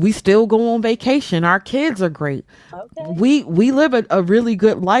 We still go on vacation. Our kids are great. okay. We live a really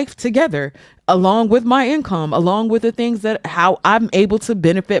good life together, along with my income, along with the things that how I'm able to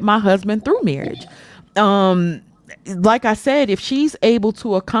benefit my husband through marriage. Um, like I said, if she's able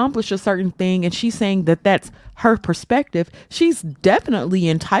to accomplish a certain thing and she's saying that that's her perspective, she's definitely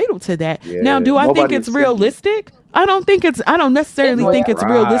entitled to that. Now, Yeah. do I think Nobody it's is saying that. realistic? I don't It's necessarily think rare. it's Right.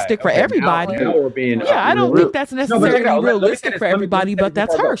 realistic for Okay. It's everybody. Now rare. we're It's being Yeah, I rare. don't Real, think that's no, but check it necessarily out. Let me say realistic this. for Let me everybody, say this but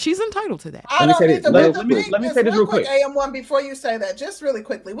that's before I her. go. She's entitled to that. I Let me don't say need this. to, real but Let, the let me quick. thing let me is, say this real real quick, quick. AM1, before you say that, just really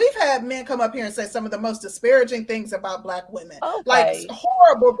quickly, we've had men come up here and say some of the most disparaging things about Black women, like Okay.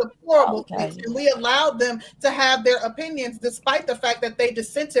 horrible, deplorable things, Okay. and we allowed them to have their opinions, despite the fact that they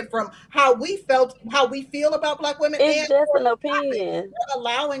dissented from how we feel about Black women, It's and just for an the topic. opinion. We're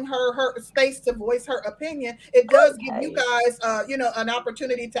allowing her space to voice her opinion. It does give you Okay. guys, an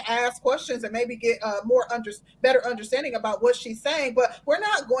opportunity to ask questions and maybe get better understanding about what she's saying. But we're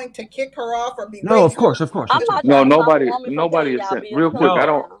not going to kick her off or No, berate of her course, of course, I'm of just course. not No, trying because to stop a nobody, woman from nobody paying is y'all saying. bills. Real Come quick, on No.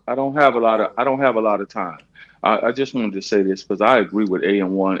 now. I don't have a lot of, Okay. I don't have a lot of time. I just wanted to say this because I agree with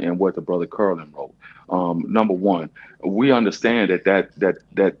AM1 and what the brother Curlin wrote. Number one, we understand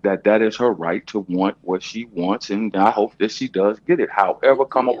that is her right to want what she wants, and I hope that she does get it. However,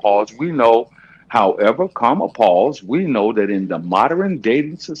 Thank come a you. pause, we know However, comma pause, we know that in the modern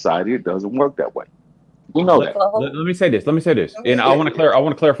dating society, it doesn't work that way. We know that. Let me say this. And I want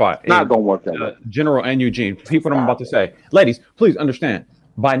to clarify. It's not going to work that way. General and Eugene, people, what I'm about to say. Ladies, please understand.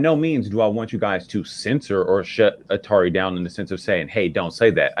 By no means do I want you guys to censor or shut Atari down in the sense of saying, hey, don't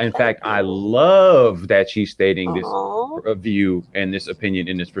say that. In fact, I love that she's stating this view and this opinion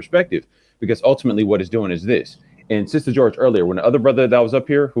in this perspective, because ultimately what it's doing is this. And Sister George earlier, when the other brother that was up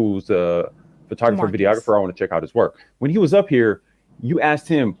here, who's a photographer, videographer, I want to check out his work. When he was up here, you asked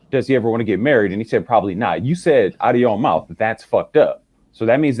him, does he ever want to get married? And he said, probably not. You said out of your own mouth, that's fucked up. So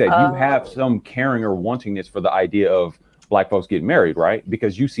that means that you have some caring or wantingness for the idea of Black folks getting married, right?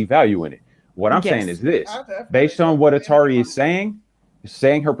 Because you see value in it. What I'm saying is this, based on what Atari is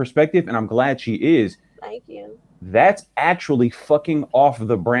saying her perspective, and I'm glad she is. Thank you. That's actually fucking off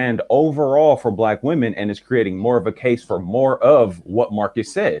the brand overall for Black women, and is creating more of a case for more of what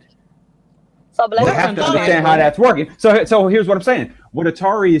Marcus said. So you have to understand how that's working. So here's what I'm saying. What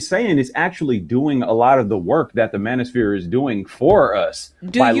Atari is saying is actually doing a lot of the work that the Manosphere is doing for us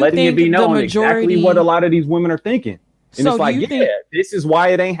by letting it be known exactly what a lot of these women are thinking. And so it's like, this is why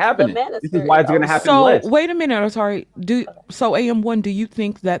it ain't happening. This is why it's going to happen less. Wait a minute, Atari. AM1, do you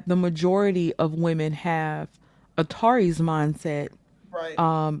think that the majority of women have Atari's mindset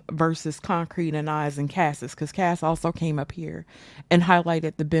versus Concrete and Eyes and Cass's? Because Cass also came up here and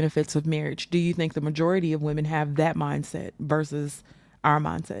highlighted the benefits of marriage. Do you think the majority of women have that mindset versus our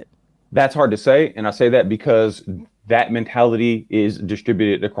mindset? That's hard to say. And I say that because that mentality is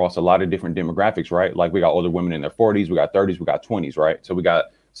distributed across a lot of different demographics, right? Like we got older women in their 40s, we got 30s, we got 20s, right? So we got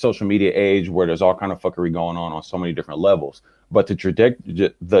social media age where there's all kind of fuckery going on so many different levels. But the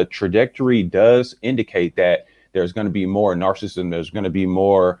trajectory does indicate that there's going to be more narcissism. There's going to be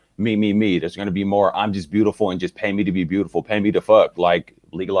more me. There's going to be more I'm just beautiful and just pay me to be beautiful, pay me to fuck, like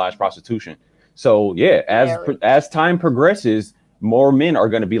legalized prostitution. So yeah, as time progresses, more men are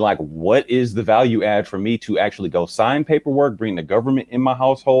going to be like, what is the value add for me to actually go sign paperwork, bring the government in my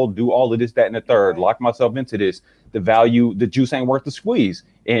household, do all of this, that, and the third, lock myself into this? The value, the juice ain't worth the squeeze.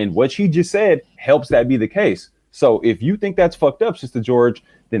 And what she just said helps that be the case. So if you think that's fucked up, Sister George,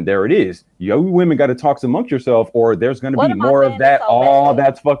 then there it is. You women got to talk amongst yourself, or there's going to be more of that.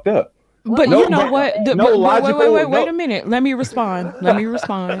 That's fucked up. But you know what? Wait a minute. Let me respond.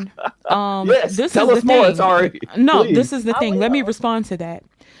 Yes, this tell is us the more. thing. Sorry. No, Please. This is the thing. Let me respond to that.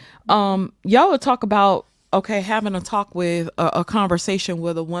 Y'all would talk about having a talk with a conversation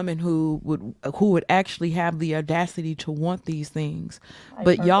with a woman who would actually have the audacity to want these things,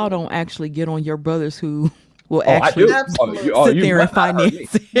 but y'all don't actually get on your brothers who will actually sit there and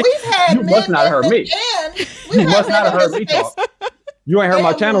finance it. We've had you must not have heard me. You must not have heard me talk. You ain't heard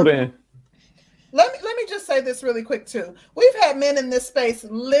my channel then. Let me just say this really quick too. We've had men in this space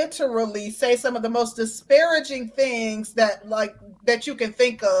literally say some of the most disparaging things that you can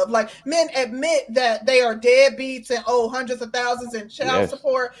think of. Like, men admit that they are deadbeats and owe hundreds of thousands in child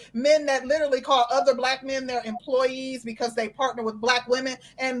support. Men that literally call other Black men their employees because they partner with Black women.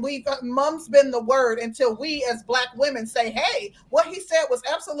 And mum's been the word until we as Black women say, hey, what he said was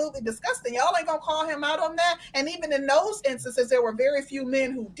absolutely disgusting. Y'all ain't gonna call him out on that. And even in those instances, there were very few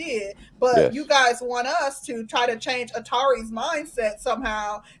men who did. But you guys want us to try to change Atari's mindset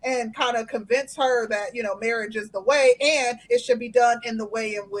somehow and kind of convince her that, marriage is the way and it should be done in the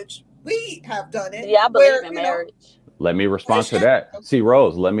way in which we have done it. Yeah, I believe in marriage. Let me respond to that. See,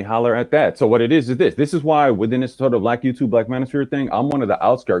 Rose, let me holler at that. So what it is this. This is why within this sort of Black YouTube, Black Manosphere thing, I'm one of the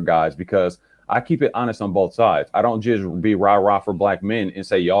outskirt guys because I keep it honest on both sides. I don't just be rah-rah for Black men and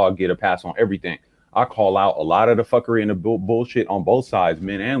say y'all get a pass on everything. I call out a lot of the fuckery and the bullshit on both sides,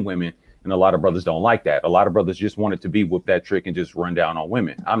 men and women. And a lot of brothers don't like that. A lot of brothers just want it to be with that trick and just run down on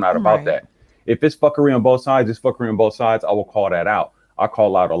women. I'm not about that. If it's fuckery on both sides, it's fuckery on both sides. I will call that out. I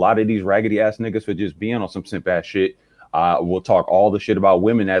call out a lot of these raggedy ass niggas for just being on some simp ass shit. We'll talk all the shit about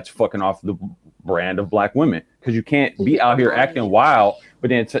women that's fucking off the brand of Black women. Because you can't be out here acting wild, but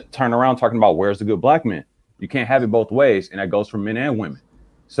then turn around talking about where's the good Black men. You can't have it both ways. And that goes for men and women.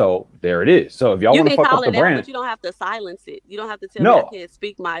 So there it is. So if y'all want to fuck up the brand, but you don't have to silence it. You don't have to tell me I can't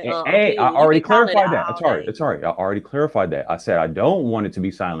speak my hey, I already clarified that. It's sorry. I already clarified that. I said I don't want it to be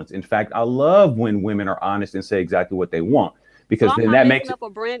silenced. In fact, I love when women are honest and say exactly what they want. Because then that makes up a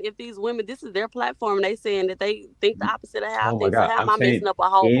brand. If these women, this is their platform, and they saying that they think the opposite of how I think. So how am I messing up a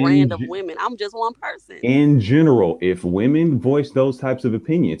whole brand of women? I'm just one person. In general, if women voice those types of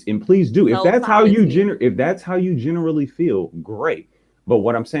opinions, and please do, if that's how you generally feel, great. But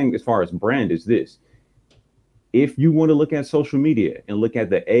what I'm saying as far as brand is this. if you want to look at social media and look at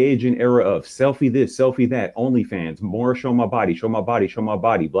the age and era of selfie this, selfie that, OnlyFans, more show my body, show my body, show my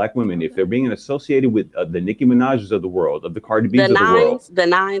body, black women, if they're being associated with the Nicki Minaj's of the world, of the Cardi B's of the world. The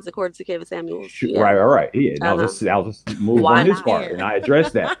nines, according to Kevin Samuels. Yeah. Right. Yeah, now I'll just move on his part, and I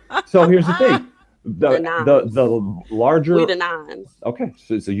address that. So here's the thing. The larger we the nines. Okay,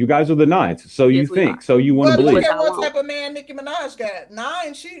 so you guys are the nines. So Yes, you think so you want to Look believe. at what type of man Nicki Minaj got.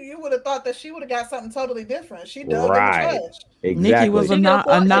 9, you would have thought that she would have got something totally different. She dug in the trash. Exactly. Nikki was a 9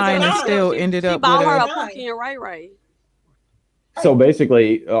 and still ended up with bought her a a Pookie and Ray Ray. So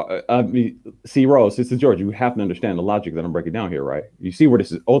basically, see, Rose, Sister George, you have to understand the logic that I'm breaking down here, right? You see where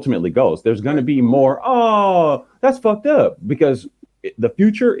this ultimately goes. There's going to be more. Oh, that's fucked up, because the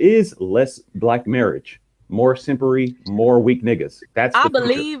future is less black marriage, more simpery, more weak niggas. That's I the future.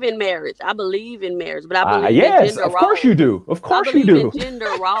 believe in marriage. I believe in marriage, but I believe yes, in gender of course you do. Of course I you believe do. in gender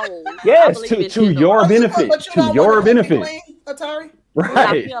roles. Yes, I believe in to gender your roles. benefit. But you To don't your want to benefit. clean, Atari? When I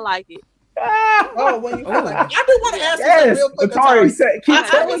Right. feel like it. Oh, when you feel like it. I do want to ask you Yes, something real quick, Atari, Atari. keep I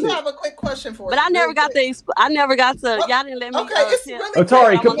telling just me. have a quick question for you. But I never real got quick. to. Y'all didn't let me. Okay, it's tell- really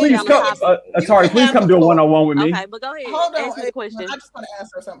Atari, quick. please I'm come. gonna say this. Atari, You please can come have do a the floor. one-on-one with me. Okay, but go ahead. Hold on. Ask me the question. I just want to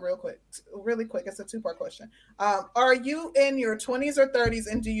ask her something really quick. It's a 2-part question. Are you in your 20s or 30s,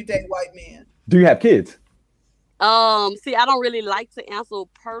 and do you date white men? Do you have kids? See, I don't really like to answer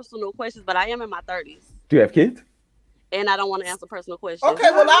personal questions, but I am in my 30s, Do you have kids? and I don't want to answer personal questions.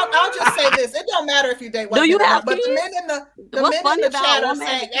 Okay, well, I'll just say this. It don't matter if you date white Do you men or have not, but the kids? men in the What's men in funny the about chat are women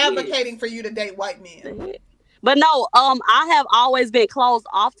having saying, kids? advocating for you to date white men. But no, I have always been closed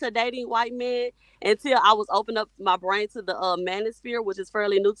off to dating white men until I was opening up my brain to the manosphere, which is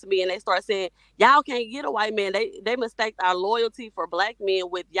fairly new to me, and they start saying y'all can't get a white man. They mistake our loyalty for black men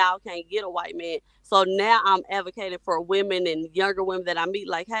with y'all can't get a white man. So now I'm advocating for women and younger women that I meet,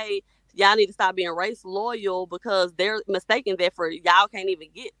 like, hey, y'all need to stop being race loyal, because they're mistaking that for y'all can't even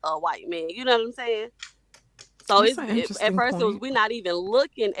get a white man. You know what I'm saying? So That's an at interesting first it was point. we not even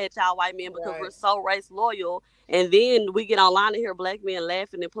looking at y'all white men because Right. we're so race loyal, and then we get online and hear black men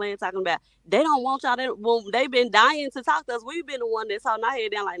laughing and playing, talking about they don't want y'all. They've been dying to talk to us. We've been the one that's holding our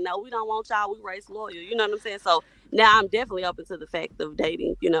head down, like, no, we don't want y'all. We race loyal. You know what I'm saying? So now I'm definitely open to the fact of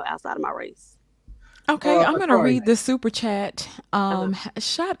dating, outside of my race. Okay, I'm gonna Atari. read the super chat.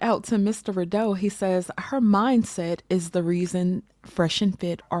 Shout out to Mr. Rideau. He says her mindset is the reason Fresh and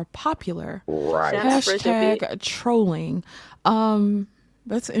Fit are popular. Right. Shout out Fresh and Fit. Hashtag trolling.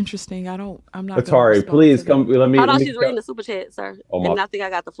 That's interesting. I'm not gonna Atari, respond please to come. that. Let me. Hold on, let me she's reading the super chat, sir. Oh, And my- I think I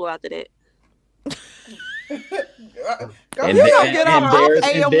got the floor after that. Go And, You ahead. gonna get and off there's,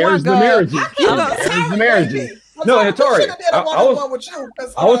 AM1, and there's the girl. marriages. You And gonna- there's the marriages. No, Atari, Atari, we should have did a I one-on-one with you.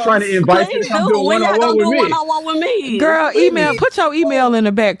 'Cause, I was trying to invite you Please to come do. do a When y'all one-on-one gonna with do me. one-on-one with me? Girl, put your email in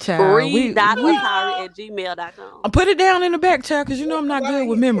the back, child. Reed.atari@gmail.com. Put it down in the back, child, because you know I'm not good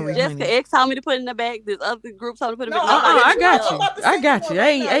with memory. Jessica honey. X told me to put it in the back. This other group told me to put it in the No, back. I got I'm you. about to I send got you you. one I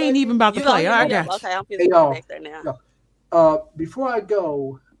right now, ain't even about to You play. gonna I do that? got you. Okay, I'm Hey, feeling y'all. back there now. Before I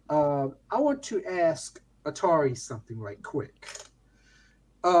go, I want to ask Atari something right quick.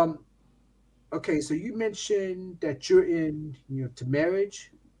 Okay, so you mentioned that you're in, to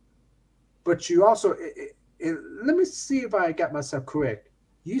marriage, but you also, let me see if I got myself correct.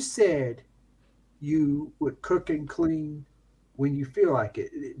 You said you would cook and clean when you feel like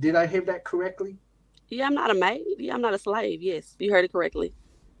it. Did I hear that correctly? Yeah, I'm not a maid. Yeah, I'm not a slave. Yes, you heard it correctly.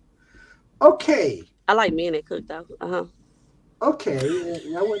 Okay, I like men that cook though. okay,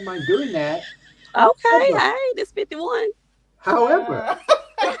 I wouldn't mind doing that. Okay, hey, this 51. However,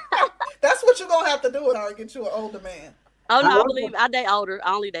 that's what you're gonna have to do in order to get you an older man. Oh no, I However- believe I date older.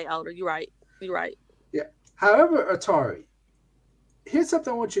 I only date older. You're right. You're right. However, Atari, here's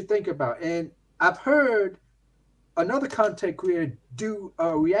something I want you to think about. And I've heard another content creator do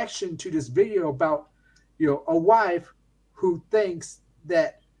a reaction to this video about, a wife who thinks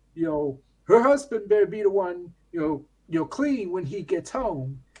that, her husband better be the one, clean when he gets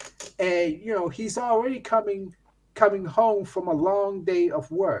home. And, he's already coming home from a long day of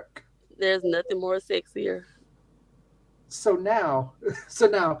work. There's nothing more sexier. So now,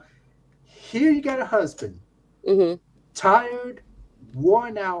 here you got a husband, Mm-hmm. tired,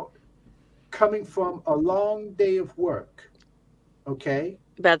 worn out, coming from a long day of work. Okay?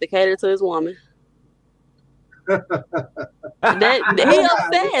 About to cater to his woman. He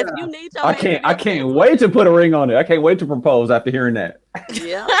obsessed. You need your I man to can't. be I can't obsessed. wait to put a ring on it. I can't wait to propose after hearing that.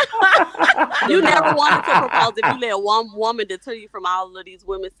 Yeah. You never wanted to propose if you let one woman deter you from all of these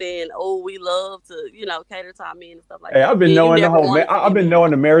women saying, "Oh, we love to, cater to our men and stuff like Hey, that." I've been Yeah, you knowing the never whole. wanted to I've be been me.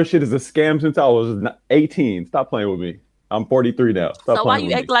 knowing the marriage shit is a scam since I was 18. Stop playing with me. I'm 43 now. Stop So why playing you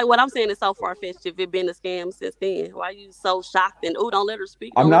with act me. like what I'm saying is so far fetched if it been a scam since then? Why you so shocked and don't let her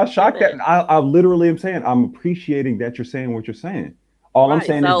speak? I'm Don't let not her shocked do that I literally am saying I'm appreciating that you're saying what you're saying. All I'm Right.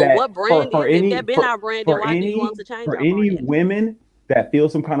 saying is So that what brand for is if any that been our brand, then why do you want to change for our any brand? women that feel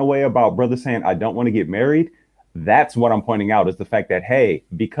some kind of way about brothers saying I don't want to get married, that's what I'm pointing out is the fact that hey,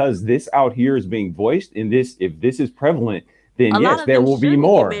 because this out here is being voiced in this, if this is prevalent, then A lot yes, of there them will be shouldn't get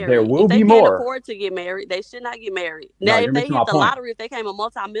more. married. There will If they be can't more. afford to get married, they should not get married. No, Now, you're if they missing hit my the point. lottery, if they became a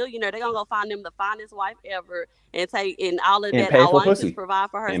multimillionaire, they're gonna go find them the finest wife ever and take and all of And that pay for allowances pussy. provide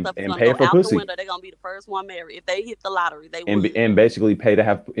for her And stuff is and gonna pay go for out the pussy. window. They're gonna be the first one married. If they hit the lottery, they And would. and basically pay to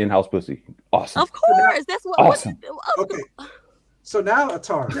have in-house pussy. Awesome. Of course, that's what. Awesome. Okay. So now,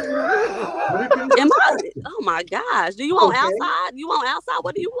 Atara, Am I? Oh my gosh! Do you want Okay. outside? You want outside?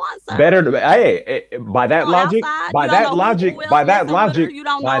 What do you want, sir? Better to, hey, by that You want logic, outside? by You don't that know logic, who else by that messing with her? logic, You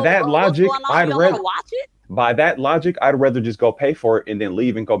don't by know that what's logic, going on. I'd You don't want rather to watch it. by that logic, I'd rather just go pay for it and then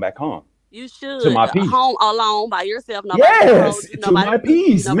leave and go back home. You To should my peace. home alone by yourself. Nobody told Yes, you. to my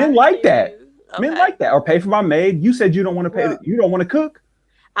peace. Men like that. Men like that. Or pay for my maid. You said you don't want to pay. Well- You don't want to cook.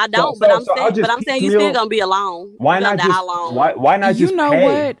 I don't, So but I'm I'll saying, just you piecemeal- still gonna be alone. Why You not gonna die just alone. why not You just know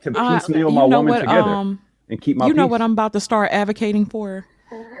pay what? to piecemeal You my know woman what? together and keep my You know peace? what I'm about to start advocating for?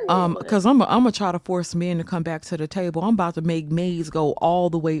 Because I'm gonna try to force men to come back to the table. I'm about to make maids go all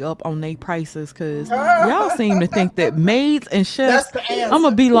the way up on their prices because y'all seem to think that maids and chefs. That's the answer. I'm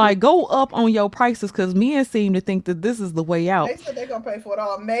gonna be like, go up on your prices because men seem to think that this is the way out. They said they're gonna pay for it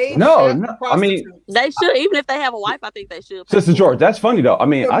all. Maid, No, chef, no, I prostitute. mean- They should, even if they have a wife. I think they should. Sister George, that's funny though. I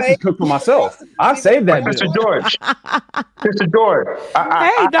mean, I just cook for myself. I saved that Mr. bill. George, Mr. George,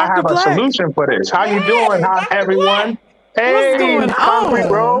 I Dr. have a Black. solution for this. How you doing? How Dr. everyone? What's going Concrete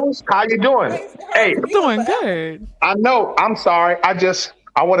on? Rose, how you doing? Hey, Doing good. I know. I'm sorry.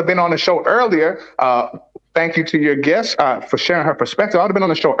 I would have been on the show earlier. Thank you to your guest for sharing her perspective. I would have been on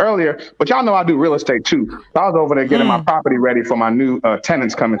the show earlier, but y'all know I do real estate too. So I was over there getting my property ready for my new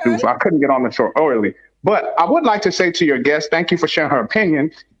tenants coming through, so I couldn't get on the show early. But I would like to say to your guest, thank you for sharing her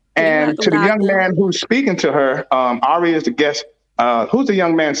opinion. And to the young man who's speaking to her, Ari is the guest. Who's the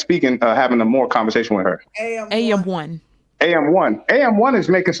young man speaking, having a more conversation with her? AM1. AM1. AM1 is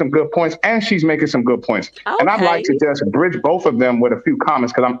making some good points, and she's making some good points. And I'd like to just bridge both of them with a few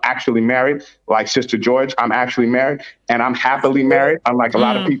comments because I'm actually married, like Sister George. I'm actually married, and I'm happily married, unlike a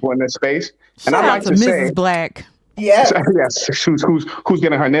lot of people in this space. And Shout I'd out like to to Mrs. say, Black. Yes. yes, who's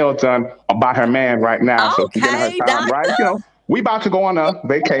getting her nails done by her man right now, so she's getting her time right. You know, we about to go on a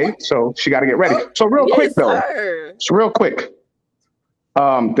vacay, so she got to get ready. So real quick though, so real quick,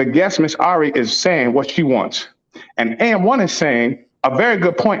 the guest Miss Ari is saying what she wants. And AM1 is saying a very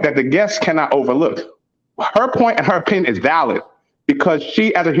good point that the guest cannot overlook. Her point and her opinion is valid because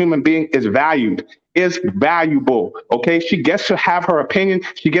she, as a human being, is valued, is valuable. Okay, she gets to have her opinion,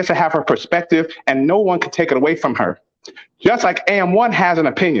 she gets to have her perspective, and no one can take it away from her. Just like AM1 has an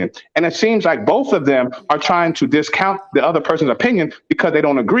opinion. And it seems like both of them are trying to discount the other person's opinion because they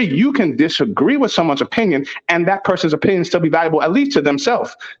don't agree. You can disagree with someone's opinion and that person's opinion still be valuable, at least to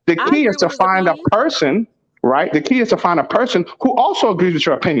themselves. The key is to find a person, right? The key is to find a person who also agrees with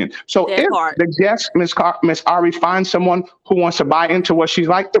your opinion. So if the guest, Miss Ari, finds someone who wants to buy into what she's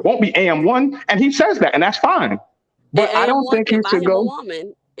like, it won't be AM1. And he says that, and that's fine. But I don't think you should go.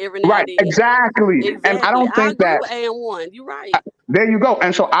 Right, exactly. And I don't think that AM1, you're right. There you go.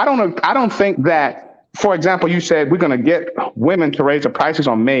 And so I don't think that, for example, you said we're going to get women to raise the prices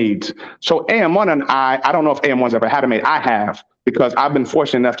on maids. So AM1 and I don't know if AM1's ever had a maid. I have, because I've been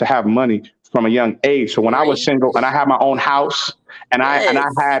fortunate enough to have money from a young age. So when I was single and I had my own house and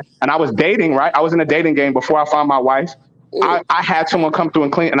I was dating, right? I was in a dating game before I found my wife. I had someone come through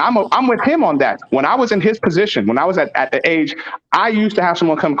and clean, and I'm with him on that. When I was in his position, when I was at the age, I used to have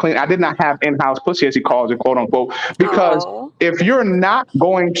someone come clean. I did not have in-house pussy, as he calls it, quote unquote, because if you're not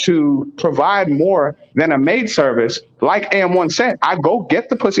going to provide more than a maid service, like AM1 said, I go get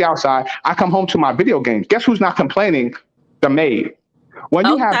the pussy outside. I come home to my video games. Guess who's not complaining? The maid. When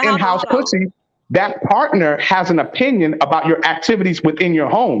you have in-house pussy, that partner has an opinion about your activities within your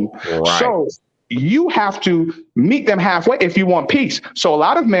home. Right. So you have to meet them halfway if you want peace. So a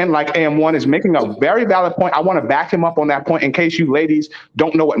lot of men, like AM1, is making a very valid point. I want to back him up on that point in case you ladies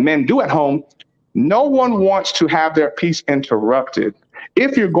don't know what men do at home. No one wants to have their peace interrupted.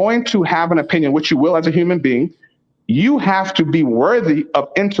 If you're going to have an opinion, which you will as a human being, you have to be worthy of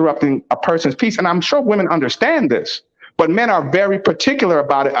interrupting a person's peace. And I'm sure women understand this, but men are very particular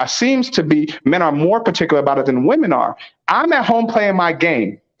about it. It seems to be men are more particular about it than women are. I'm at home playing my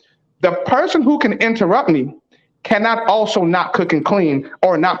game. The person who can interrupt me cannot also not cook and clean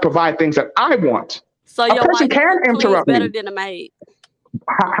or not provide things that I want. So A your person wife can cleans interrupt better me. than a maid.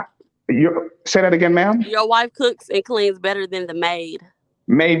 Say that again, ma'am. Your wife cooks and cleans better than the maid.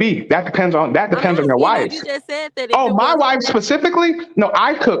 Maybe that depends on I'm your asking you. wife. You just said that if Oh, it my was. wife specifically? No,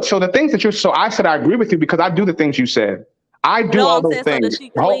 I cook. So the things that so I said I agree with you because I do the things you said. I do No, all I'm those saying, so does things. she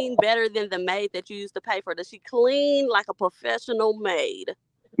clean better than the maid that you used to pay for? Does she clean like a professional maid?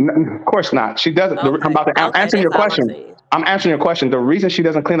 Of course not. She doesn't. I'm Okay. about to Okay, answer your that's all I'm question. saying. I'm answering your question. The reason she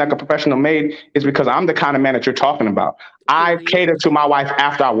doesn't clean like a professional maid is because I'm the kind of man that you're talking about. I Period. cater to my wife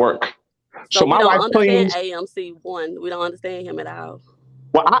after I work. So we my don't wife understand cleans. AMC1. We don't understand him at all.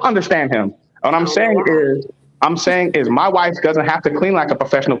 Well, I understand him. What I I'm don't know saying why. is my wife doesn't have to clean like a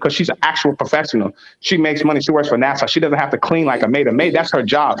professional because she's an actual professional. She makes money. She works for NASA. She doesn't have to clean like a maid. A maid, that's her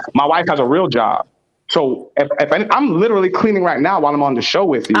job. My wife has a real job. So I'm literally cleaning right now while I'm on the show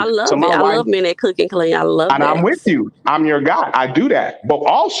with you. I love so it. my I wife, love men that cook and clean. I love and that. I'm with you. I'm your guy. I do that. But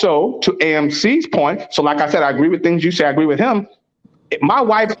also to AMC's point, so like I said, I agree with things you say. I agree with him. My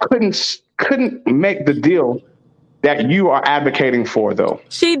wife couldn't make the deal that you are advocating for, though.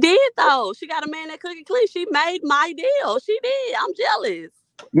 She did, though. She got a man that cook and clean. She made my deal. She did. I'm jealous.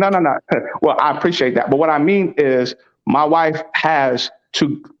 No. Well, I appreciate that. But what I mean is my wife has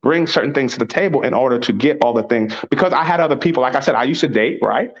to bring certain things to the table in order to get all the things. Because I had other people, like I said, I used to date,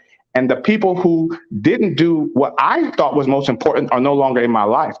 right? And the people who didn't do what I thought was most important are no longer in my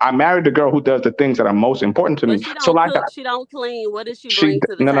life. I married the girl who does the things that are most important to But me. she don't So like cook. She don't clean. What does she she bring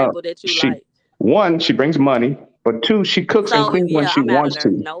to the no table that you like? one, she brings money, but two, she cooks and So cleans when yeah, she I'm out of wants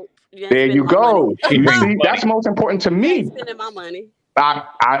there. to. Nope. You ain't There spending you my money. go. She You brings see, money. that's most important to You me. ain't spending my money. I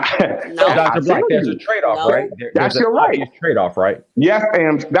No. I Dr. Black, feel there's a you. trade-off, No. right? That's There's an your right. obvious trade-off, right? Yes,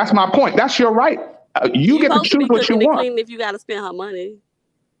 and that's my point. That's your right. You You get to supposed to choose be what you cooking and want. cleaning if you got to spend her money.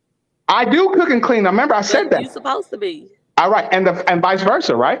 I do cook and clean. Remember, I said But that. you supposed to be. All right, and vice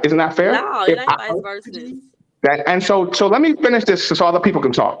versa, right? Isn't that fair? No, If it ain't vice versa. so let me finish this so other people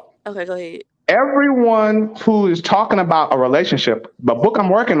can talk. Okay, go ahead. Everyone who is talking about a relationship, the book I'm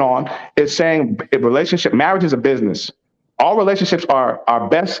working on is saying marriage is a business. All relationships are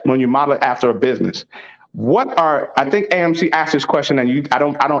best when you model it after a business. I think AMC asked this question and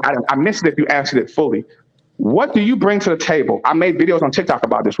I missed it if you answered it fully. What do you bring to the table? I made videos on TikTok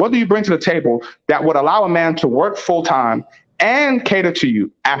about this. What do you bring to the table that would allow a man to work full time and cater to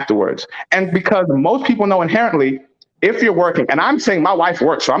you afterwards? And because most people know inherently, if you're working, and I'm saying my wife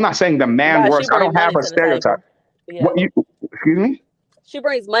works, so I'm not saying the man Right, works. she I brings don't have money a to the stereotype. table. Yeah. Excuse me? She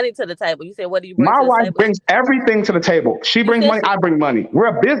brings money to the table. You said, what do you bring My to the wife table? brings everything to the table. She You brings said money, she- I bring money. We're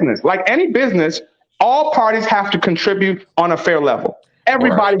a business. Like any business, all parties have to contribute on a fair level.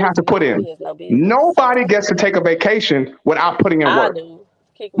 Everybody has to put in. No business. Nobody gets to take a vacation without putting in I work. do.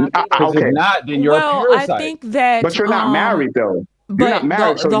 Kick my feet up. Because Okay. if not, then you're a Well, I parasite. think that. But you're not married though. You're not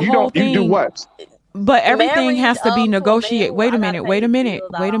married, so you whole don't. You do thing. what? But everything Married has to be to a man negotiated. who Wait I a gotta minute. pay Wait a his minute.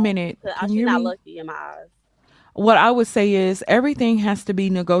 bills Wait a off. minute. Can She's you hear not me? lucky in my eyes. What I would say is everything has to be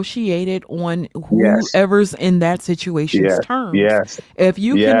negotiated on Yes. whoever's in that situation's terms. Yes. If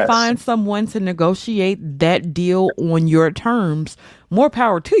you can Yes. find someone to negotiate that deal on your terms, more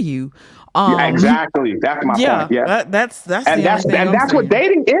power to you. Yeah, exactly. That's my Yeah, point. Yeah. that's And the that's only thing I'm what saying.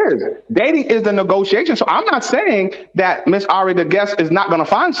 dating is. Dating is the negotiation. So I'm not saying that Miss Ari, the guest, is not going to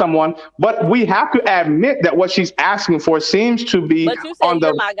find someone, but we have to admit that what she's asking for seems to be But you said on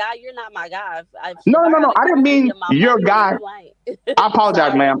you're the. my guy. You're not my guy. No. I didn't mean your guy. I I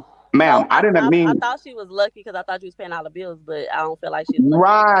apologize, ma'am. Ma'am, I didn't mean. I thought she was lucky because I thought you was paying all the bills, but I don't feel like she's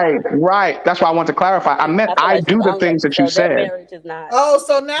lucky. Right. That's why I want to clarify. I meant feel I like do she's the things that you unlucky, so that said. marriage is not. Oh,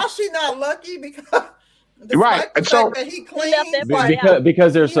 so now she's not lucky because Right. the So fact that he He left cleans. that part out.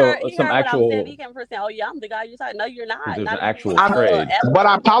 Because there's He heard some what I was actual. saying. He came first saying, "Oh yeah, I'm the guy you're talking." No, you're not. There's Not an even actual when you, trade. But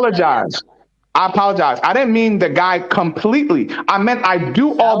I apologize. I didn't mean the guy completely. I meant I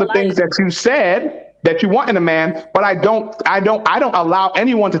do all the things that you said that you want in a man, but I don't allow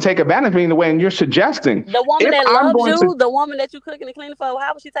anyone to take advantage of me in the way and you're suggesting. The woman If that I'm loves going you, to- the woman that you cooking and cleaning for,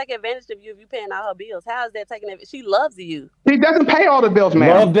 how would she take advantage of you if you paying all her bills? How is that taking advantage? She loves you. He doesn't pay all the bills, man.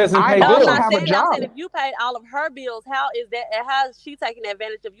 Love doesn't pay I No, I'm also bills. not have a saying that. I'm job. saying if you paid all of her bills, how is she taking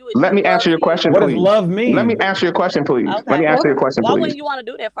advantage of you? if Let she me loves answer your you? question, What does please. love mean? Let me answer your question, please. Okay. Let me answer your question, Why please. wouldn't you want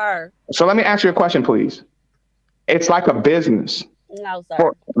to do that for her? So let me answer your question, please. It's like a business. No,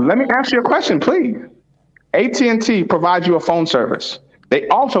 sir. Let me answer your question, please. AT&T provides you a phone service. They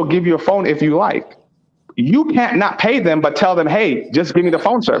also give you a phone if you like. You can't not pay them, but tell them, hey, just give me the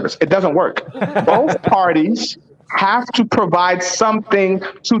phone service. It doesn't work. Both parties have to provide something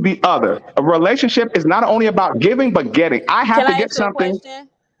to the other. A relationship is not only about giving, but getting. I have Can to I get ask you a something. question?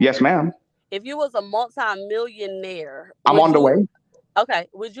 Yes, ma'am. If you was a multi-millionaire, I'm would on the you- way. Okay,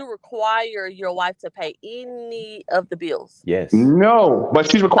 would you require your wife to pay any of the bills? Yes. No, but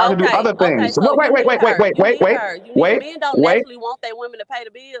she's required to do other Okay, things. so Wait, you wait, need wait, wait, her. wait, You wait, need wait, her. You need wait, men don't wait. naturally want their women to pay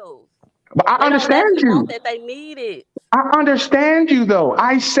the bills. But I They don't understand naturally want you. that. They need it. I understand you, though.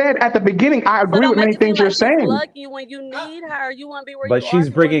 I said at the beginning, I So agree don't with make many it seem things you're like she's saying. lucky when you need her. You want to be where But you she's are.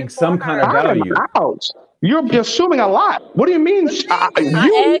 You're bringing working for some kind of her. I'm value. out. You're assuming a lot. What do you mean? The thing I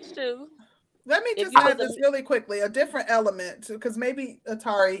You? asked you Let me if just you add was this really quickly, a different element, because maybe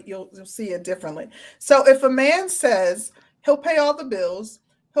Atari, you'll see it differently. So if a man says he'll pay all the bills,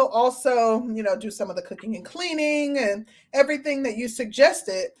 he'll also, do some of the cooking and cleaning and everything that you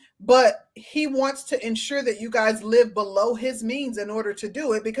suggested, but he wants to ensure that you guys live below his means in order to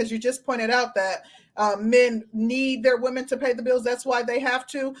do it, because you just pointed out that men need their women to pay the bills. That's why they have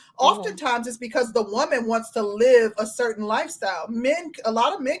to. Oftentimes it's because the woman wants to live a certain lifestyle. A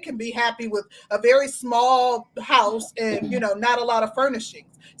lot of men can be happy with a very small house and, not a lot of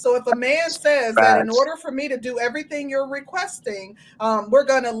furnishings. So if a man says that in Facts. order for me to do everything you're requesting, we're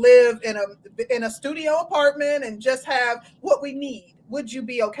going to live in a studio apartment and just have what we need, would you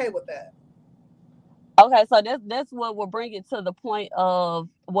be okay with that? Okay, so that's what will bring it to the point of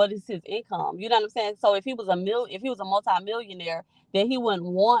what is his income. You know what I'm saying? So if he was a multi-millionaire, then he wouldn't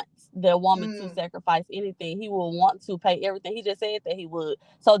want the woman to sacrifice anything. He would want to pay everything. He just said that he would.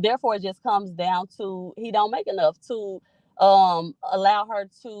 So therefore, it just comes down to he don't make enough to allow her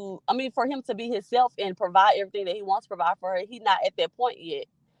to. I mean, for him to be himself and provide everything that he wants to provide for her. He's not at that point yet.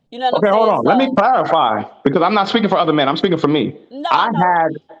 You know what Okay, I'm hold saying? on. Let me So clarify because I'm not speaking for other men. I'm speaking for me. no, I know.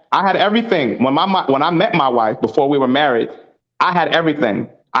 I had everything when I met my wife before we were married. I had everything.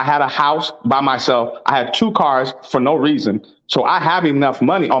 I had a house by myself. I had 2 cars for no reason. So I have enough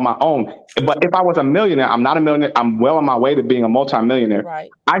money on my own. But if I was a millionaire, I'm not a millionaire. I'm well on my way to being a multimillionaire. Right.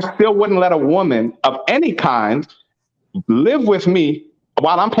 I still wouldn't let a woman of any kind live with me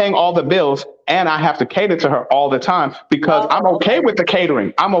while I'm paying all the bills and I have to cater to her all the time because I'm okay with the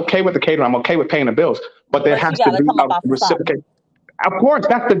catering. I'm okay with the catering. I'm okay with paying the bills, but there has to be a reciprocation. Of course,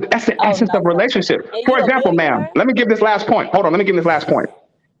 that's the essence of relationship. For example, ma'am, let me give this last point. Hold on, let me give this last point.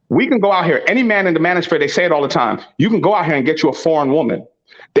 We can go out here. Any man in the manosphere, they say it all the time. You can go out here and get you a foreign woman.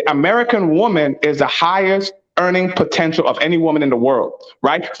 The American woman is the highest earning potential of any woman in the world,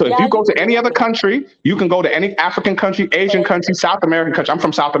 right? So if you go to any other country, you can go to any African country, Asian country, South American country. I'm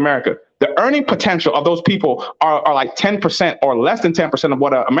from South America. The earning potential of those people are like 10% or less than 10% of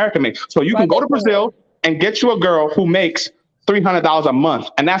what an American makes. So you can go to Brazil and get you a girl who makes $300 a month,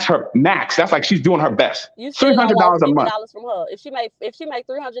 and that's her max. That's like she's doing her best. You still $300 want a month. $50 from her. If she make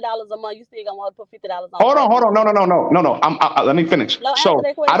 $300 a month, you still gonna want to put $50 on. Hold on. No. Let me finish. No, so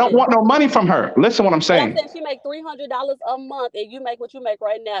I don't want no money from her. Listen, what I'm saying. I'm saying she make $300 a month, and you make what you make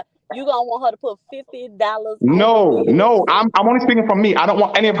right now. You gonna want her to put $50. No. I'm only speaking for me. I don't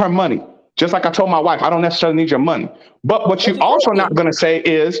want any of her money. Just like I told my wife, I don't necessarily need your money. But what you also not going to say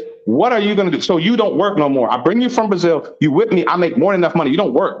is, what are you going to do? So you don't work no more. I bring you from Brazil. You with me. I make more than enough money. You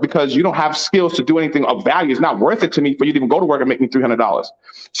don't work because you don't have skills to do anything of value. It's not worth it to me for you to even go to work and make me $300.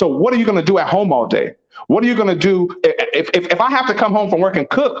 So what are you going to do at home all day? What are you going to do if I have to come home from work and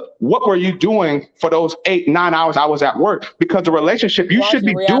cook? What were you doing for those 8-9 hours I was at work? Because the relationship, you should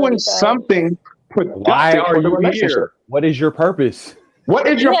be doing something productive. Why are for the you relationship. here? What is your purpose? What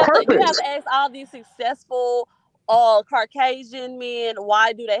is your purpose? You have to ask all these successful Caucasian men,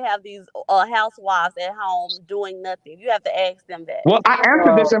 why do they have these housewives at home doing nothing? You have to ask them that. Well, I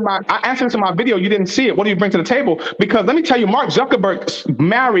answered this in my video. You didn't see it. What do you bring to the table? Because let me tell you, Mark Zuckerberg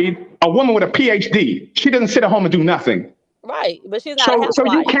married a woman with a PhD. She doesn't sit at home and do nothing. Right, but she's not a housewife. So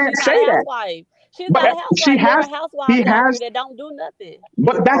you can't say that. She's not a housewife. There are housewives that don't do nothing.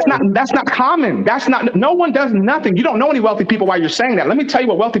 But that's not common. No one does nothing. You don't know any wealthy people while you're saying that. Let me tell you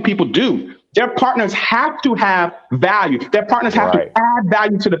what wealthy people do. Their partners have to have value. Their partners have to add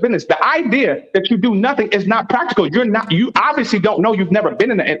value to the business. The idea that you do nothing is not practical. You obviously don't know. You've never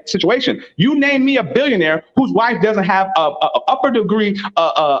been in a situation. You name me a billionaire whose wife doesn't have a upper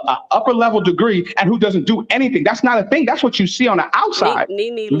level degree and who doesn't do anything. That's not a thing. That's what you see on the outside.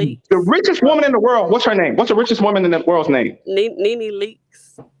 Nene Leakes. The richest woman in the world. What's her name? What's the richest woman in the world's name? Nene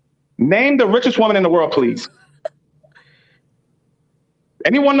Leakes. Name the richest woman in the world, please.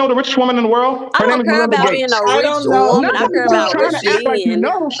 Anyone know the richest woman in the world? Her name is Melinda Gates. I don't know. I care about rich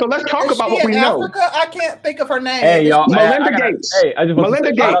men. So let's talk about what we know. Africa? I can't think of her name. Hey, y'all. Melinda Gates. Hey, I just want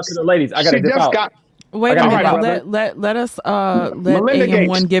to shout out to the ladies. I got to dip out. Wait a minute. Let us let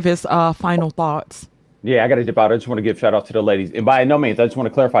AM1 give his final thoughts. Yeah, I got to dip out. I just want to give shout out to the ladies. And by no means, I just want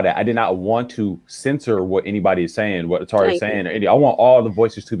to clarify that I did not want to censor what anybody is saying, what Atari is saying. I want all the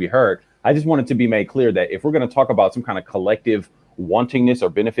voices to be heard. I just wanted to be made clear that if we're going to talk about some kind of collective wantingness or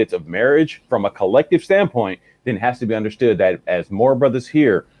benefits of marriage from a collective standpoint, then it has to be understood that as more brothers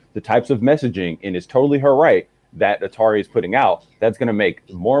hear the types of messaging, and it's totally her right, that Atari is putting out, that's going to make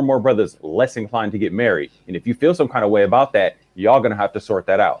more and more brothers less inclined to get married. And if you feel some kind of way about that, y'all going to have to sort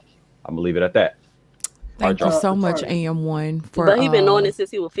that out. I'm going to leave it at that. Thank you so much, AM1, for. But he been knowing it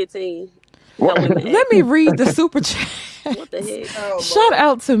since he was 15. Let me read the super chat. What the heck? Oh, Shout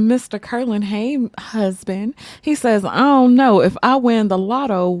out to Mr. Curlin Hay husband. He says, I don't know if I win the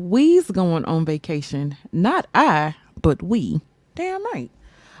lotto, we's going on vacation. Not I, but we. Damn right.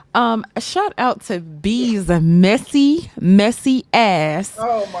 Shout out to B's messy ass.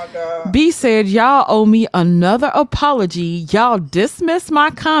 Oh my God. B said, y'all owe me another apology. Y'all dismissed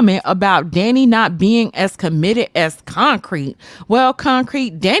my comment about Danny not being as committed as Concrete. Well,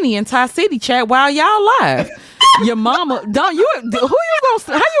 Concrete, Danny in Ty City chat while y'all live. Your mama, how you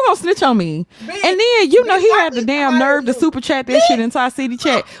gonna snitch on me? And then he had the damn nerve to super chat that shit in Ty City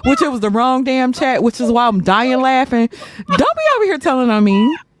chat, which it was the wrong damn chat, which is why I'm dying laughing. Don't be over here telling on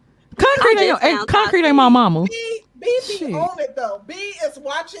me. Concrete ain't my mama. B be on it though. B is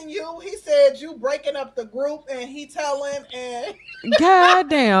watching you. He said you breaking up the group, and he telling and.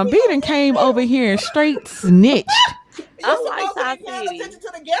 Goddamn, B done came over here and straight snitched. You're supposed to be paying attention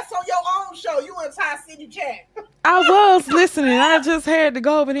to the guests on your own show. You in Ty City chat. I was listening. I just had to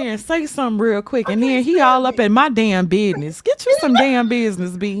go over there and say something real quick, and then he all up in my damn business. Get you some damn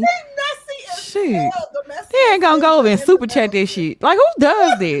business, B. Shit. He ain't gonna go over and super chat that shit. Like, who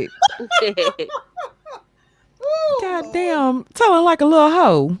does that? God damn, telling like a little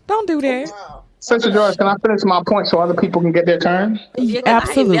hoe. Don't do that. Wow. Sister George, can I finish my point so other people can get their turn? Yeah,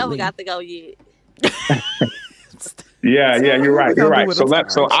 absolutely. I ain't never got to go yet. Yeah, you're right.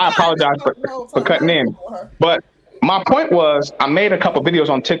 So I apologize for cutting in. But my point was, I made a couple videos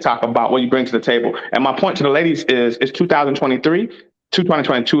on TikTok about what you bring to the table. And my point to the ladies is, it's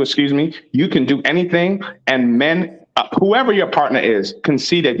 2022, excuse me. You can do anything, and men, whoever your partner is, can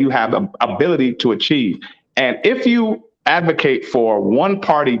see that you have the ability to achieve. And if you advocate for one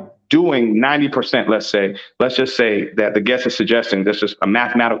party doing 90%, let's just say that the guest is suggesting this is a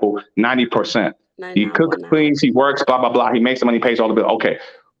mathematical 90%. He cooks, cleans, he works, blah, blah, blah. He makes the money, pays all the bills. Okay.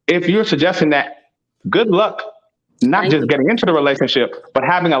 If you're suggesting that, good luck, not just getting into the relationship, but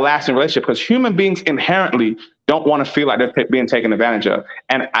having a lasting relationship, because human beings inherently don't want to feel like they're being taken advantage of.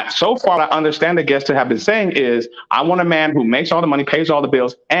 And so far, I understand the guests have been saying is, I want a man who makes all the money, pays all the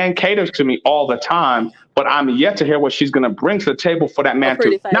bills, and caters to me all the time. But I'm yet to hear what she's going to bring to the table for that man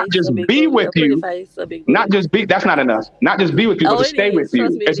to not just be with you, not just be. That's not enough. Not just be with you, but to stay with you.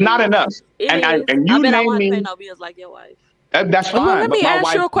 It's not enough. And you name me. Pay no bills like your wife. That's fine. Well, let me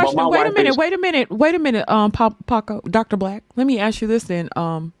ask you a question. Wait a minute. Paco, Dr. Black. Let me ask you this then.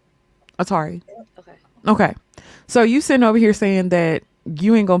 Atari. Okay. So you sitting over here saying that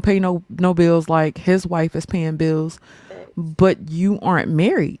you ain't gonna pay no bills like his wife is paying bills, but you aren't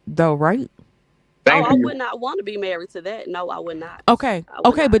married though, right? I would not want to be married to that. No, I would not. Okay.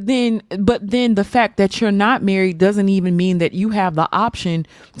 But then the fact that you're not married doesn't even mean that you have the option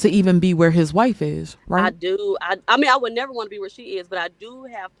to even be where his wife is, right? I do. I mean, I would never want to be where she is, but I do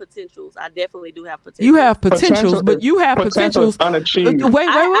have potentials. I definitely do have potentials. You have potentials, but you have potentials. Unachieved.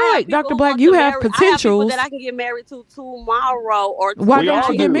 Wait, Dr. Black, you have potentials. I have people that I can get married to tomorrow or tomorrow. Why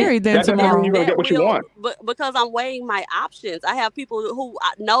don't you get married then tomorrow? You're gonna get what you want. But because I'm weighing my options. I have people who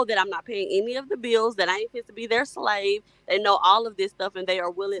know that I'm not paying any of the bills, that I ain't fit to be their slave. They know all of this stuff, and they are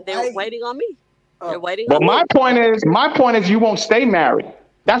willing. They're waiting on me. They're waiting. But my point is, you won't stay married.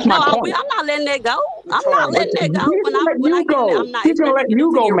 That's my point. I'm not letting that go. I'm not letting that go. When I get there, I'm not. He's gonna let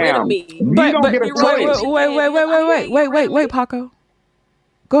you go, ma'am. But wait, Paco.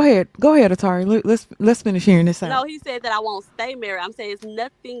 Go ahead, Atari. Let's finish hearing this out. No, he said that I won't stay married. I'm saying it's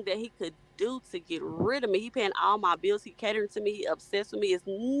nothing that he could do to get rid of me. He paying all my bills. He catering to me. He obsessed with me. It's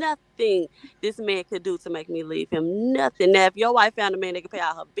nothing this man could do to make me leave him. Nothing. Now, if your wife found a man that could pay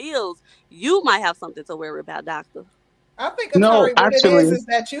all her bills, you might have something to worry about, doctor. I think Atari, what it is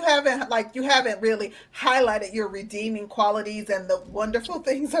that you haven't really highlighted your redeeming qualities and the wonderful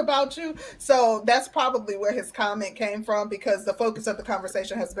things about you. So that's probably where his comment came from, because the focus of the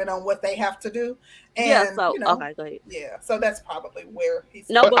conversation has been on what they have to do. And, okay, go ahead. Yeah, so that's probably where he's.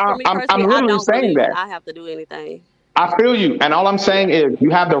 No, but for me personally, I'm I don't saying believe that I have to do anything. I feel you, and all I'm saying is you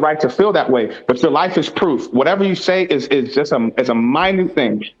have the right to feel that way, but your life is proof. Whatever you say is just a minute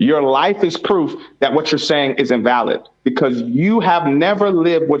thing. Your life is proof that what you're saying is invalid because you have never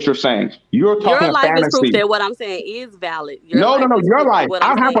lived what you're saying. You're talking Your life fantasy. is proof that what I'm saying is valid. No, your life.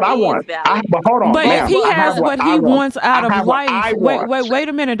 I have what I want. But hold on. But if he has what he wants out of life, wait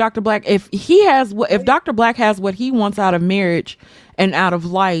a minute, Dr. Black. If Dr. Black has what he wants out of marriage and out of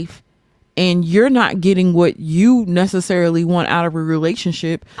life, and you're not getting what you necessarily want out of a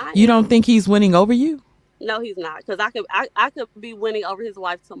relationship, you don't think he's winning over you? No, he's not. Because I could be winning over his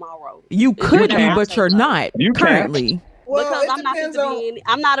wife tomorrow. You could be, but you're not currently. Well, because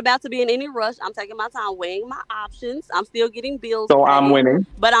I'm not about to be in any rush. I'm taking my time weighing my options. I'm still getting bills. So paid, I'm winning.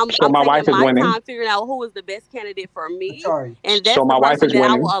 But I'm my wife is taking my winning. time figuring out who is the best candidate for me. Sorry. And that's So my the wife person is that I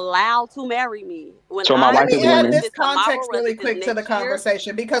winning. will allow to marry me. Let me add this context really quick to the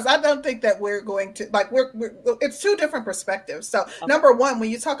conversation because I don't think that we're going to it's two different perspectives. So number one, when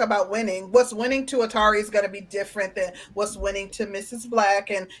you talk about winning, what's winning to Atari is going to be different than what's winning to Mrs.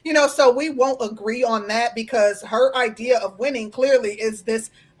 Black. And, so we won't agree on that because her idea of winning clearly is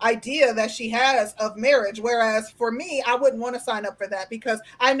this idea that she has of marriage. Whereas for me, I wouldn't want to sign up for that because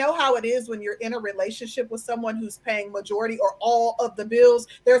I know how it is when you're in a relationship with someone who's paying majority or all of the bills.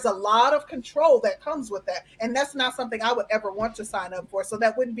 There's a lot of control that comes with that. And that's not something I would ever want to sign up for. So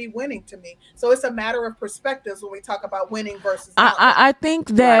that wouldn't be winning to me. So it's a matter of perspectives when we talk about winning versus not winning. I think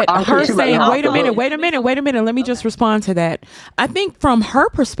that her saying, wait a minute, let me just respond to that. I think from her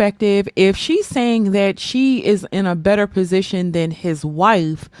perspective, if she's saying that she is in a better position than his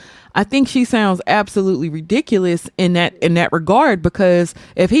wife, I think she sounds absolutely ridiculous in that regard, because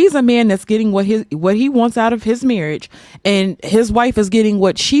if he's a man that's getting what he wants out of his marriage and his wife is getting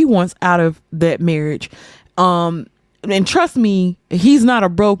what she wants out of that marriage, and trust me, he's not a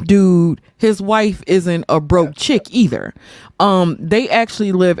broke dude. His wife isn't a broke chick either. They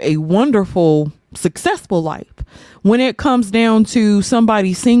actually live a wonderful, successful life. When it comes down to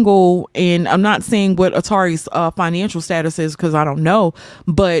somebody single, and I'm not saying what Atari's financial status is because I don't know,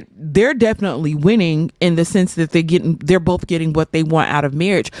 but they're definitely winning in the sense that they're both getting what they want out of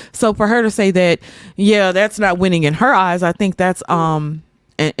marriage. So for her to say that, yeah, that's not winning in her eyes, I think that's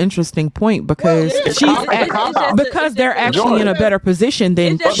an interesting point because because they're actually in a better position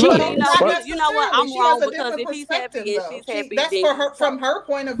than she is. You know what? I'm wrong because if he's happy and she's happy, that's for her from her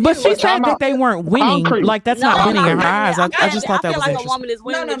point of view. But she said that they weren't winning. Like that's not winning in her eyes. I just thought that was interesting. I feel like a woman is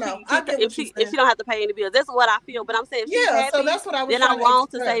winning if she don't have to pay any bills. That's what I feel. But I'm saying if she's happy, so that's what I was then I'm wrong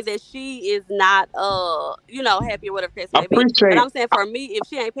to say that she is not happy or whatever case may be. But I'm saying for me, if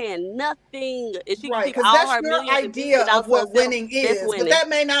she ain't paying nothing, if she keep all her millions, your idea of what winning is, but that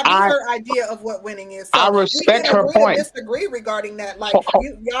may not be her idea of what winning is. So I respect her point. Disagree regarding that. Like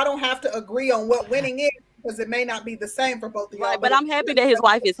y'all don't have to agree on what winning is because it may not be the same for both of y'all. Right, but I'm happy that his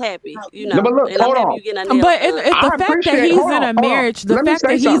wife is happy. No, but look, hold on. But the fact that he's in a marriage, the fact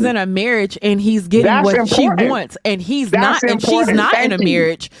that he's in a marriage and he's getting what she wants, and he's not, and she's not in a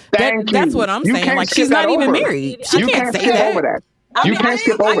marriage. That's what I'm saying. Like she's not even married. She can't say that. You can't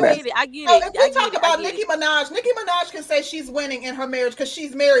skip over that. I get it. If we talk about Nicki Minaj can say she's winning in her marriage because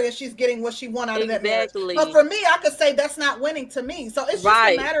she's married and she's getting what she wants out of that marriage. But for me, I could say that's not winning to me. So it's just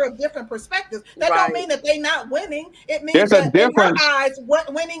a matter of different perspectives. That don't mean that they not winning. It means that in her eyes,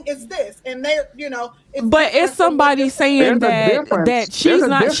 what winning is this, and they're But it's somebody saying that she's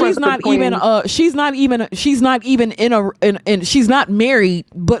not married,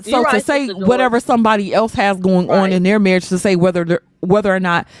 but so to say whatever somebody else has going on in their marriage to say whether or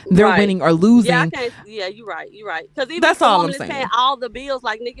not they're winning or losing. Yeah, you're right. Because even that's if all a woman I'm saying. Is paying all the bills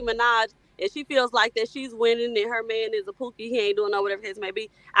like Nicki Minaj, and she feels like that she's winning and her man is a pookie, he ain't doing no whatever his may be,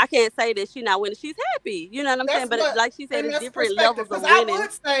 I can't say that she's not winning. She's happy. You know what I'm saying? But like she said, it's different levels of winning. I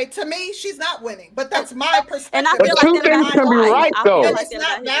would say, to me, she's not winning, but that's my perspective. And I feel like two things can be right, though.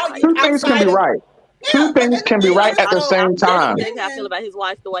 Two things can be right. Two things can be right at the same time. That's how I feel about his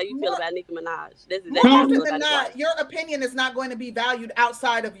wife the way you feel about Nicki Minaj. That's more often than not, your opinion is not going to be valued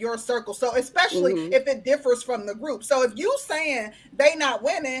outside of your circle. So especially if it differs from the group. So if you saying they not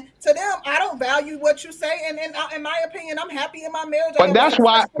winning, to them, I don't value what you say. And in my opinion, I'm happy in my marriage. But that's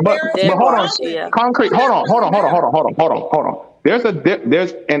why. But hold on, concrete. Hold on. There's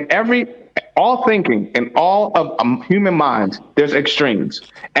in all thinking in all of human minds, there's extremes,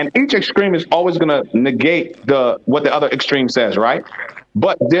 and each extreme is always going to negate what the other extreme says, right?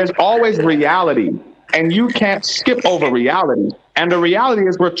 But there's always reality, and you can't skip over reality. And the reality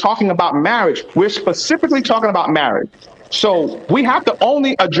is, we're talking about marriage. We're specifically talking about marriage. So we have to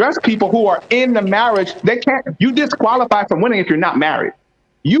only address people who are in the marriage. You disqualify from winning if you're not married.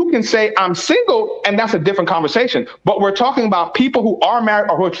 You can say I'm single, and that's a different conversation. But we're talking about people who are married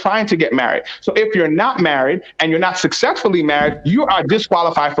or who are trying to get married. So if you're not married and you're not successfully married, you are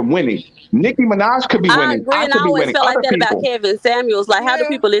disqualified from winning. Nicki Minaj could be winning. I agree, and I could be always winning. feel like Other that about people. Kevin Samuels. Like, how do Yeah.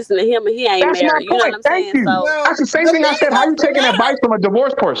 people listen to him and he ain't That's my married? You know what point. I'm Thank saying? you. So Well, That's the same the thing I thing said. How of you the taking matter, advice from a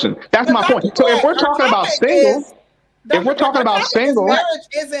divorced person? That's but my Dr. point. So if Black, we're our talking about topic single, is if we're talking about single, marriage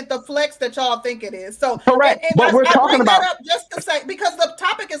isn't the flex that y'all think it is. So correct. and But we're I talking bring about. that up just to say, because the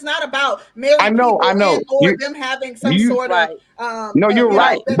topic is not about married I know. people and or You, them having some you. sort of right, No, you're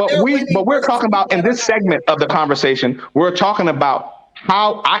right. that But they're winning we're versus talking about people in that are this not segment of the conversation, we're talking about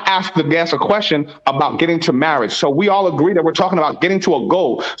how I asked the guest a question about getting to marriage. So we all agree that we're talking about getting to a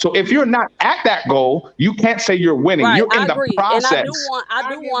goal. So if you're not at that goal, you can't say you're winning. right. You're I in the agree, and process. I get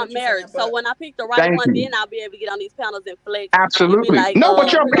what want you're marriage. saying, So but when I pick the right Thank one, you. then I'll be able to get on these panels and flex. You be Absolutely. like, No,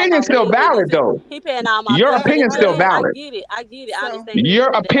 but your here go my opinion's still ring, and valid, though. he paying all my Your bills. But opinion's still again, I valid. get it. I so understand Your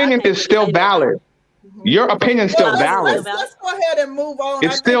that I opinion can't is really still say that. valid. Your opinion is well, still valid. let's go ahead and move on.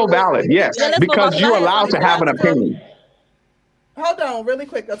 It's I still think valid, yes, Yeah, let's move on because because I you're had allowed something to have an else to say. opinion. Hold on, really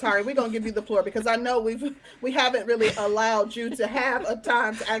quick, Atari. We're gonna give you the floor because I know we haven't really allowed you to have a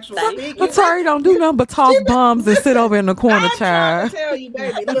time to actually Thank speak. you. Atari don't do nothing but toss bombs and sit over in the corner, I'm trying child. to tell you,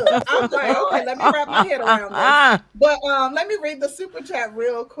 baby. Look, I'm like, okay, let me wrap my head around this. But let me read the super chat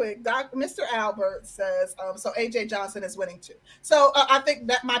real quick. Mr. Albert says, so AJ Johnson is winning too. So I think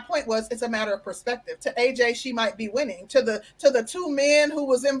that my point was it's a matter of perspective. To AJ, she might be winning. To the two men who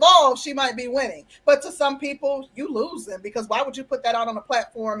was involved, she might be winning. But to some people, you losing, because why would you put that out on a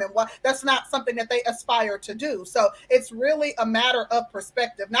platform, and why that's not something that they aspire to do. So it's really a matter of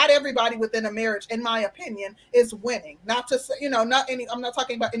perspective. Not everybody within a marriage, in my opinion, is winning. Not to say, I'm not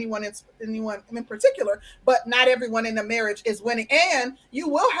talking about anyone in particular, but not everyone in a marriage is winning. And you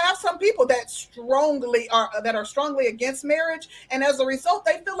will have some people that are strongly against marriage, and as a result,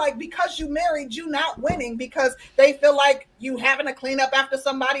 they feel like because you married, you not winning, because they feel like you having to clean up after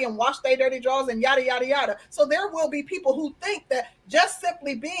somebody and wash their dirty drawers and yada yada yada. So there will be people who think that just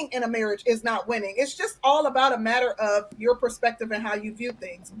simply being in a marriage is not winning. It's just all about a matter of your perspective and how you view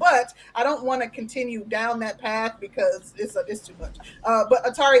things. But I don't want to continue down that path because it's too much. But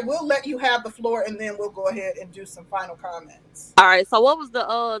Atari, we'll let you have the floor, and then we'll go ahead and do some final comments. All right. So what was the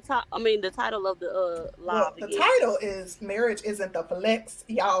the title of the live? Well, the title is "Marriage Isn't the Flex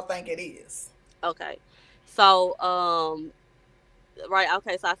Y'all Think It Is." Okay. So right.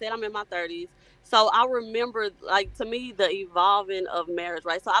 Okay. So I said I'm in my 30s. So I remember, like, to me, the evolving of marriage,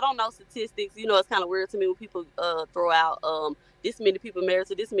 right? So I don't know statistics. It's kind of weird to me when people throw out this many people married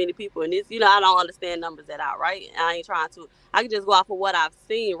to this many people, and this, I don't understand numbers at all, right? I ain't trying to. I can just go off of what I've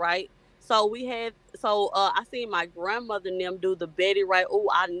seen, right? So I seen my grandmother and them do the Betty right. Oh,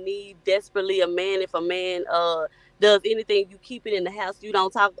 I need desperately a man. If a man does anything, you keep it in the house. You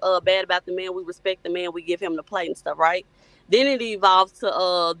don't talk bad about the man. We respect the man. We give him the plate and stuff, right? Then it evolves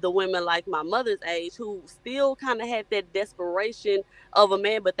to the women like my mother's age, who still kind of had that desperation of a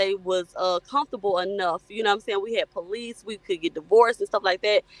man, but they was comfortable enough. You know what I'm saying? We had police, we could get divorced and stuff like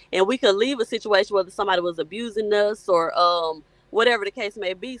that, and we could leave a situation whether somebody was abusing us or whatever the case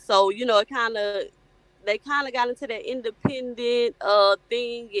may be. So, they kind of got into that independent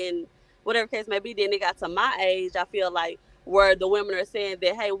thing, and whatever case may be. Then they got to my age, I feel like, where the women are saying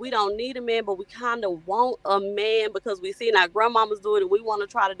that, hey, we don't need a man, but we kind of want a man because we seen our grandmamas do it, and we want to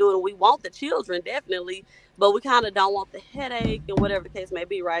try to do it, and we want the children, definitely, but we kind of don't want the headache and whatever the case may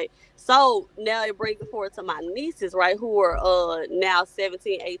be, right? So now it brings it forward to my nieces, right, who are now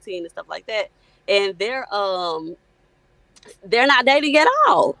 17, 18 and stuff like that, and they're not dating at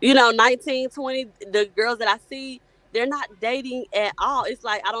all. 19, 20, the girls that I see, they're not dating at all. It's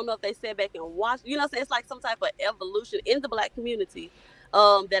like, I don't know if they sat back and watched, it's like some type of evolution in the Black community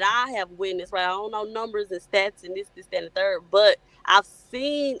that I have witnessed, right? I don't know numbers and stats and this, that, and the third, but I've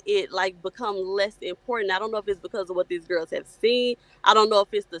seen it like become less important. I don't know if it's because of what these girls have seen. I don't know if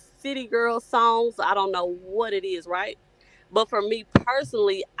it's the City Girl songs. I don't know what it is, right? But for me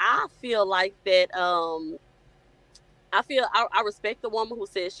personally, I feel like that I respect the woman who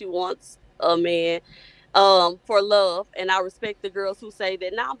says she wants a man for love, and I respect the girls who say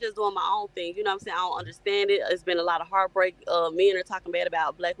that now I'm just doing my own thing. You know what I'm saying? I don't understand it. It's been a lot of heartbreak. Men are talking bad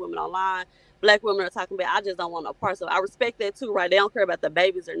about Black women online. Black women are talking bad. I just don't want no parts of it. I respect that too, right? They don't care about the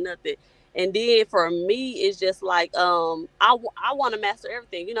babies or nothing. And then for me, it's just like I want to master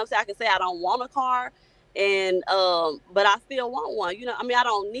everything. You know what I'm saying? I can say I don't want a car, and but I still want one. I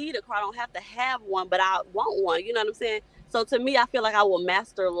don't need a car. I don't have to have one, but I want one. You know what I'm saying? So to me, I feel like I will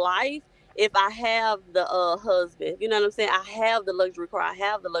master life if I have the husband. You know what I'm saying? I have the luxury car. I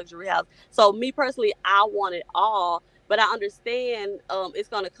have the luxury house. So me personally, I want it all. But I understand it's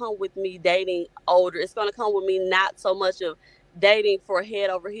going to come with me dating older. It's going to come with me not so much of dating for head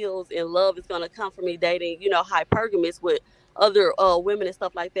over heels and love. It's going to come from me dating, hypergamous with other women and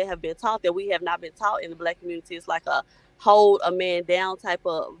stuff like that have been taught that we have not been taught in the Black community. It's like a hold a man down type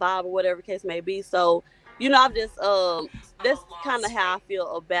of vibe or whatever case may be. So, I'm just that's kind of how I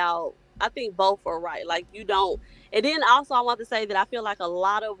feel about. I think both are right. Like you don't. And then also I want to say that I feel like a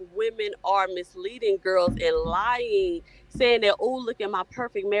lot of women are misleading girls and lying, saying that, oh, look at my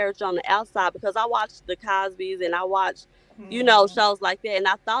perfect marriage on the outside, because I watched the Cosbys and I watched shows like that, and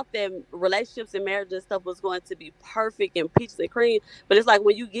I thought that relationships and marriage and stuff was going to be perfect and peaches and cream. But it's like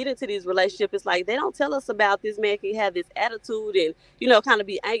when you get into these relationships, it's like they don't tell us about this man can have this attitude and kind of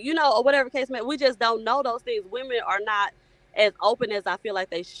be or whatever case man. We just don't know those things. Women are not as open as I feel like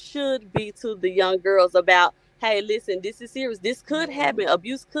they should be to the young girls about, hey, listen, this is serious. This could happen.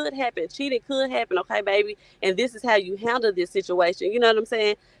 Abuse could happen. Cheating could happen. Okay, baby. And this is how you handle this situation. You know what I'm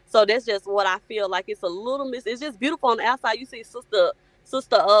saying? So that's just what I feel like. It's a little it's just beautiful on the outside. You see sister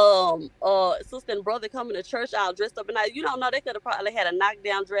and brother coming to church all dressed up, and you don't know, they could have probably had a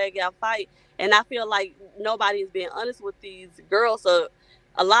knockdown, drag out fight. And I feel like nobody is being honest with these girls. So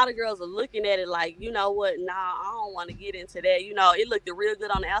a lot of girls are looking at it like, you know what? Nah, I don't want to get into that. It looked real good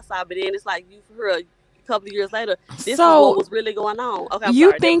on the outside, but then it's like you heard a couple of years later, this is what was really going on. Okay,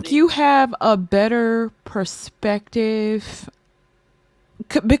 you think you have a better perspective?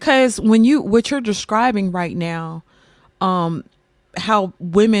 Because what you're describing right now, how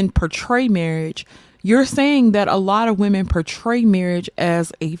women portray marriage, you're saying that a lot of women portray marriage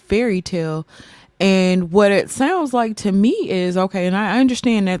as a fairy tale. And what it sounds like to me is, okay, and I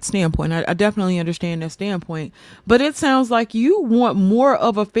understand that standpoint. I definitely understand that standpoint. But it sounds like you want more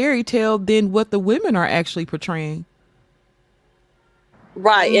of a fairy tale than what the women are actually portraying.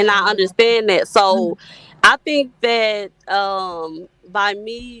 Right, and I understand that. So I think that by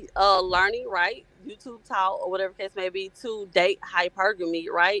me learning, right, YouTube taught or whatever case may be, to date hypergamy,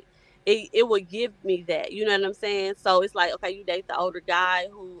 right, it would give me that. You know what I'm saying? So it's like, okay, you date the older guy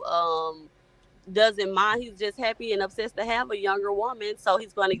who doesn't mind. He's just happy and obsessed to have a younger woman, so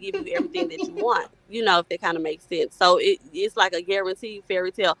he's going to give you everything that you want. If that kind of makes sense. So it's like a guaranteed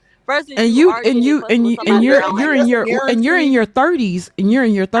fairy tale. Versus you're in your 30s, and you're in your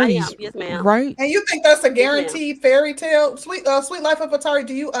 30s, yes, ma'am. Right? And you think that's a guaranteed fairy tale? Sweet Life of Atari,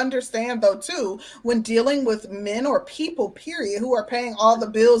 do you understand though too, when dealing with men or people, period, who are paying all the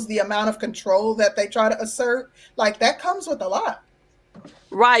bills, the amount of control that they try to assert, like that comes with a lot.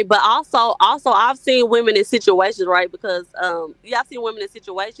 Right, but also I've seen women in situations, right? Because I've seen women in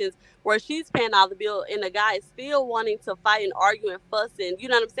situations where she's paying all the bill and the guy is still wanting to fight and argue and fuss and you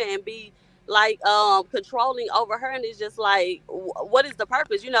know what I'm saying, be like controlling over her, and it's just like, what is the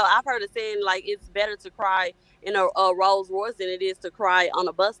purpose? I've heard it saying like it's better to cry in a Rolls Royce than it is to cry on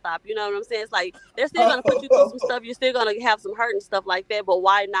a bus stop. You know what I'm saying? It's like they're still gonna put you through some stuff. You're still gonna have some hurt and stuff like that. But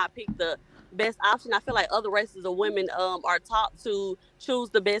why not pick the best option? I feel like other races of women are taught to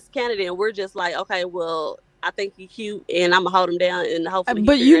choose the best candidate, and we're just like, okay, well, I think he's cute and I'm gonna hold him down and hopefully.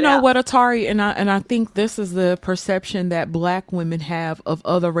 But you know what, Atari, and I think this is the perception that Black women have of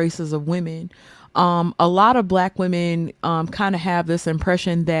other races of women. A lot of Black women kind of have this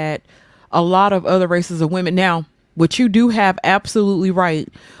impression that a lot of other races of women. Now, what you do have absolutely right.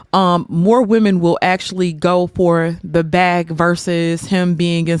 More women will actually go for the bag versus him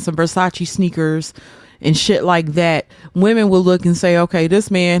being in some Versace sneakers and shit like that. Women will look and say, okay, this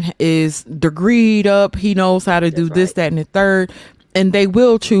man is degreed up. He knows how to do this, that, and the third. And they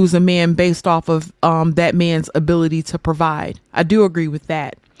will choose a man based off of that man's ability to provide. I do agree with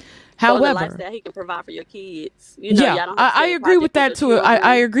that. However, that he can provide for your kids. I agree with that too.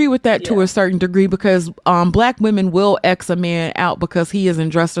 I agree with that to a certain degree, because Black women will X a man out because he isn't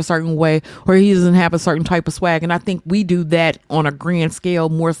dressed a certain way or he doesn't have a certain type of swag, and I think we do that on a grand scale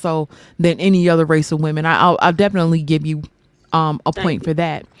more so than any other race of women. I'll definitely give you a point for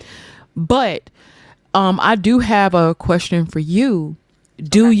that. But I do have a question for you.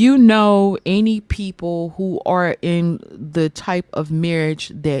 Do you know any people who are in the type of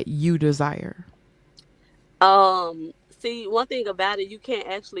marriage that you desire? See, one thing about it, you can't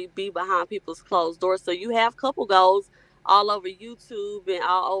actually be behind people's closed doors. So you have couple goals all over YouTube and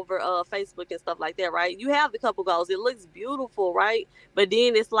all over Facebook and stuff like that, right? You have the couple goals. It looks beautiful, right? But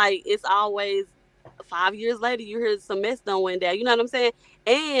then it's like, it's always 5 years later, you hear some mess done went down. You know what I'm saying?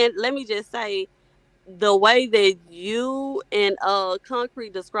 And let me just say, the way that you and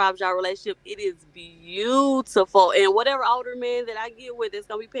Concrete describes your relationship, it is beautiful. And whatever older man that I get with that's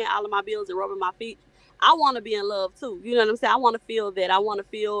gonna be paying all of my bills and rubbing my feet, I want to be in love too. You know what I'm saying? I want to feel that. I want to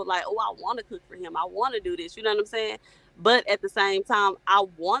feel like, oh, I want to cook for him. I want to do this. You know what I'm saying? But at the same time, I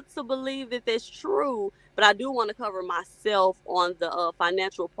want to believe that that's true, but I do want to cover myself on the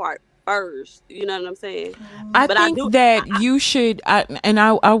financial part first. You know what I'm saying? I But I think do. that you should, I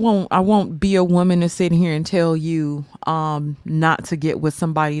won't be a woman to sit here and tell you not to get with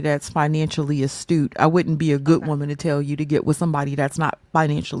somebody that's financially astute. I wouldn't be a good Okay. woman to tell you to get with somebody that's not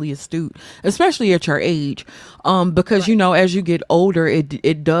financially astute, especially at your age. Because Right. as you get older,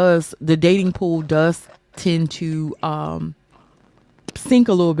 it does, the dating pool does tend to sink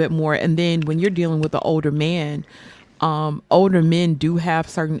a little bit more. And then when you're dealing with an older men do have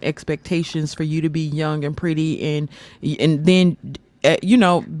certain expectations for you to be young and pretty, and then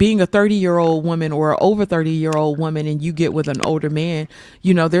being a 30-year-old woman or over 30-year-old woman, and you get with an older man,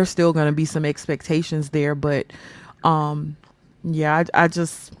 there's still going to be some expectations there. But yeah, I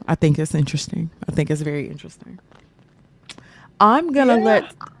think it's interesting. I think it's very interesting. I'm gonna Yeah.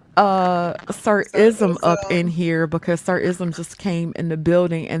 let Sir So Ism is up in here because Sir Ism just came in the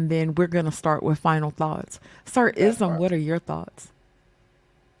building, and then we're gonna start with final thoughts. Sir that Ism, part. what are your thoughts?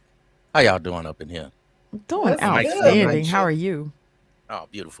 How y'all doing up in here? Doing What's Night, good? outstanding. night How are shift. you? Oh,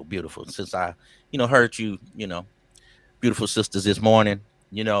 beautiful, beautiful. Since I, heard you, beautiful sisters this morning,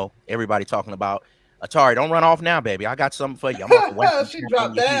 everybody talking about Atari. Don't run off now, baby. I got something for you. I'm about to wipe you She down on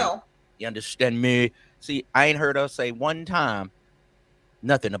dropped your heel. down. You understand me? See, I ain't heard her say one time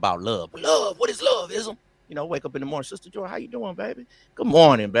nothing about love. Love, what is love, Ism? Wake up in the morning, Sister Joy, how you doing, baby? Good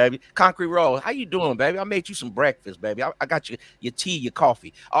morning, baby. Concrete Roll, how you doing, baby? I made you some breakfast, baby. I got you your tea, your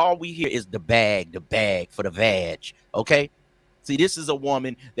coffee. All we hear is the bag for the vag, okay? See, this is a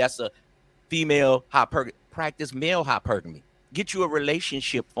woman that's a female practice male hypergamy. Get you a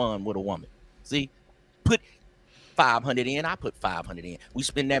relationship fund with a woman. See, put 500 in, I put 500 in. We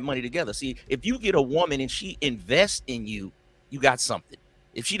spend that money together. See, if you get a woman and she invests in you, you got something.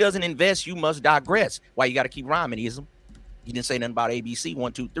 If she doesn't invest, you must digress. Why you got to keep rhyming, Ism? You didn't say nothing about ABC,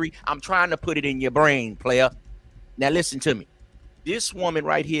 1, 2, 3. I'm trying to put it in your brain, player. Now listen to me. This woman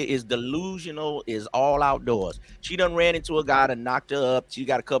right here is delusional, is all outdoors. She done ran into a guy that knocked her up. She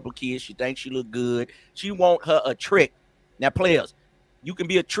got a couple of kids. She thinks she look good. She want her a trick. Now, players, you can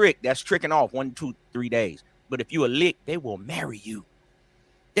be a trick. That's tricking off 1, 2, 3 days. But if you a lick, they will marry you.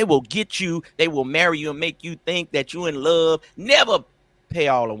 They will get you. They will marry you and make you think that you in love. Never pay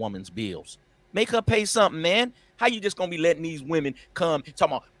all a woman's bills. Make her pay something, man. How you just gonna be letting these women come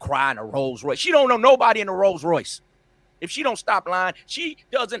talking about crying a Rolls Royce? She don't know nobody in a Rolls Royce. If she don't stop lying, she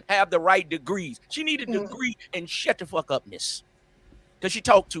doesn't have the right degrees. She need a degree in shut the fuck upness because she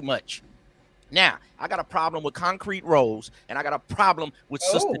talk too much. Now, I got a problem with Concrete Rose, and I got a problem with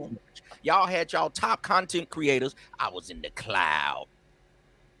Sister Oh. George. Y'all had y'all top content creators. I was in the cloud.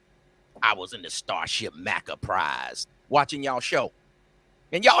 I was in the Starship Maca Prize watching y'all show.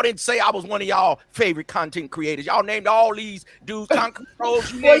 And y'all didn't say I was one of y'all favorite content creators. Y'all named all these dudes Concrete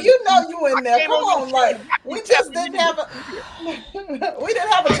Rose. Well, you know you in there. came Come on your on, show like and got we me just tapping didn't into have we didn't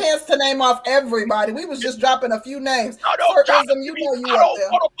have a chance to name off everybody. We was just dropping a few names. No, Sir drop Ism, you me. know you I up don't there.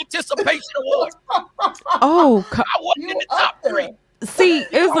 want a participation award. Oh, I wasn't in You the top up 3. there. see,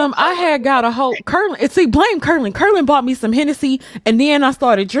 Ism, I had got a whole Curlin. See, blame Curlin. Curlin bought me some Hennessy, and then I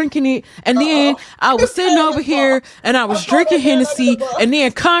started drinking it, and then I was sitting over here, and I was I throw drinking that man under the Hennessy, bus. and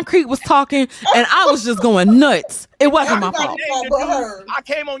then Concrete was talking, and I was just going nuts. It wasn't my Everybody fault. Named the but dude. her. I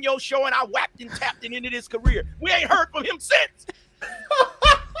came on your show and I whacked and tapped it into this career. We ain't heard from him since.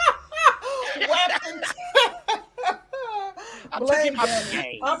 Whacked and I took Blame him out the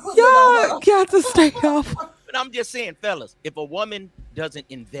Danny. game. I'm putting it on Y'all her. got to stay off. But I'm just saying, fellas, if a woman doesn't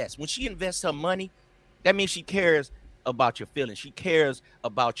invest, when she invests her money, that means she cares about your feelings. She cares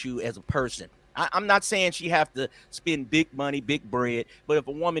about you as a person. I'm not saying she have to spend big money, big bread, but if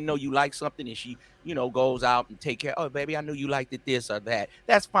a woman know you like something and she, goes out and take care, oh, baby, I knew you liked it this or that,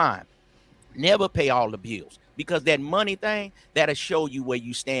 that's fine. Never pay all the bills because that money thing, that'll show you where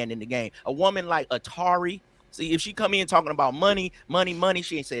you stand in the game. A woman like Atari, see, if she come in talking about money,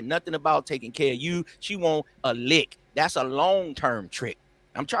 she ain't said nothing about taking care of you. She want a lick. That's a long-term trick.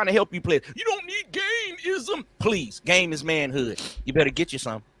 I'm trying to help you play. You don't need gameism. Please, game is manhood. You better get you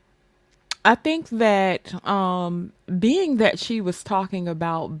some. I think that being that she was talking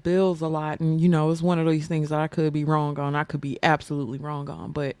about bills a lot, and it's one of those things that I could be wrong on. I could be absolutely wrong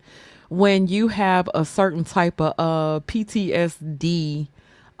on, but when you have a certain type of PTSD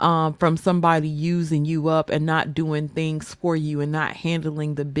from somebody using you up and not doing things for you and not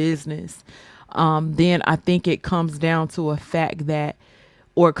handling the business, then I think it comes down to a fact that,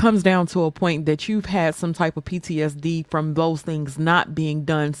 or it comes down to a point that you've had some type of PTSD from those things not being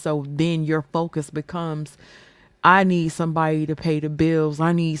done. So then your focus becomes I need somebody to pay the bills.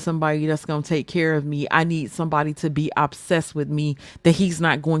 I need somebody that's going to take care of me. I need somebody to be obsessed with me, that he's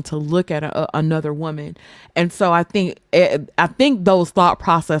not going to look at another woman. And so I think those thought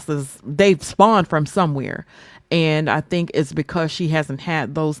processes, they've spawned from somewhere. And I think it's because she hasn't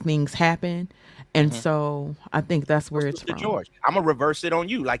had those things happen. And so I think that's where it's from. George, I'm going to reverse it on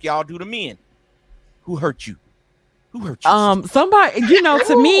you like y'all do to men. Who hurt you? Who hurt you? Somebody,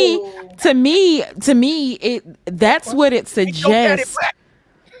 to me, that's what it suggests.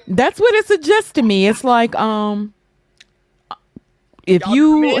 That's what it suggests to me. It's like, if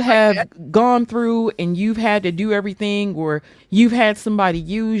you have gone through and you've had to do everything, or you've had somebody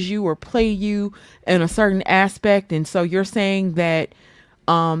use you or play you in a certain aspect, and so you're saying that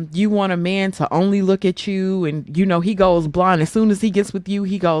you want a man to only look at you, and he goes blind as soon as he gets with you.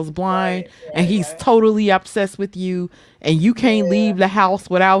 He goes blind, and he's totally obsessed with you, and you can't leave the house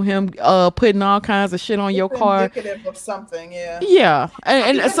without him putting all kinds of shit on your car. Indicative of something, and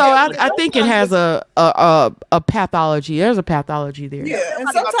so I think it has a pathology. There's a pathology there. Yeah, and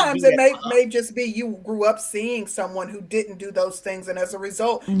sometimes it may just be you grew up seeing someone who didn't do those things, and as a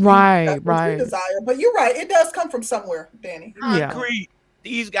result, right. Desire. But you're right; it does come from somewhere, Danny. Yeah. Agreed.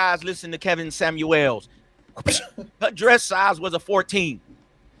 These guys listen to Kevin Samuels. Her dress size was a 14.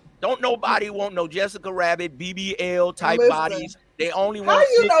 Don't nobody want no Jessica Rabbit, BBL type bodies. They only want. How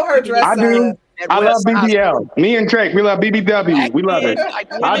do you know her dress size? I do. I love BBL. Me and Drake, we love BBW. We love it.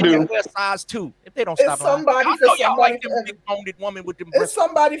 I do. Size too. If they don't It's stop, somebody I for know y'all somebody. like them big-boned woman with them. It's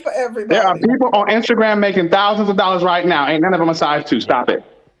somebody for everybody. There are people on Instagram making thousands of dollars right now. Ain't none of them a size 2. Stop it.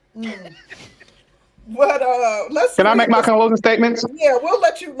 But let's. Can I make my closing statements? Yeah, we'll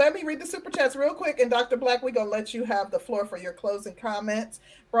let you. Let me read the super chats real quick, and Dr. Black, we're gonna let you have the floor for your closing comments.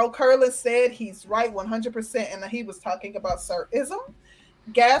 Bro, Curlin said he's right 100%, and he was talking about Sir Ism.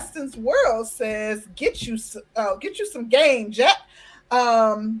 Gaston's World says, "Get you some game, Jack."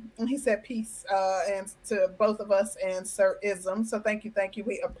 And he said peace, and to both of us and Sir Ism. So thank you.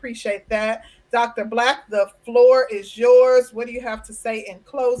 We appreciate that. Dr. Black, the floor is yours. What do you have to say in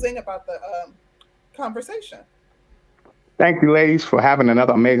closing about the conversation? Thank you, ladies, for having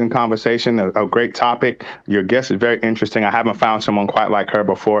another amazing conversation, a great topic. Your guest is very interesting. I haven't found someone quite like her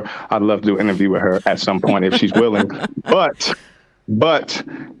before. I'd love to do an interview with her at some point if she's willing. But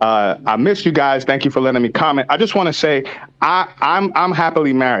I miss you guys. Thank you for letting me comment. I just want to say I'm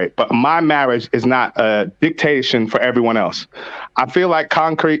happily married, but my marriage is not a dictation for everyone else. I feel like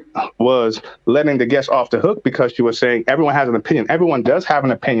Concrete was letting the guest off the hook because she was saying everyone has an opinion. Everyone does have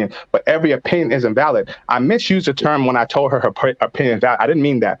an opinion, but every opinion isn't valid. I misused the term when I told her opinion is valid. I didn't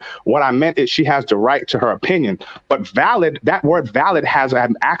mean that. What I meant is she has the right to her opinion. But valid, that word valid has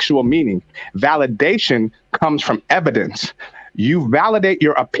an actual meaning. Validation comes from evidence. You validate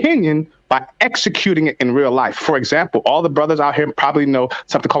your opinion by executing it in real life. For example, all the brothers out here probably know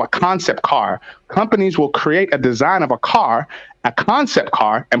something called a concept car. Companies will create a design of a car, a concept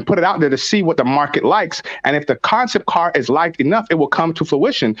car, and put it out there to see what the market likes. And if the concept car is liked enough, it will come to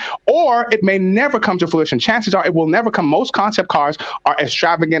fruition. Or it may never come to fruition. Chances are it will never come. Most concept cars are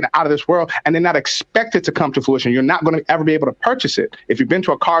extravagant, out of this world, and they're not expected to come to fruition. You're not going to ever be able to purchase it. If you've been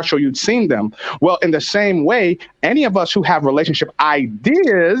to a car show, you've seen them. Well, in the same way, any of us who have relationship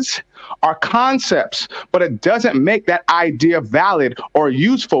ideas are concepts, but it doesn't make that idea valid or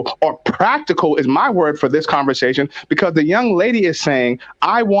useful or practical is my word for this conversation, because the young lady is saying,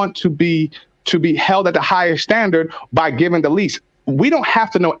 I want to be held at the highest standard by giving the least. We don't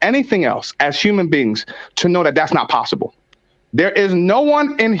have to know anything else as human beings to know that that's not possible. There is no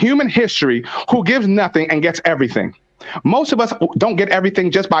one in human history who gives nothing and gets everything. Most of us don't get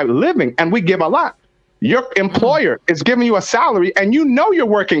everything just by living, and we give a lot. Your employer is giving you a salary, and you know you're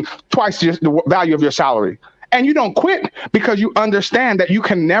working twice the value of your salary. And you don't quit because you understand that you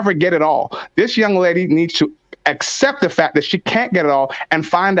can never get it all. This young lady needs to accept the fact that she can't get it all and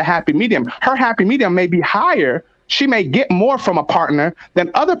find a happy medium. Her happy medium may be higher. She may get more from a partner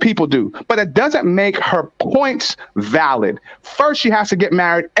than other people do, but it doesn't make her points valid. First, she has to get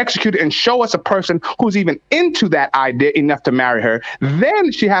married, execute it, and show us a person who's even into that idea enough to marry her.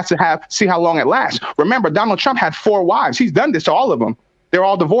 Then she has to see how long it lasts. Remember, Donald Trump had 4 wives. He's done this to all of them. They're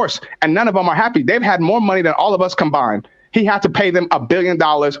all divorced, and none of them are happy. They've had more money than all of us combined. He had to pay them $1 billion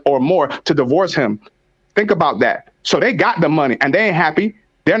or more to divorce him. Think about that. So they got the money, and they ain't happy.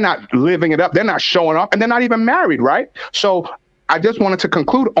 They're not living it up. They're not showing up, and they're not even married, right? So I just wanted to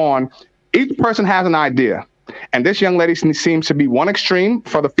conclude on each person has an idea, and this young lady seems to be one extreme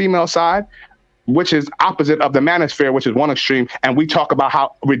for the female side. which is opposite of the manosphere, which is one extreme. And we talk about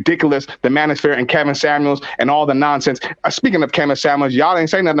how ridiculous the manosphere and Kevin Samuels and all the nonsense. Speaking of Kevin Samuels, y'all ain't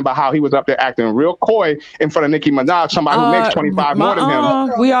saying nothing about how he was up there acting real coy in front of Nicki Minaj, somebody who makes 25 more than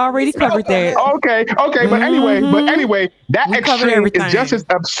him. We already covered that. Okay. But anyway, that We covered extreme everything. is just as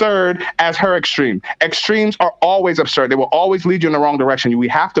absurd as her extreme. Extremes are always absurd. They will always lead you in the wrong direction. We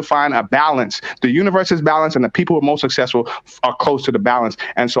have to find a balance. The universe is balanced, and the people who are most successful are close to the balance.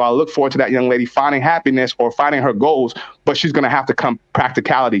 And so I look forward to that young lady finding happiness or finding her goals, but she's going to have to come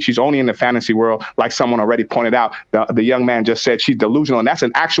practicality. She's only in the fantasy world, like someone already pointed out. The young man just said she's delusional, and that's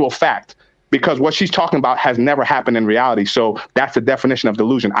an actual fact, because what she's talking about has never happened in reality. So that's the definition of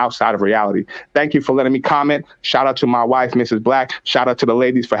delusion outside of reality. Thank you for letting me comment. Shout out to my wife, Mrs. Black. Shout out to the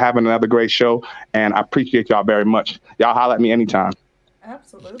ladies for having another great show, and I appreciate y'all very much. Y'all holler at me anytime.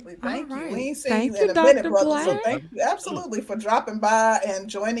 Absolutely. Thank you. right. We ain't seen Thank you in you, a minute, Dr. brother. So Black. thank you absolutely for dropping by and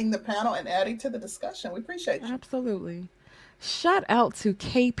joining the panel and adding to the discussion. We appreciate you. Absolutely. Shout out to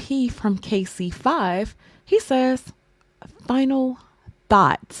KP from KC5. He says, final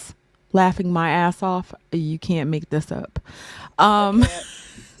thoughts. Laughing my ass off. You can't make this up.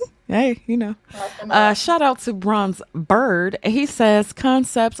 Hey, you know. Shout out to Bronze Bird. He says,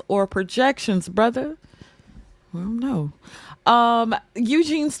 concepts or projections, brother. Well, no.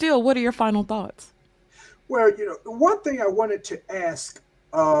 Eugene Steele, what are your final thoughts? Well, one thing I wanted to ask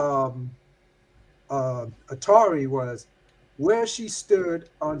Atari was where she stood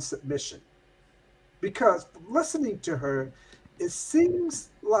on submission. Because listening to her, it seems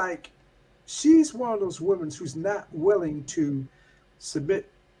like she's one of those women who's not willing to submit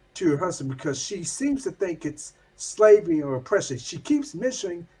to her husband because she seems to think it's slavery or oppression. She keeps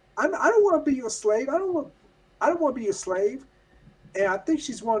mentioning, I don't want to be your slave. I don't want to be your slave. And I think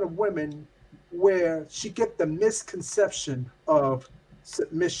she's one of the women where she get the misconception of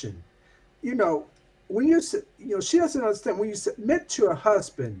submission. When she doesn't understand, when you submit to a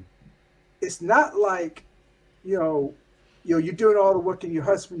husband, it's not like, you're doing all the work and your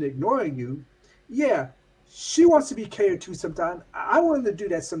husband ignoring you. Yeah, she wants to be catered to sometimes. I want to do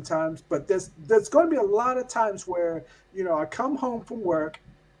that sometimes, but there's going to be a lot of times where, I come home from work,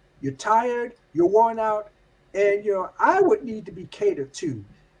 you're tired, you're worn out, and, I would need to be catered to.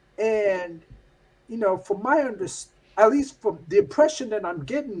 And, from at least from the impression that I'm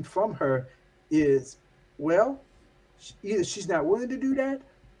getting from her is, well, either she's not willing to do that,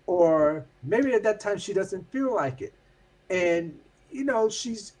 or maybe at that time she doesn't feel like it. And,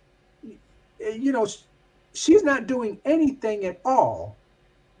 she's not doing anything at all,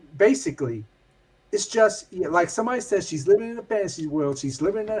 basically. It's just, like somebody says, she's living in a fantasy world. She's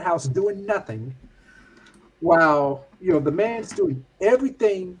living in a house doing nothing, while, the man's doing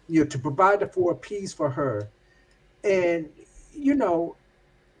everything, to provide the 4 Ps for her. And,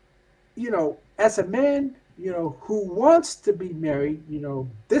 as a man, who wants to be married,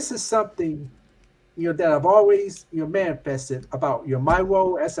 this is something, that I've always, manifested about, my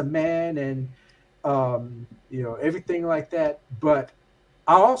role as a man and, everything like that. But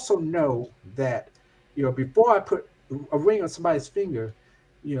I also know that, before I put a ring on somebody's finger,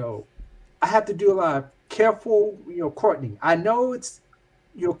 I have to do a lot of careful, courting. I know it's,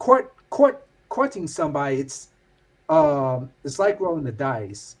 courting somebody. It's like rolling the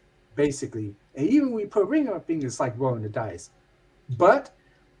dice, basically. And even when you put a ring on a finger, it's like rolling the dice. But,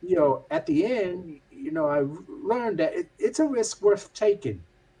 at the end, I learned that it's a risk worth taking.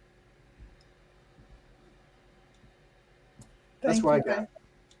 That's what I got.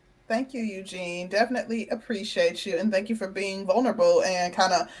 Thank you, Eugene. Definitely appreciate you. And thank you for being vulnerable and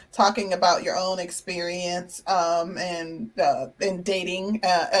kind of talking about your own experience and dating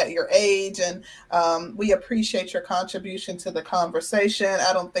at your age. And we appreciate your contribution to the conversation.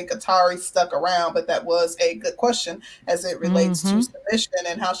 I don't think Atari stuck around, but that was a good question as it relates to submission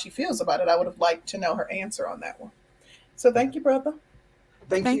and how she feels about it. I would have liked to know her answer on that one. So thank you, brother.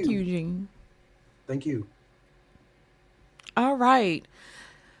 Thank you, Eugene. Thank you. All right.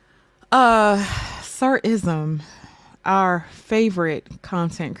 Sir Ism, our favorite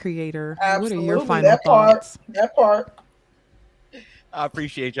content creator. Absolutely. What are your final thoughts? That part. I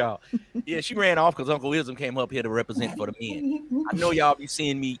appreciate y'all. Yeah, she ran off because Uncle Ism came up here to represent for the men. I know y'all be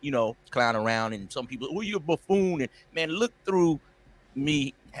seeing me, clown around, and some people, oh, you're a buffoon. And man, look through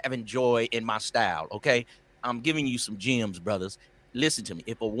me having joy in my style, okay? I'm giving you some gems, brothers. Listen to me.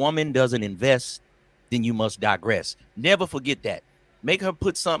 If a woman doesn't invest, then you must digress. Never forget that. Make her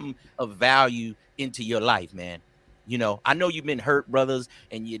put something of value into your life, man. I know you've been hurt, brothers,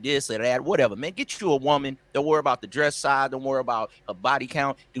 and you this or that, whatever, man. Get you a woman. Don't worry about the dress size. Don't worry about her body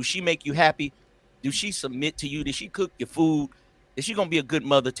count. Do she make you happy? Do she submit to you? Did she cook your food? Is she gonna be a good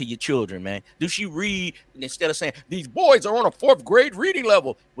mother to your children, man? Do she read instead of saying these boys are on a 4th grade reading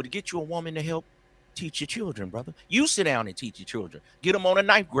level? Would it get you a woman to help teach your children, brother? You sit down and teach your children. Get them on a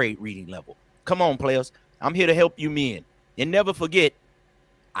 9th grade reading level. Come on, players. I'm here to help you men. And never forget,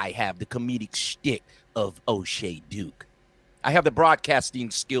 I have the comedic shtick of O'Shea Duke. I have the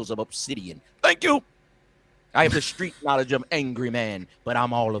broadcasting skills of Obsidian. Thank you. I have the street knowledge of Angry Man, but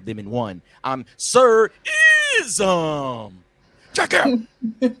I'm all of them in one. I'm Sir Ism. Check out.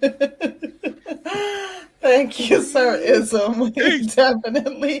 Thank you, Sir Ism. We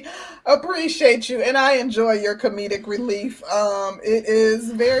definitely appreciate you, and I enjoy your comedic relief. It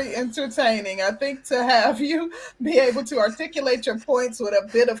is very entertaining. I think to have you be able to articulate your points with a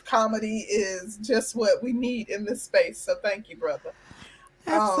bit of comedy is just what we need in this space. So thank you, brother.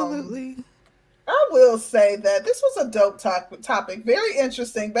 Absolutely. I will say that this was a dope topic. Very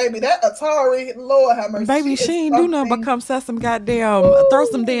interesting, baby. That Atari, Lord have mercy. Baby, she ain't do nothing but come set some goddamn, throw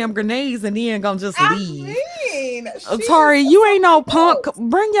some damn grenades and then gonna just leave. Atari, you ain't no punk.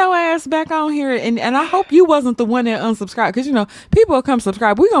 Bring your ass back on here. And I hope you wasn't the one that unsubscribed. Because, you know, people will come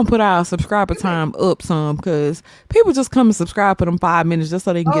subscribe. We're going to put our subscriber time up some. Because people just come and subscribe for them 5 minutes just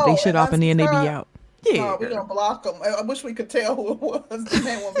so they can get their shit off and then they be out. Yeah, we're gonna block them. I wish we could tell who it was.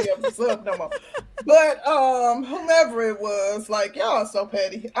 They won't be able to sub no more. But whomever it was, like, y'all are so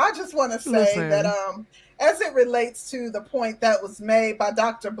petty. I just want to say that as it relates to the point that was made by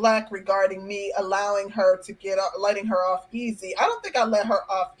Dr. Black regarding me allowing her to letting her off easy, I don't think I let her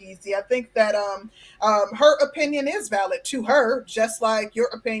off easy. I think that her opinion is valid to her, just like your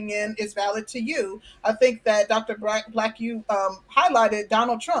opinion is valid to you. I think that Dr. Black, you highlighted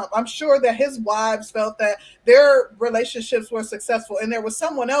Donald Trump. I'm sure that his wives felt that their relationships were successful, and there was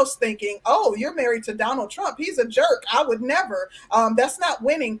someone else thinking, oh, you're married to Donald Trump. He's a jerk. I would never. That's not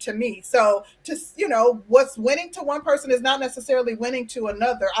winning to me. So what's winning to one person is not necessarily winning to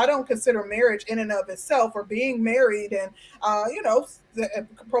another. I don't consider marriage in and of itself, or being married and,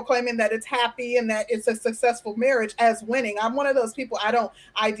 proclaiming that it's happy and that it's a successful marriage, as winning. I'm one of those people. I don't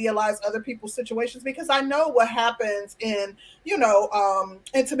idealize other people's situations because I know what happens in,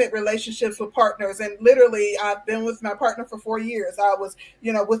 intimate relationships with partners. And literally, I've been with my partner for 4 years. I was,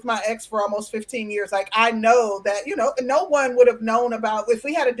 with my ex for almost 15 years. Like, I know that, no one would have known about if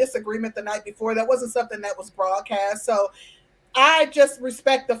we had a disagreement the night before. That wasn't something that was broadcast. So I just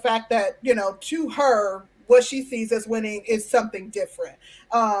respect the fact that, to her, what she sees as winning is something different.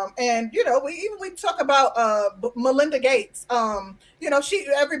 We talk about Melinda Gates.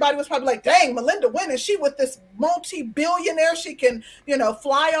 Everybody was probably like, dang, Melinda winning. She with this multi-billionaire. She can,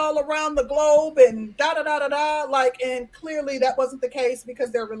 fly all around the globe and da-da-da-da-da. And clearly that wasn't the case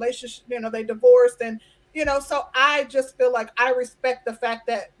because their relationship, they divorced. And, so I just feel like I respect the fact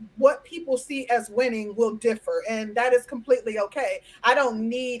that what people see as winning will differ. And that is completely okay. I don't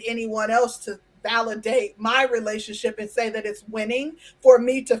need anyone else to validate my relationship and say that it's winning for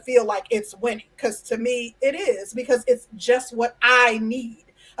me to feel like it's winning, because to me it is, because it's just what I need.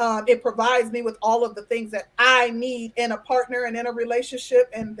 It provides me with all of the things that I need in a partner and in a relationship,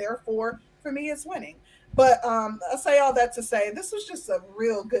 and therefore for me it's winning. But I say all that to say this was just a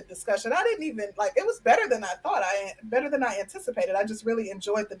real good discussion. I didn't even it was better than I thought. Better than I anticipated. I just really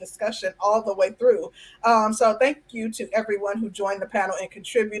enjoyed the discussion all the way through. So thank you to everyone who joined the panel and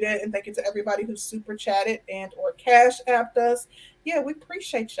contributed, and thank you to everybody who super chatted and or cash apped us. Yeah, we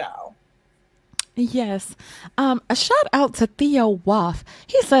appreciate y'all. Yes. A shout out to Theo Waff.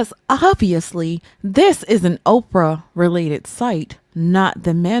 He says, obviously, this is an Oprah related site, not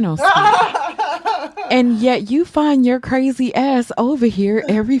the Manosphere. And yet you find your crazy ass over here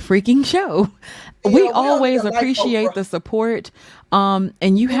every freaking show. Yeah, we always appreciate the support.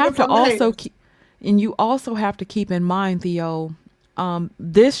 And you have to also keep in mind, Theo,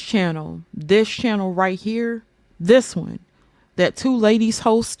 this channel right here, this one that two ladies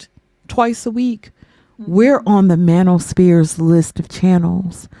host twice a week, we're on the Manosphere's list of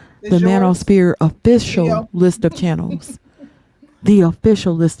channels. The Manosphere official list of channels. The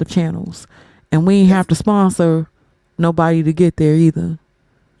official list of channels. And we ain't have to sponsor nobody to get there either.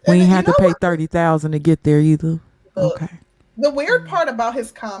 We ain't have to pay $30,000 to get there either. Okay. The weird part about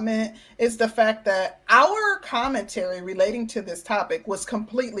his comment is the fact that our commentary relating to this topic was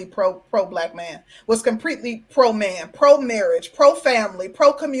completely pro black man, was completely pro man, pro marriage, pro family,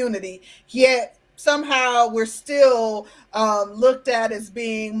 pro community. Yet somehow we're still looked at as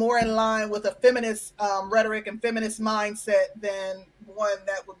being more in line with a feminist rhetoric and feminist mindset than one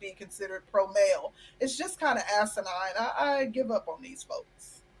that would be considered pro-male. It's just kind of asinine. I give up on these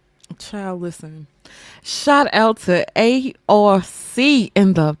folks. Child, listen. Shout out to ARC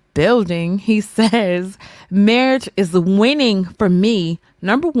in the building. He says, marriage is winning for me.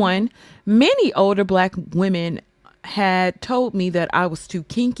 Number one, many older Black women had told me that I was too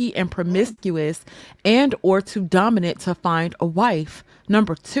kinky and promiscuous and or too dominant to find a wife.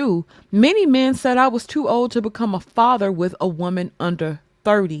 Number two, many men said I was too old to become a father with a woman under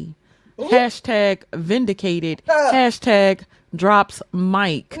 30. Hashtag vindicated. Hashtag drops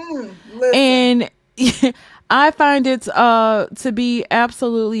mic. And I find it to be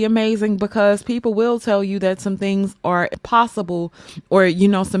absolutely amazing because people will tell you that some things are possible, or, you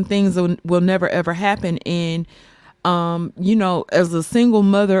know, some things will never ever happen. And you know, as a single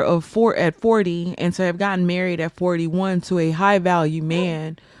mother of 4 at 40 and to have gotten married at 41 to a high value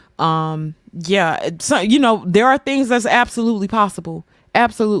man, yeah, so, you know, there are things that's absolutely possible.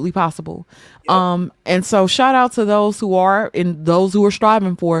 Absolutely possible. And so shout out to those who are and those who are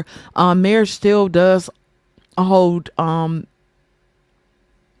striving for. Marriage still does hold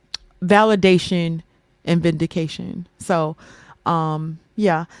validation and vindication. So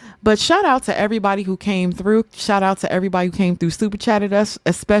yeah, but shout out to everybody who came through. Shout out to everybody who came through, super chatted us,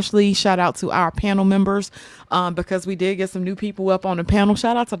 especially shout out to our panel members, because we did get some new people up on the panel.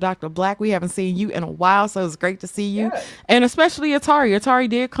 Shout out to Dr. Black. We haven't seen you in a while, so it's great to see you. Yeah. And especially Atari. Atari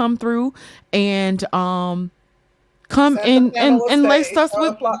did come through and come and laced us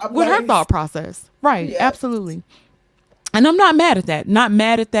with her thought process. Right. Yeah. Absolutely. And I'm not mad at that. Not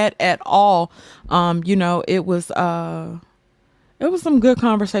mad at that at all. You know, it was some good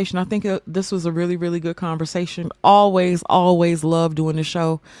conversation. I think this was a really, really good conversation. Always love doing the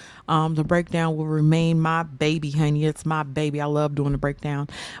show. The breakdown will remain my baby, honey. It's my baby. I love doing the breakdown.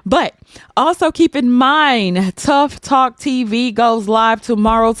 But also keep in mind, Tough Talk TV goes live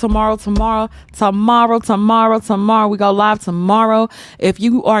tomorrow. We go live tomorrow. If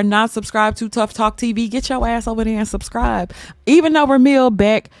you are not subscribed to Tough Talk TV, get your ass over there and subscribe. Even though Ramil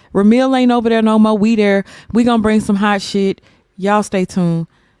back, Ramil ain't over there no more. We there. We gonna bring some hot shit. Y'all stay tuned.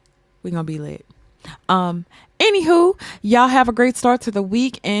 We're going to be lit. Anywho, y'all have a great start to the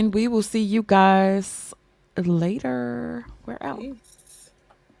week, and we will see you guys later. We're out. Peace.